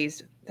more of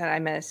these that I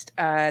missed.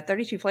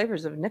 32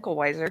 Flavors of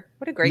Nickelweiser.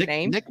 What a great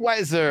name. Nick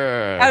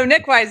Weiser. Oh,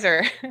 Nick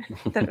Weiser.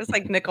 That was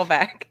like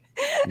Nickelback.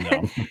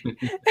 No.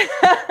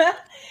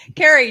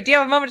 Keri, do you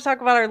have a moment to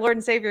talk about our Lord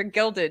and Savior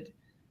Gilded?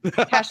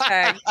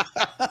 Hashtag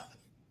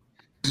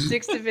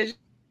 6th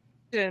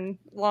Division,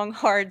 long,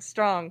 hard,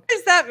 strong. What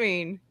does that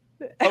mean?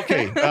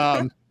 Okay.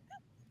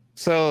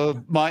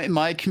 So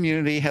my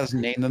community has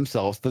named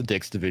themselves the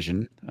Dix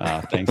Division,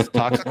 thanks to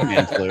Toxic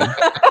Man Flu.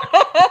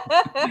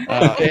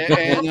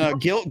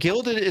 And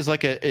Gilded is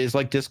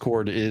like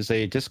Discord, is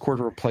a Discord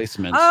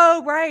replacement.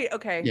 Oh, right.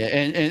 Okay. Yeah,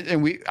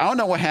 and I don't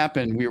know what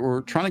happened. We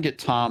were trying to get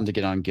Tom to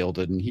get on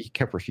Gilded, and he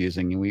kept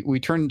refusing. And we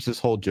turned this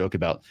whole joke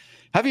about,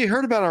 have you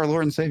heard about our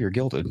Lord and Savior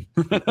Gilded?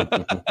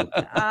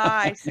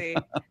 I see.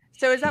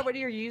 So is that what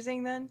you're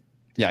using then?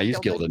 Yeah, I use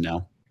Gilded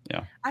now.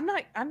 Yeah. I'm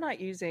not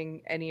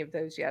using any of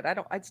those yet.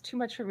 It's too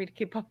much for me to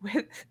keep up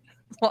with.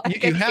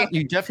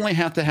 You definitely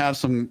have to have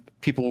some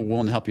people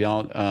willing to help you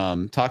out.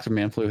 Toxic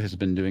Man Flu has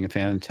been doing a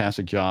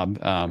fantastic job.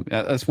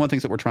 That's one of the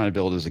things that we're trying to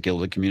build is a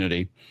Gilded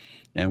community.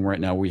 And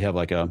right now we have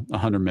like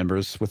 100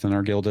 members within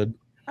our Gilded.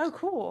 Oh,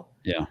 cool.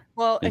 Yeah.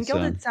 Well, and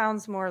Gilded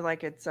sounds more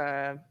like it's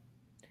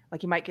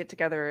like you might get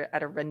together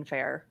at a Ren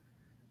fair.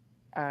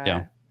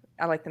 Yeah.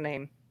 I like the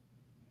name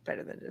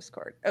better than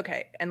Discord.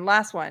 Okay. And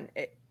last one,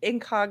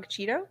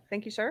 Incogchito,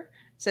 thank you, sir,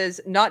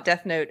 says, not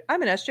Death Note.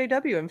 I'm an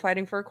SJW and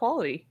fighting for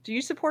equality. Do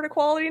you support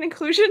equality and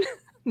inclusion?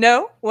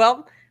 No?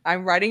 Well,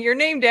 I'm writing your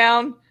name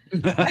down.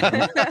 Pretty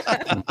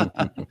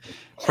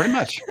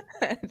much.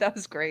 That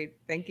was great.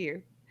 Thank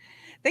you.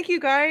 Thank you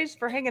guys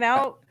for hanging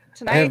out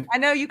tonight. I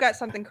know you got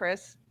something,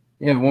 Chris.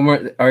 Yeah, one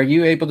more. Are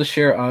you able to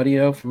share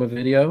audio from a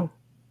video?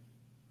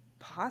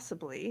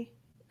 Possibly.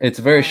 It's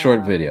a very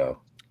short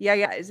video.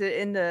 Yeah. Is it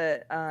in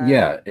the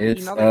yeah,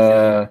 it's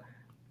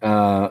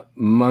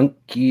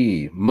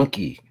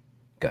monkey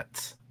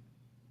guts.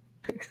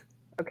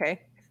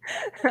 Okay.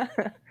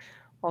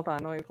 Hold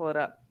on, let me pull it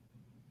up.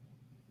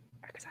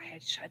 because I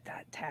had shut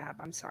that tab.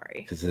 I'm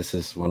sorry. Because this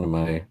is one of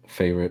my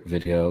favorite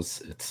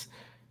videos. It's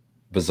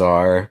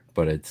bizarre,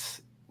 but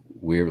it's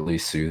weirdly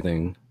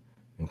soothing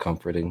and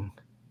comforting.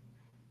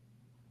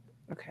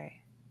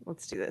 Okay,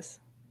 let's do this.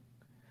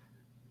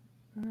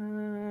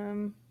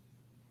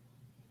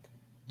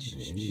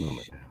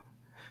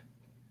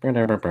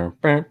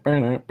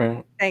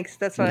 Thanks.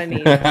 That's what I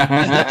need.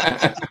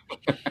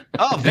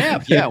 Oh,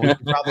 vamp. Yeah, we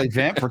should probably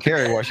vamp for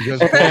Keri while she goes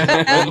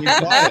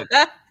quiet.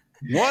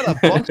 What a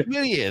bunch of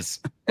idiots.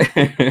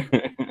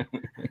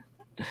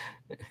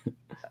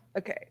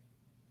 Okay.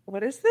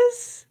 What is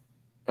this?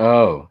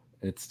 Oh,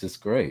 it's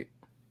just great.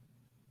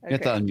 You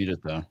have to unmute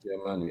it, though. Yeah,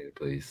 unmute it,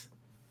 please.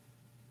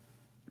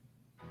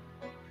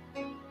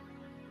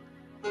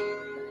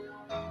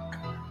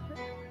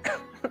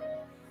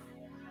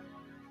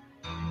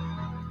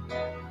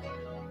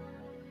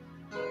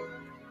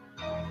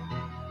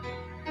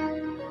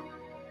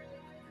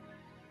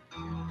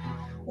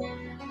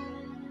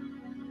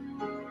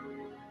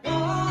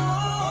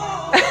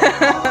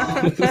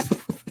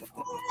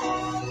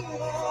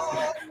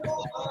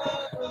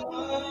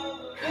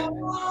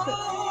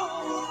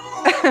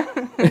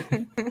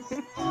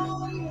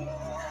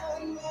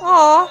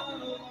 Aw.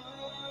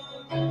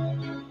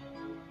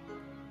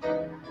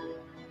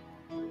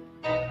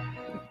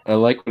 I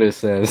like what it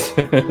says.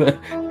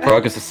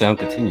 Progress of sound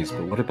continues,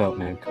 but what about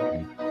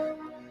mankind?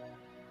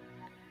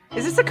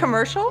 Is this a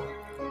commercial?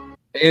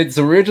 It's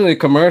originally a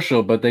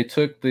commercial, but they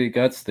took the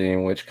Guts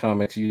theme, which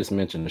Comix, you just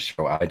mentioned the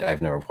show.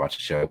 I've never watched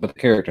the show, but the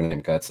character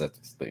named Guts, that's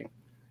his theme.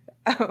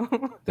 Oh,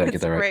 Did I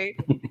get that right?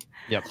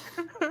 Yep.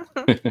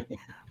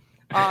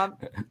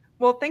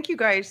 Well, thank you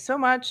guys so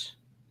much.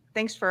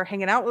 Thanks for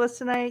hanging out with us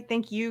tonight.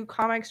 Thank you,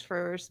 Comix,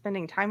 for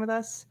spending time with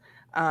us.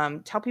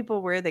 Tell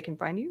people where they can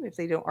find you if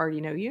they don't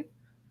already know you.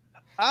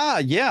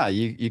 Yeah,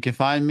 you can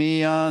find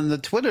me on the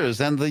Twitters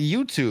and the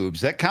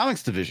YouTubes at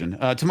Comics Division.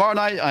 Tomorrow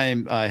night,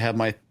 I have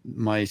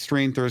my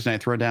stream Thursday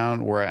Night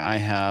Throwdown where I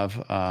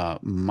have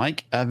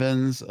Mike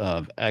Evans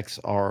of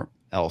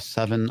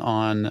XRL7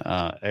 on.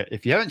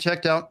 If you haven't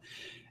checked out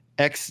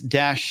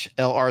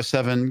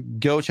X-LR7,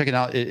 go check it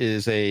out. It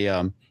is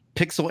a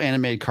pixel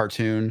animated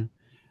cartoon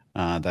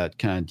that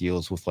kind of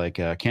deals with like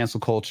cancel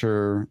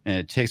culture, and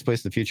it takes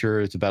place in the future.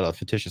 It's about a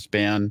fictitious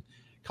band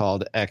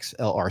called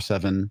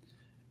XLR7.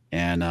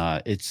 And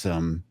it's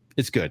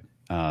good,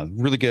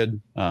 really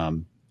good.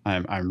 I'm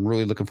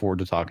really looking forward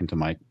to talking to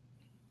Mike.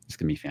 It's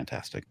gonna be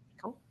fantastic.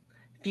 Cool.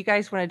 If you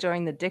guys want to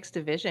join the Dix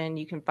Division,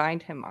 you can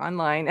find him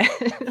online. I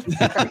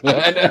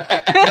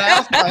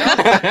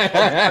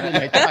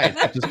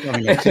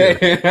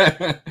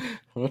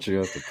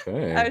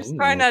was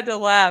trying not to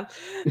laugh.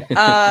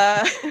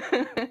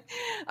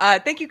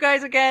 Thank you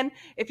guys again.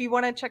 If you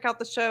want to check out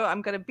the show,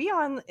 I'm going to be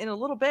on in a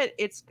little bit.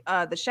 It's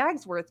the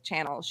Shagsworth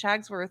channel.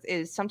 Shagsworth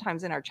is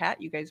sometimes in our chat.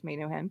 You guys may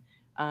know him.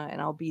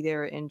 And I'll be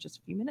there in just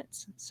a few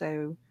minutes.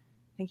 So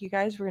thank you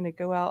guys. We're going to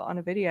go out on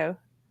a video.